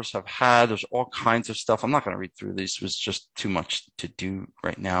mastermind members have had. There's all kinds of stuff. I'm not going to read through these. It was just too much to do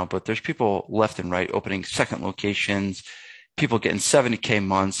right now. But there's people left and right opening second locations, people getting 70K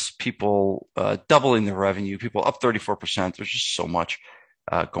months, people doubling their revenue, people up 34%. There's just so much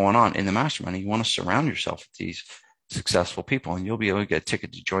going on in the mastermind. You want to surround yourself with these successful people, and you'll be able to get a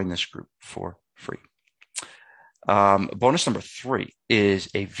ticket to join this group for free. Bonus number 3 is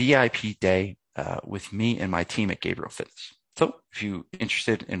a VIP day with me and my team at Gabriel Fitness. So if you're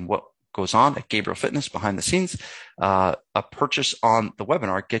interested in what goes on at Gabriel Fitness behind the scenes, a purchase on the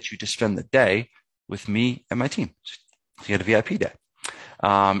webinar gets you to spend the day with me and my team. So you get a VIP day.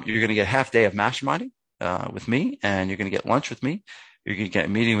 You're going to get a half day of masterminding with me, and you're going to get lunch with me. You're going to get a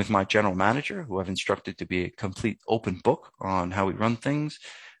meeting with my general manager, who I've instructed to be a complete open book on how we run things.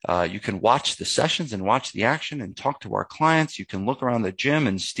 You can watch the sessions and watch the action and talk to our clients. You can look around the gym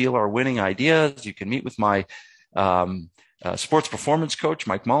and steal our winning ideas. You can meet with my sports performance coach,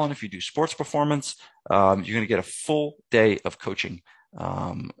 Mike Mullen, if you do sports performance. You're going to get a full day of coaching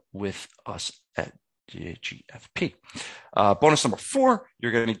with us at GFP. Bonus number 4,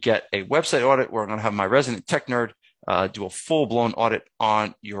 you're going to get a website audit where I'm going to have my resident tech nerd do a full-blown audit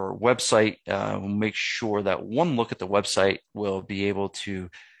on your website. We'll make sure that one look at the website will be able to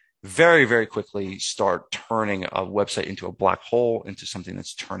very, very quickly start turning a website into a black hole, into something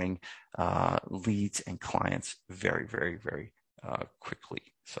that's turning leads and clients very, very, very quickly.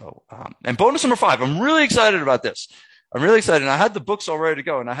 So, and bonus number 5, I'm really excited about this. I'm really excited. And I had the books all ready to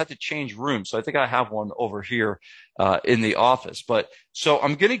go, and I had to change rooms. So I think I have one over here in the office. But so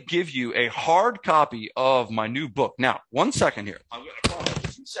I'm going to give you a hard copy of my new book. Now, 1 second here. I'm going to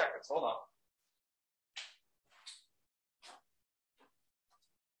pause 2 seconds. Hold on.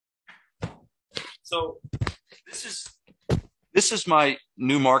 So this is my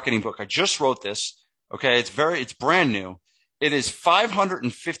new marketing book. I just wrote this. Okay. It's brand new. It is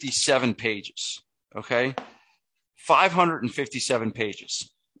 557 pages. Okay. 557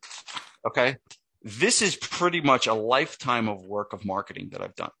 pages. Okay. This is pretty much a lifetime of work of marketing that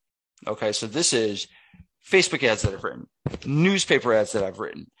I've done. Okay, so this is Facebook ads that I've written, newspaper ads that I've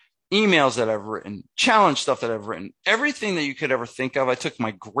written, emails that I've written, challenge stuff that I've written, everything that you could ever think of. I took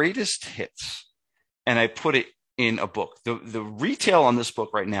my greatest hits and I put it in a book. The retail on this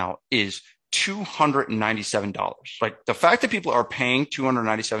book right now is $297. Like, the fact that people are paying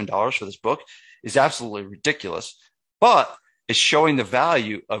 $297 for this book is absolutely ridiculous, but it's showing the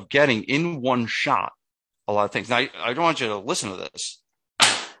value of getting in one shot a lot of things. Now, I don't want you to listen to this.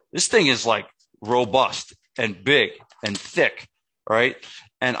 This thing is like robust and big and thick, right?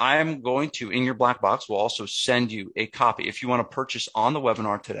 And I'm going to, in your black box, will also send you a copy. If you want to purchase on the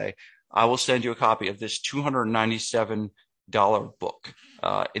webinar today, I will send you a copy of this $297 book,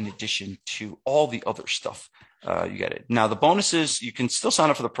 in addition to all the other stuff. You get it. Now, the bonuses, you can still sign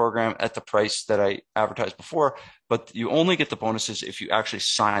up for the program at the price that I advertised before, but you only get the bonuses if you actually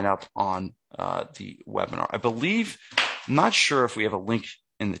sign up on the webinar. I believe, I'm not sure if we have a link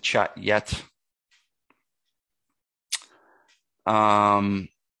in the chat yet.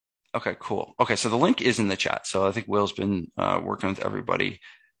 Okay, cool. Okay, so the link is in the chat. So I think Will's been working with everybody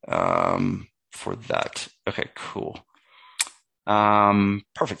for that. Okay, cool.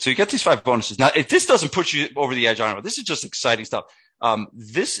 Perfect. So you get these 5 bonuses. Now, if this doesn't put you over the edge, I don't know. This is just exciting stuff.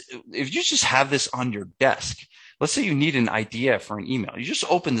 If you just have this on your desk, let's say you need an idea for an email, you just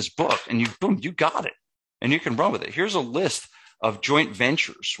open this book and boom, you got it, and you can run with it. Here's a list of joint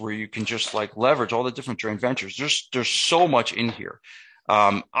ventures where you can just like leverage all the different joint ventures. There's so much in here.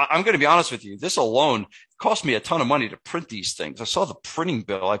 I'm going to be honest with you. This alone cost me a ton of money to print these things. I saw the printing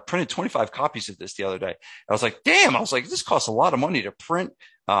bill. I printed 25 copies of this the other day. I was like, damn, this costs a lot of money to print.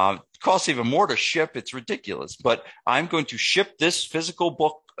 It costs even more to ship. It's ridiculous. But I'm going to ship this physical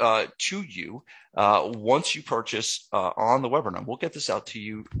book to you once you purchase on the webinar. We'll get this out to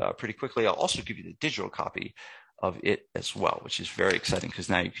you pretty quickly. I'll also give you the digital copy of it as well, which is very exciting because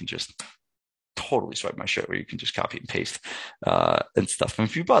now you can just totally swipe my shit where you can just copy and paste and stuff. And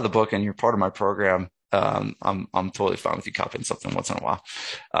if you buy the book and you're part of my program, I'm totally fine with you copying something once in a while.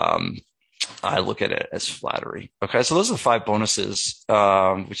 I look at it as flattery. Okay, so those are the 5 bonuses,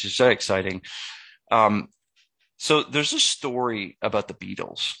 which is very exciting. So there's a story about the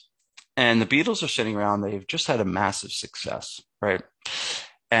Beatles, and the Beatles are sitting around. They've just had a massive success, right?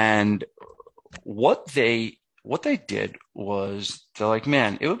 And what they did was they're like,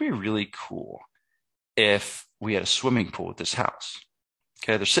 man, it would be really cool if we had a swimming pool at this house.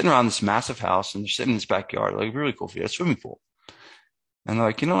 Okay, they're sitting around this massive house and they're sitting in this backyard. Like, really cool if we had a swimming pool. And they're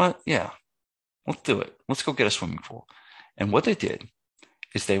like, you know what? Yeah, let's do it. Let's go get a swimming pool. And what they did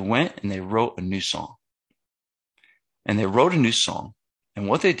is they went and they wrote a new song. And they wrote a new song. And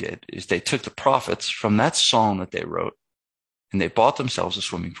what they did is they took the profits from that song that they wrote and they bought themselves a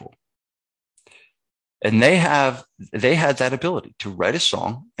swimming pool. And they had that ability to write a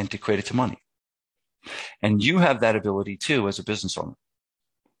song and to equate it to money. And you have that ability too as a business owner.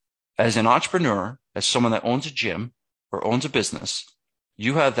 As an entrepreneur, as someone that owns a gym or owns a business,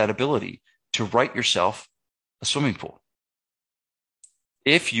 you have that ability to write yourself a swimming pool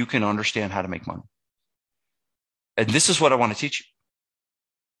if you can understand how to make money. And this is what I want to teach you.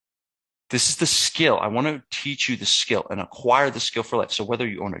 This is the skill. I want to teach you the skill and acquire the skill for life. So whether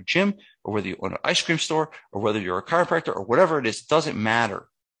you own a gym or whether you own an ice cream store or whether you're a chiropractor or whatever it is, it doesn't matter.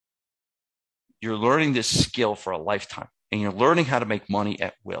 You're learning this skill for a lifetime and you're learning how to make money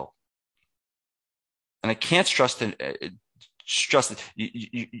at will. And I can't stress it.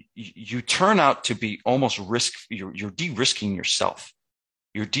 You turn out to be almost you're de-risking yourself.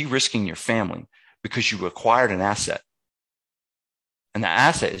 You're de-risking your family because you acquired an asset. And the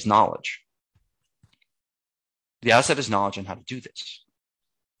asset is knowledge. The asset is knowledge on how to do this.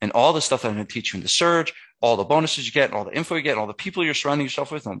 And all the stuff that I'm going to teach you in the Surge, all the bonuses you get, and all the info you get, and all the people you're surrounding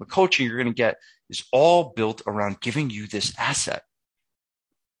yourself with, and all the coaching you're going to get is all built around giving you this asset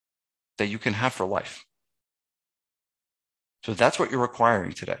that you can have for life. So that's what you're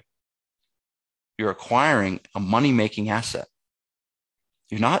acquiring today. You're acquiring a money-making asset.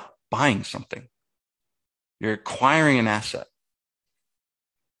 You're not buying something. You're acquiring an asset.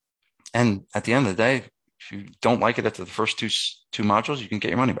 And at the end of the day, if you don't like it after the first two modules, you can get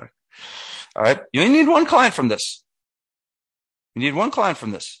your money back. All right. You only need one client from this. You need one client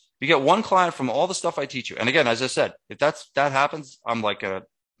from this. You get one client from all the stuff I teach you. And again, as I said, if that happens, I'm like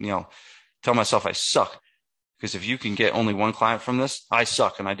tell myself I suck. Because if you can get only one client from this, I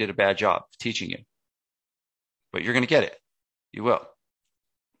suck and I did a bad job teaching you. But you're going to get it. You will.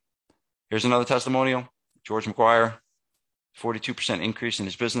 Here's another testimonial. George McGuire, 42% increase in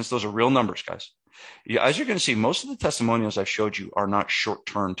his business. Those are real numbers, guys. As you're going to see, most of the testimonials I've showed you are not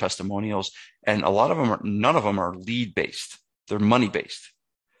short-term testimonials. And a lot of them none of them are lead-based. They're money-based.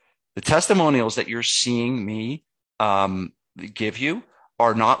 The testimonials that you're seeing me give you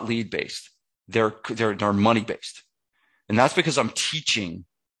are not lead based. They're money based. And that's because I'm teaching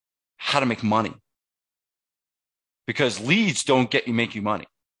how to make money. Because leads don't make you money.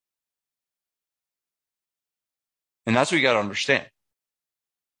 And that's what you got to understand.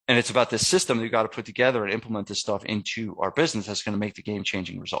 And it's about this system that you got to put together and implement this stuff into our business that's going to make the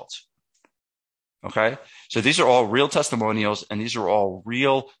game-changing results. Okay? So these are all real testimonials, and these are all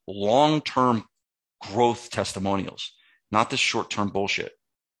real long-term growth testimonials, not this short-term bullshit.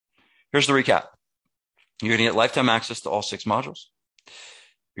 Here's the recap. You're going to get lifetime access to all 6 modules.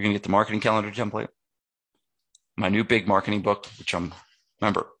 You're going to get the marketing calendar template, my new big marketing book, which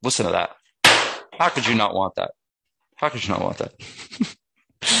remember, listen to that. How could you not want that? How could you not want that?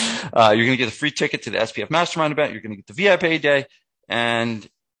 You're going to get a free ticket to the SPF Mastermind event. You're going to get the VIP day, and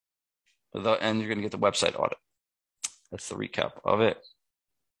you're going to get the website audit. That's the recap of it.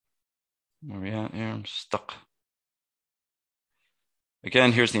 Where are we at here? I'm stuck.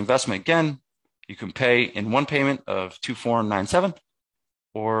 Again, here's the investment. Again, you can pay in one payment of $2,497,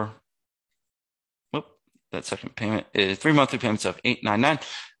 or that second payment is 3 monthly payments of $899.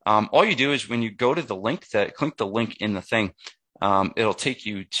 All you do is when you go to the link, click the link in the thing. It'll take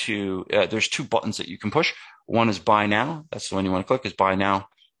you to, there's 2 buttons that you can push. One is buy now. That's the one you want to click, is buy now,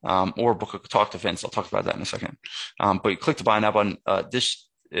 or book a talk to Vince. I'll talk about that in a second. But you click the buy now button. This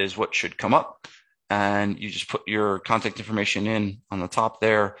is what should come up, and you just put your contact information in on the top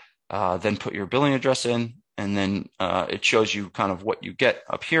there, then put your billing address in, and then it shows you kind of what you get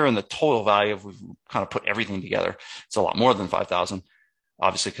up here in the total value. We've kind of put everything together. It's a lot more than 5,000,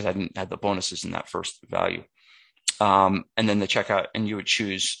 obviously, because I didn't have the bonuses in that first value. And then the checkout, and you would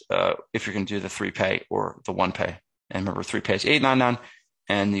choose if you're going to do the 3 pay or the 1 pay. And remember, 3 pay is $899,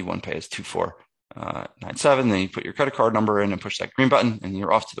 and the 1 pay is $2,497. Then you put your credit card number in and push that green button, and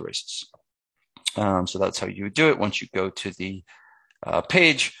you're off to the races. So that's how you would do it once you go to the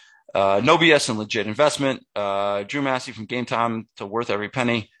page. No BS and legit investment. Drew Massey from Game Time to Worth Every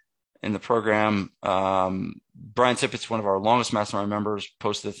Penny in the program. Brian Tippett's one of our longest mastermind members,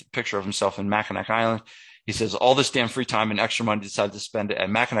 posted a picture of himself in Mackinac Island. He says, all this damn free time and extra money decided to spend it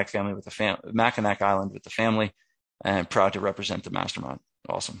at Mackinac Island with the family, and proud to represent the mastermind.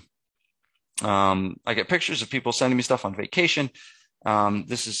 Awesome. I get pictures of people sending me stuff on vacation.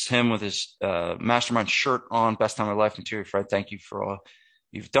 This is him with his mastermind shirt on. Best time of my life, Material Fred. Thank you for all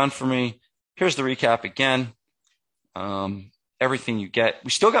you've done for me. Here's the recap again. Everything you get.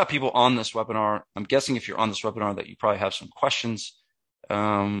 We still got people on this webinar. I'm guessing if you're on this webinar that you probably have some questions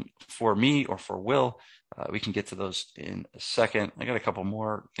for me or for Will. We can get to those in a second. I got a couple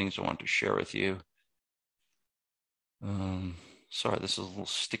more things I want to share with you. Sorry, this is a little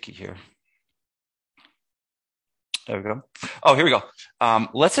sticky here. There we go. Oh, here we go.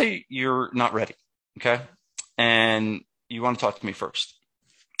 Let's say you're not ready, okay? And you want to talk to me first.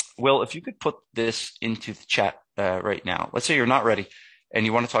 Will, if you could put this into the chat right now. Let's say you're not ready and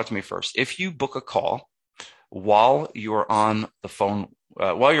you want to talk to me first. If you book a call while you're on the phone,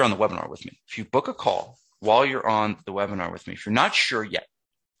 while you're on the webinar with me, if you book a call while you're on the webinar with me, if you're not sure yet,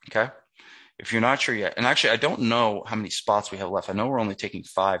 okay? If you're not sure yet, and actually I don't know how many spots we have left. I know we're only taking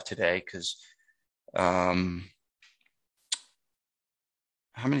 5 today because how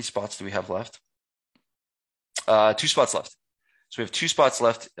many spots do we have left? 2 spots left. So we have 2 spots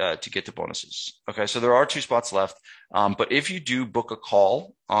left to get to bonuses. Okay, so there are 2 spots left. But if you do book a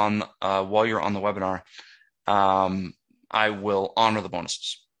call on while you're on the webinar, I will honor the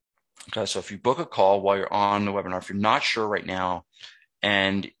bonuses. Okay, so if you book a call while you're on the webinar, if you're not sure right now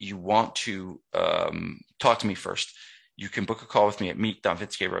and you want to talk to me first, you can book a call with me at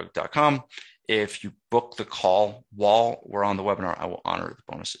meet.vincegabriel.com. If you book the call while we're on the webinar, I will honor the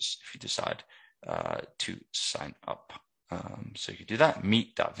bonuses if you decide to sign up. So you can do that,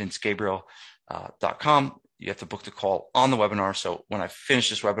 meet.vincegabriel.com. You have to book the call on the webinar. So when I finish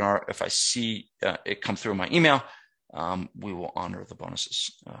this webinar, if I see it come through in my email, we will honor the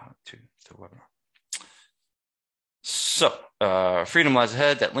bonuses to the webinar. So freedom lies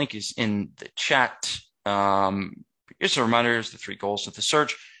ahead. That link is in the chat. Here's a reminder, here's the 3 goals of the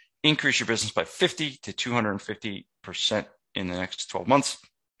search. Increase your business by 50 to 250% in the next 12 months.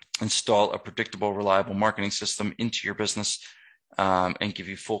 Install a predictable, reliable marketing system into your business and give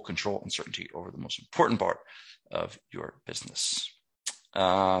you full control and certainty over the most important part of your business.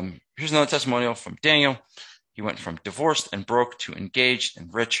 Here's another testimonial from Daniel. He went from divorced and broke to engaged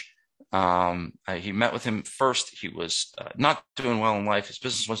and rich. He met with him first. He was not doing well in life. His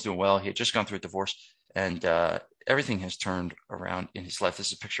business was doing well. He had just gone through a divorce, and everything has turned around in his life. This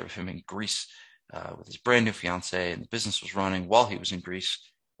is a picture of him in Greece with his brand new fiance, and the business was running while he was in Greece.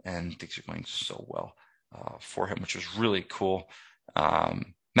 and things are going so well for him, which was really cool.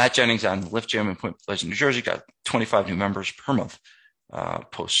 Matt Jennings on the Lift Gym in Point Pleasant, New Jersey, got 25 new members per month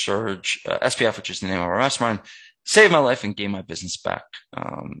post-surge. SPF, which is the name of our mastermind, saved my life and gave my business back.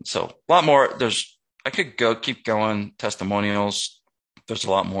 So a lot more. I could keep going. Testimonials. There's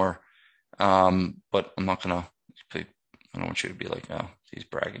a lot more. But I'm not gonna. I don't want you to be like, oh, he's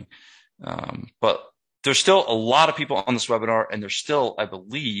bragging. But there's still a lot of people on this webinar, and there's still, I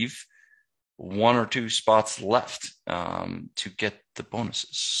believe, 1 or 2 spots left to get the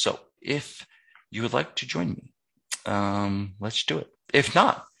bonuses. So if you would like to join me, let's do it. If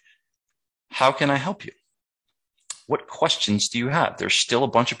not, how can I help you? What questions do you have? There's still a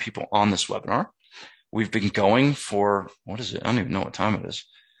bunch of people on this webinar. We've been going for, what is it? I don't even know what time it is.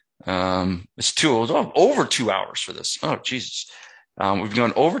 It's over 2 hours for this. Oh, Jesus. We've been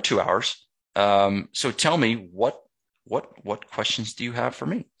going over 2 hours. So tell me, what questions do you have for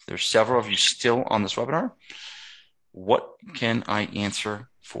me? There's several of you still on this webinar. What can I answer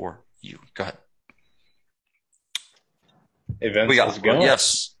for you? Go ahead. Hey, Vince, how's it going?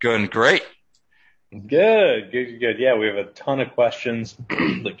 Yes, good, great. Good. Yeah, we have a ton of questions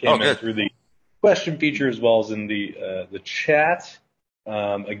that came in through the question feature as well as in the chat.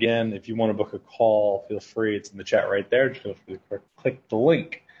 Again, if you want to book a call, feel free. It's in the chat right there. Just feel free to click the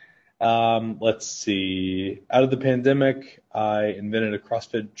link. Let's see. Out of the pandemic, I invented a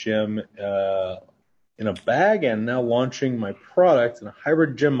CrossFit gym in a bag and now launching my product in a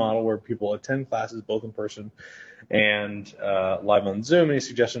hybrid gym model where people attend classes both in person and live on Zoom. Any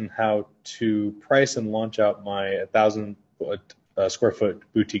suggestion how to price and launch out my 1,000 square foot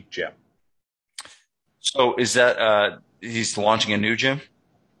boutique gym? So is that he's launching a new gym?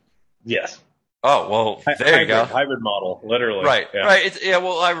 Yes. Oh, well, there you go. Hybrid model, literally. Right, yeah. right.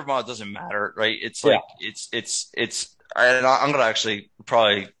 Hybrid model doesn't matter, right? It's like, and I'm going to actually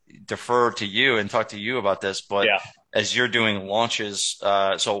probably defer to you and talk to you about this, but as you're doing launches,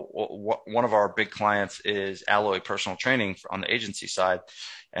 one of our big clients is Alloy Personal Training on the agency side,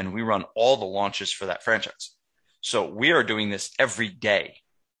 and we run all the launches for that franchise. So we are doing this every day,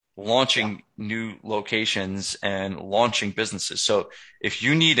 launching new locations and launching businesses. So if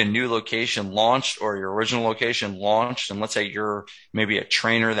you need a new location launched or your original location launched, and let's say you're maybe a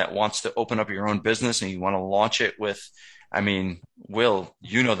trainer that wants to open up your own business and you want to launch it with, Will,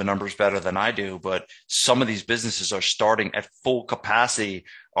 you know the numbers better than I do, but some of these businesses are starting at full capacity,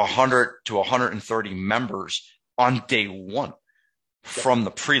 100 to 130 members on day one from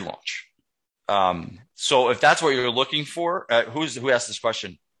the pre-launch. So if that's what you're looking for, who asked this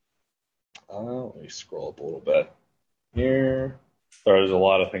question? Let me scroll up a little bit here. Sorry, there's a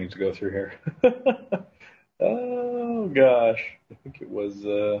lot of things to go through here. Oh, gosh. I think it was...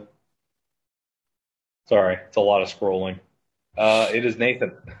 Sorry, it's a lot of scrolling. It is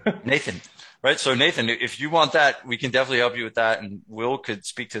Nathan. Nathan, right? So Nathan, if you want that, we can definitely help you with that. And Will could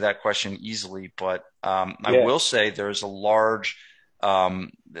speak to that question easily. But I will say there's a large...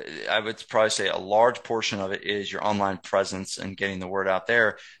 I would probably say a large portion of it is your online presence and getting the word out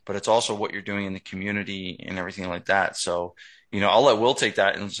there, but it's also what you're doing in the community and everything like that. So, I'll let Will take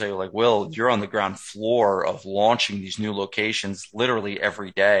that and say, like, Will, you're on the ground floor of launching these new locations literally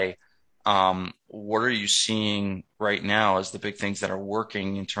every day. What are you seeing right now as the big things that are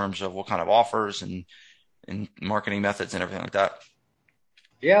working in terms of what kind of offers and marketing methods and everything like that?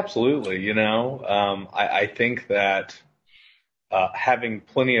 Yeah, absolutely. I think that having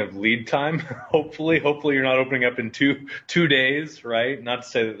plenty of lead time, hopefully you're not opening up in two days, right? Not to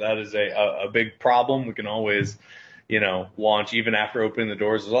say that is a big problem. We can always, launch even after opening the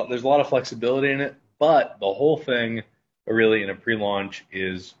doors. There's a lot of flexibility in it, but the whole thing really in a pre-launch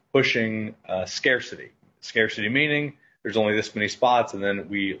is pushing scarcity. Scarcity meaning there's only this many spots, and then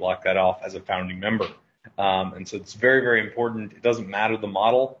we lock that off as a founding member. And so it's very, very important. It doesn't matter the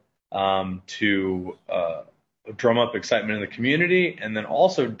model to drum up excitement in the community, and then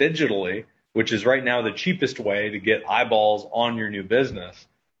also digitally, which is right now the cheapest way to get eyeballs on your new business,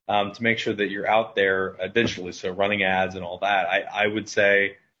 to make sure that you're out there digitally. So running ads and all that. I would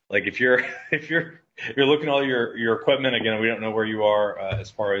say, like, if you're looking at all your equipment, again, we don't know where you are as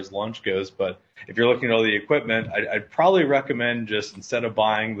far as launch goes, but if you're looking at all the equipment, I'd probably recommend just instead of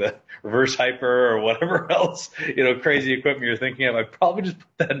buying the reverse hyper or whatever else, crazy equipment you're thinking of, I'd probably just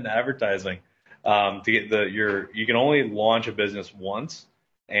put that in advertising. To get you can only launch a business once,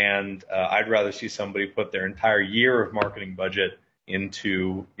 and I'd rather see somebody put their entire year of marketing budget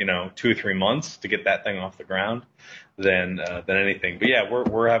into 2 or 3 months to get that thing off the ground than anything. But yeah,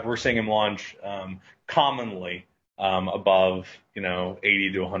 we're seeing them launch commonly above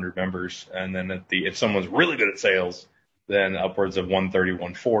 80 to 100 members, and then if someone's really good at sales, then upwards of 130,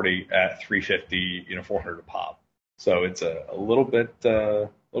 140 at 350, 400 a pop. So it's a little bit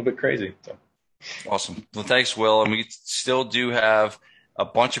crazy. So. Awesome. Well, thanks, Will. And we still do have a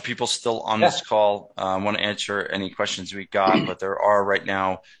bunch of people still on this call. I want to answer any questions we got, but there are right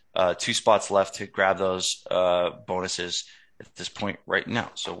now 2 spots left to grab those bonuses at this point right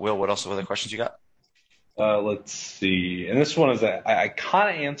now. So, Will, what other questions you got? Let's see. And this one is I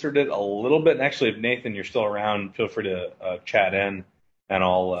kind of answered it a little bit. And actually, if Nathan, you're still around, feel free to chat in, and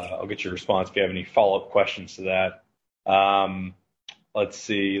I'll get your response if you have any follow-up questions to that. Let's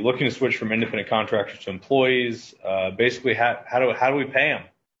see. Looking to switch from independent contractors to employees. Basically, how do we pay them?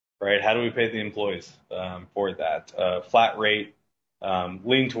 Right? How do we pay the employees for that? Flat rate,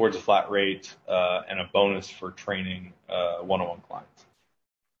 lean towards a flat rate, and a bonus for training one-on-one clients.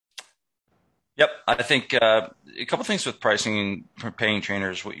 Yep. I think a couple things with pricing and paying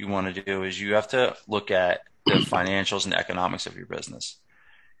trainers. What you want to do is you have to look at the financials and economics of your business.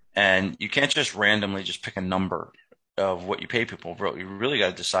 And you can't just randomly just pick a number of what you pay people. What you really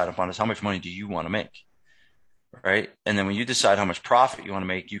got to decide upon is how much money do you want to make, right? And then when you decide how much profit you want to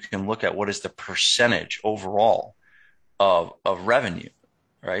make, you can look at what is the percentage overall of revenue,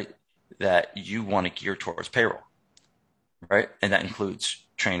 right, that you want to gear towards payroll, right? And that includes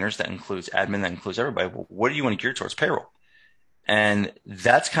trainers, that includes admin, that includes everybody. Well, what do you want to gear towards payroll? And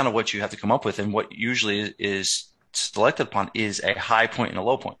that's kind of what you have to come up with. And what usually is selected upon is a high point and a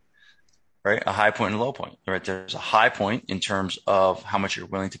low point, right? A high point and a low point, right? There's a high point in terms of how much you're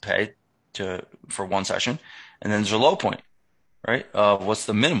willing to pay for one session. And then there's a low point, right? What's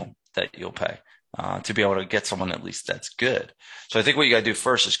the minimum that you'll pay to be able to get someone at least that's good. So I think what you got to do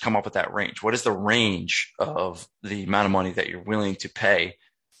first is come up with that range. What is the range of the amount of money that you're willing to pay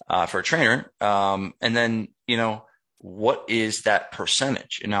for a trainer? And then, what is that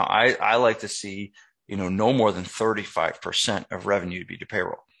percentage? And now I like to see, no more than 35% of revenue to be to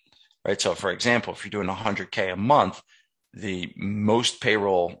payroll, right? So for example, if you're doing 100K a month, the most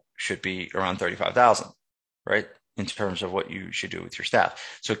payroll should be around 35,000, right? In terms of what you should do with your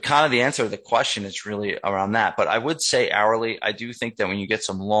staff. So kind of the answer to the question is really around that. But I would say hourly. I do think that when you get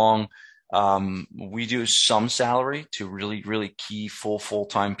some long, we do some salary to really, really key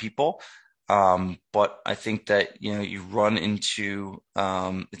full-time people. But I think that, you run into,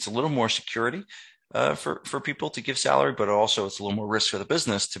 it's a little more security, for people to give salary, but also it's a little more risk for the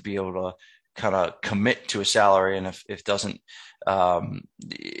business to be able to kind of commit to a salary. And if it doesn't,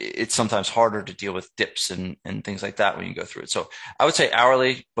 it's sometimes harder to deal with dips and things like that when you go through it. So I would say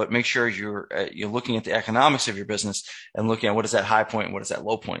hourly, but make sure you're looking at the economics of your business and looking at what is that high point and what is that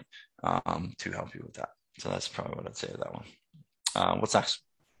low point, to help you with that. So that's probably what I'd say to that one. What's next?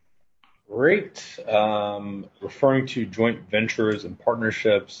 Great. Referring to joint ventures and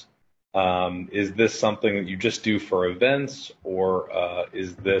partnerships, is this something that you just do for events, or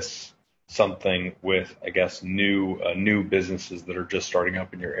is this something with, I guess, new businesses that are just starting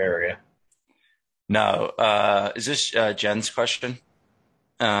up in your area? No. Is this Jen's question?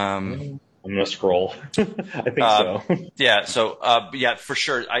 I'm gonna scroll. I think so. Yeah. So yeah, for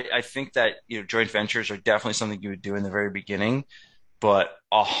sure. I think that joint ventures are definitely something you would do in the very beginning, but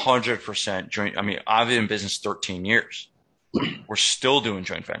 100% joint. I mean, I've been in business 13 years. We're still doing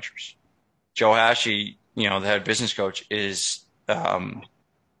joint ventures. Joe Hashey, the head business coach, is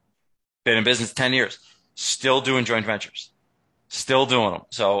been in business 10 years, still doing joint ventures, still doing them.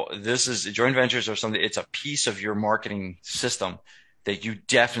 So joint ventures are something, it's a piece of your marketing system that you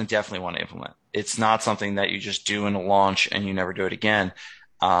definitely want to implement. It's not something that you just do in a launch and you never do it again.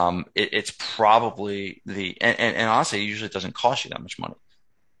 It's probably and honestly, it usually doesn't cost you that much money.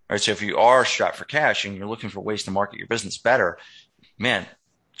 Right. So if you are strapped for cash and you're looking for ways to market your business better, man,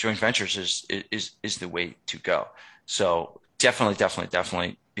 joint ventures is the way to go. So definitely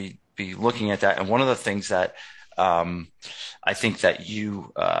be looking at that. And one of the things that I think that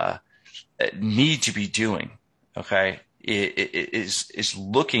you need to be doing, okay, is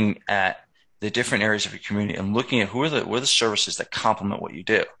looking at the different areas of your community and looking at what are the services that complement what you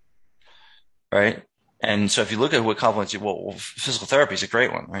do, right? And so if you look at what complements you, well, physical therapy is a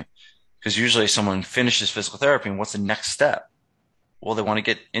great one, right? Because usually someone finishes physical therapy, and what's the next step? Well, they want to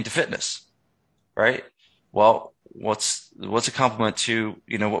get into fitness, right? Well, what's a complement to,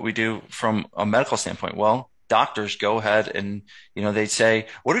 what we do from a medical standpoint? Well, doctors go ahead and, they say,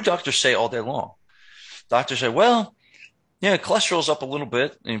 what do doctors say all day long? Doctors say, well, yeah, cholesterol's up a little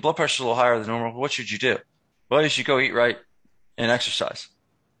bit and your blood pressure's a little higher than normal. What should you do? Well, you should go eat right and exercise,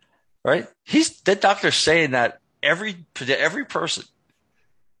 right? That doctor's saying that every person.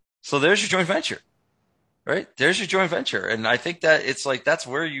 So there's your joint venture, right? There's your joint venture. And I think that it's like that's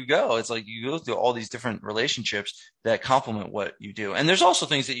where you go. It's like you go through all these different relationships that complement what you do. And there's also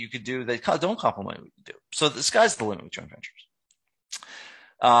things that you could do that don't complement what you do. So the sky's the limit with joint ventures.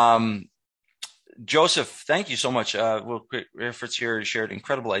 Joseph, thank you so much. Will Fritz here shared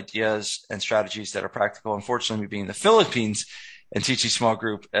incredible ideas and strategies that are practical. Unfortunately, me being in the Philippines and teaching small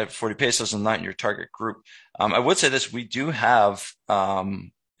group at 40 pesos and not in your target group. I would say this: we do have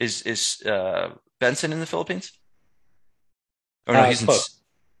is Benson in the Philippines? Oh no,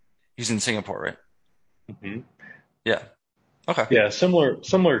 he's in Singapore, right? Mm-hmm. Yeah. Okay. Yeah, similar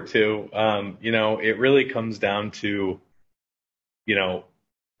to, it really comes down to, you know,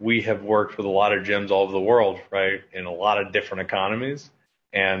 we have worked with a lot of gyms all over the world, right, in a lot of different economies,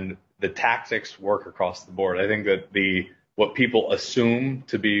 and the tactics work across the board. I think that what people assume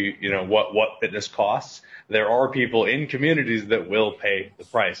to be, what fitness costs, there are people in communities that will pay the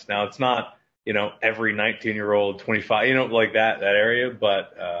price. Now, it's not, every 19-year-old, 25, like that area,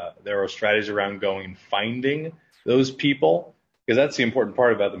 but there are strategies around going and finding those people, because that's the important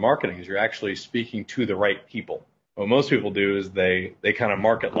part about the marketing is you're actually speaking to the right people. What most people do is they kind of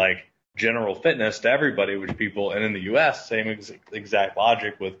market like general fitness to everybody, which people, and in the US, same exact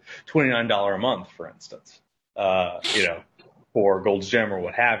logic with $29 a month, for instance, for Gold's Gym or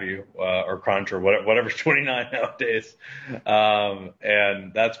what have you, or Crunch or whatever's 29 nowadays.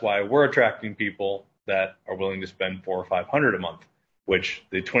 And that's why we're attracting people that are willing to spend 400 or 500 a month, which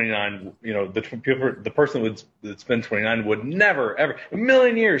the 29, the person that spend 29 would never, ever, a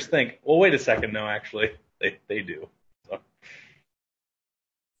million years think, well, wait a second. No, actually, they do. So.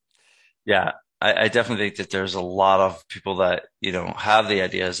 Yeah, I definitely think that there's a lot of people that, have the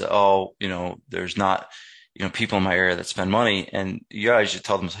ideas that, there's not, people in my area that spend money. And you guys should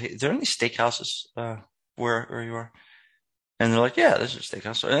tell them, hey, is there any steakhouses where you are? And they're like, yeah, there's a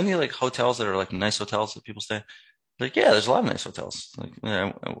steakhouse. Are any like hotels that are like nice hotels that people stay? Like, yeah, there's a lot of nice hotels. Like,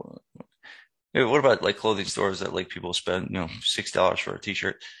 what about like clothing stores that like people spend, $6 for a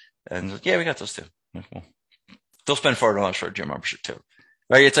t-shirt? And like, yeah, we got those too. Like, well, they'll spend $4 for a gym membership too,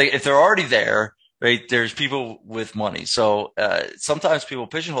 right? It's like if they're already there, right? There's people with money. So sometimes people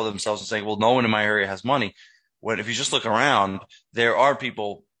pigeonhole themselves and say, well, no one in my area has money. When if you just look around, there are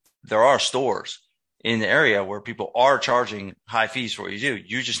stores in the area where people are charging high fees for what you do.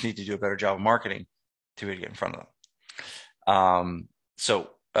 You just need to do a better job of marketing to get in front of them.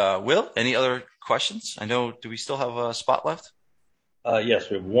 Will, any other questions? Do we still have a spot left? Yes,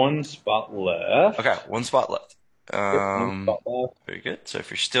 we have one spot left. Okay, one spot left. One spot left. Very good. So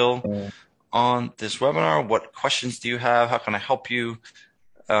if you're still on this webinar, what questions do you have? How can I help you?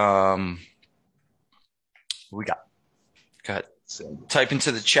 We got. Go ahead. Type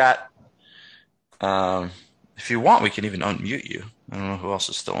into the chat. If you want, we can even unmute you. I don't know who else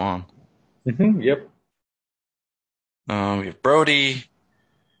is still on. Mm-hmm, yep. We have Brody,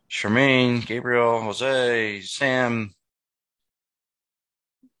 Charmaine, Gabriel, Jose, Sam.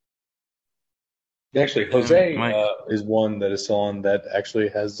 Actually, Jose is one that is on that actually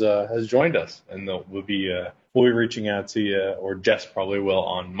has joined us, and we'll be reaching out to you, or Jess probably will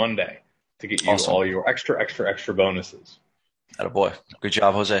on Monday to get you all your extra bonuses. Attaboy. Good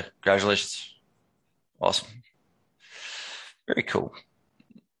job, Jose. Congratulations. Awesome. Very cool.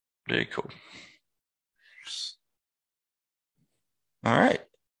 Very cool. All right.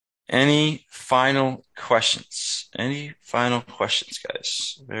 Any final questions? Any final questions,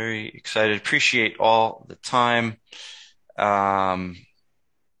 guys? Very excited. Appreciate all the time. Yeah,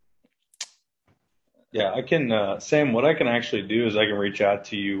 I can, Sam, what I can actually do is I can reach out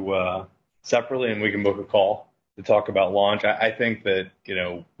to you separately and we can book a call to talk about launch. I think that,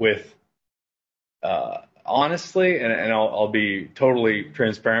 with honestly, and I'll be totally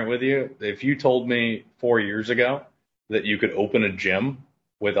transparent with you, if you told me 4 years ago that you could open a gym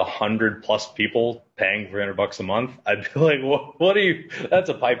with 100+ people paying $300 a month, I'd be like, what are you? That's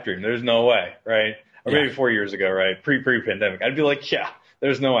a pipe dream. There's no way, right? Or maybe 4 years ago, right? Pre-pandemic, I'd be like, yeah,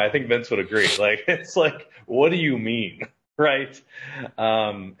 there's no way. I think Vince would agree. Like, it's like, what do you mean, right?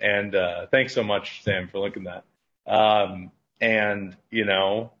 Thanks so much, Sam, for looking at that.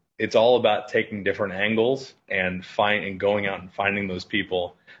 It's all about taking different angles and going out and finding those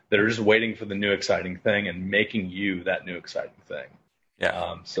people that are just waiting for the new exciting thing and making you that new exciting thing.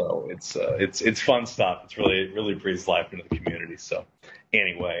 Yeah. So it's fun stuff. It's really breathes life into the community. So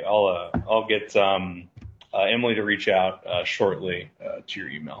anyway, I'll get Emily to reach out shortly to your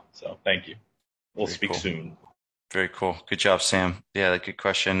email. So thank you. We'll speak soon. Very cool. Good job, Sam. Yeah, good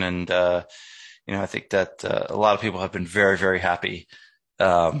question. And I think that a lot of people have been very, very happy.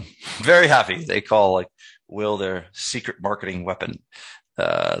 Very happy. They call like will their secret marketing weapon.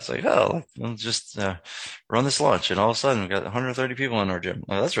 It's like, oh, we'll just run this launch, and all of a sudden we've got 130 people in our gym.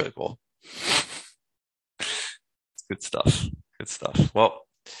 Oh, that's really cool. Good stuff. Good stuff. Well,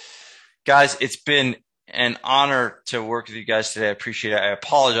 guys, it's been an honor to work with you guys today. I appreciate it. I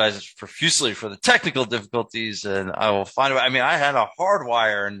apologize profusely for the technical difficulties, and I will find a way. I mean, I had a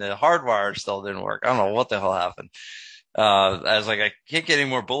hardwire, and the hardwire still didn't work. I don't know what the hell happened. I was like, I can't get any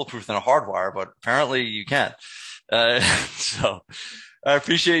more bulletproof than a hardwire, but apparently you can. So I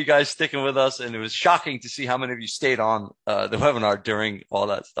appreciate you guys sticking with us, and it was shocking to see how many of you stayed on the webinar during all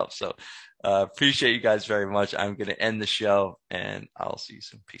that stuff. So appreciate you guys very much. I'm going to end the show, and I'll see you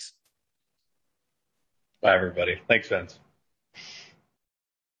soon. Peace. Bye, everybody. Thanks, Vince.